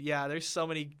God, dude. Yeah, there's so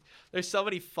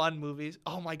many fun movies.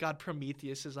 Oh my God,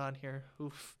 Prometheus is on here.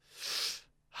 Oof.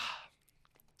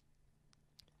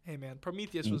 Hey man,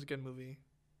 Prometheus was a good movie.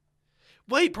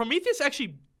 Wait, Prometheus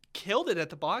actually killed it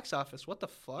at the box office. What the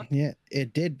fuck? Yeah,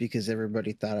 it did, because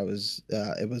everybody thought it was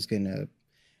gonna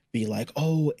be like,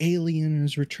 oh, Alien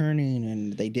is returning,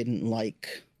 and they didn't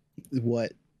like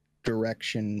what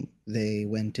direction they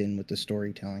went in with the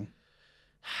storytelling.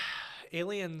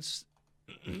 Aliens.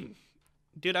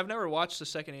 Dude, I've never watched the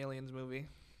second Aliens movie.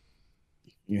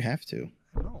 You have to.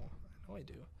 I know I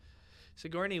do.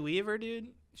 Sigourney Weaver, dude.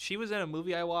 She was in a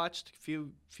movie I watched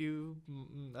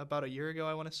about a year ago,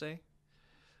 I want to say.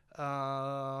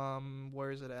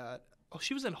 Where is it at? Oh,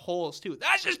 she was in Holes too.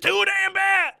 That's just too damn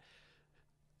bad.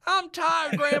 I'm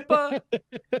tired, Grandpa.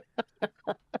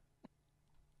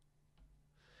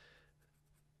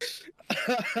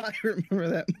 I remember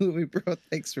that movie, bro.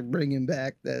 Thanks for bringing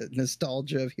back the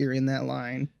nostalgia of hearing that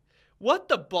line. What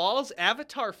the balls?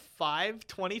 Avatar 5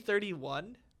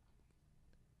 2031?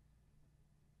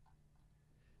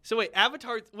 So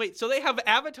so they have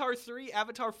Avatar 3,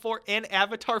 Avatar 4, and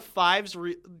Avatar 5's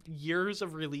years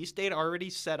of release date already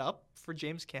set up for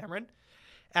James Cameron?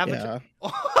 Avatar.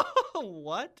 Yeah.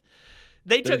 What?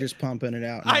 They're just pumping it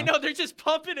out now. I know, they're just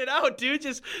pumping it out, dude.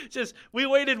 Just we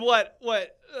waited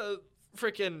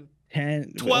freaking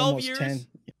 12 years? 10.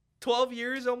 12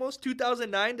 years almost,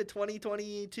 2009 to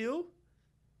 2022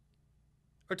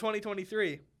 or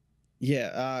 2023.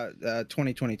 Yeah,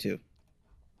 2022.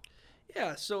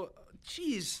 Yeah, so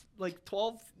geez, like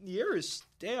 12 years,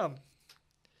 damn.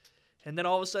 And then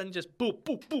all of a sudden, just boom,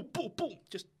 boom, boom, boom, boom,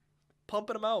 just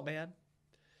pumping them out, man.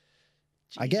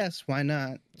 Jeez. I guess, why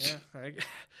not? Yeah.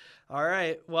 All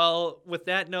right. Well, with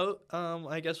that note,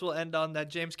 I guess we'll end on that.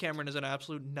 James Cameron is an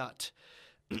absolute nut.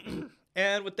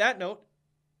 And with that note,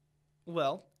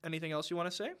 well, anything else you want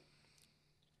to say?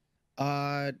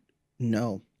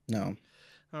 No.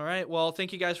 All right. Well,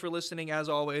 thank you guys for listening. As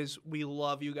always, we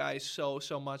love you guys so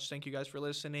much. Thank you guys for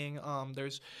listening.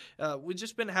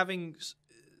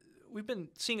 We've been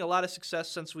seeing a lot of success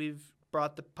since we've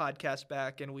brought the podcast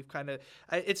back, and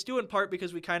it's due in part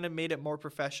because we kind of made it more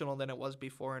professional than it was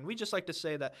before. And we just like to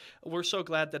say that we're so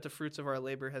glad that the fruits of our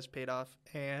labor has paid off.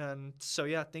 And so,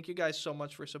 yeah, thank you guys so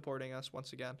much for supporting us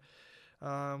once again.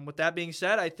 With that being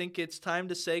said, I think it's time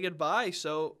to say goodbye.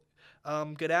 So,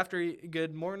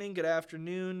 good morning, good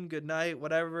afternoon, good night,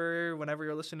 whenever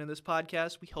you're listening to this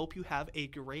podcast. We hope you have a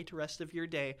great rest of your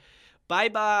day.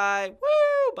 Bye-bye.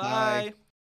 Woo! Bye.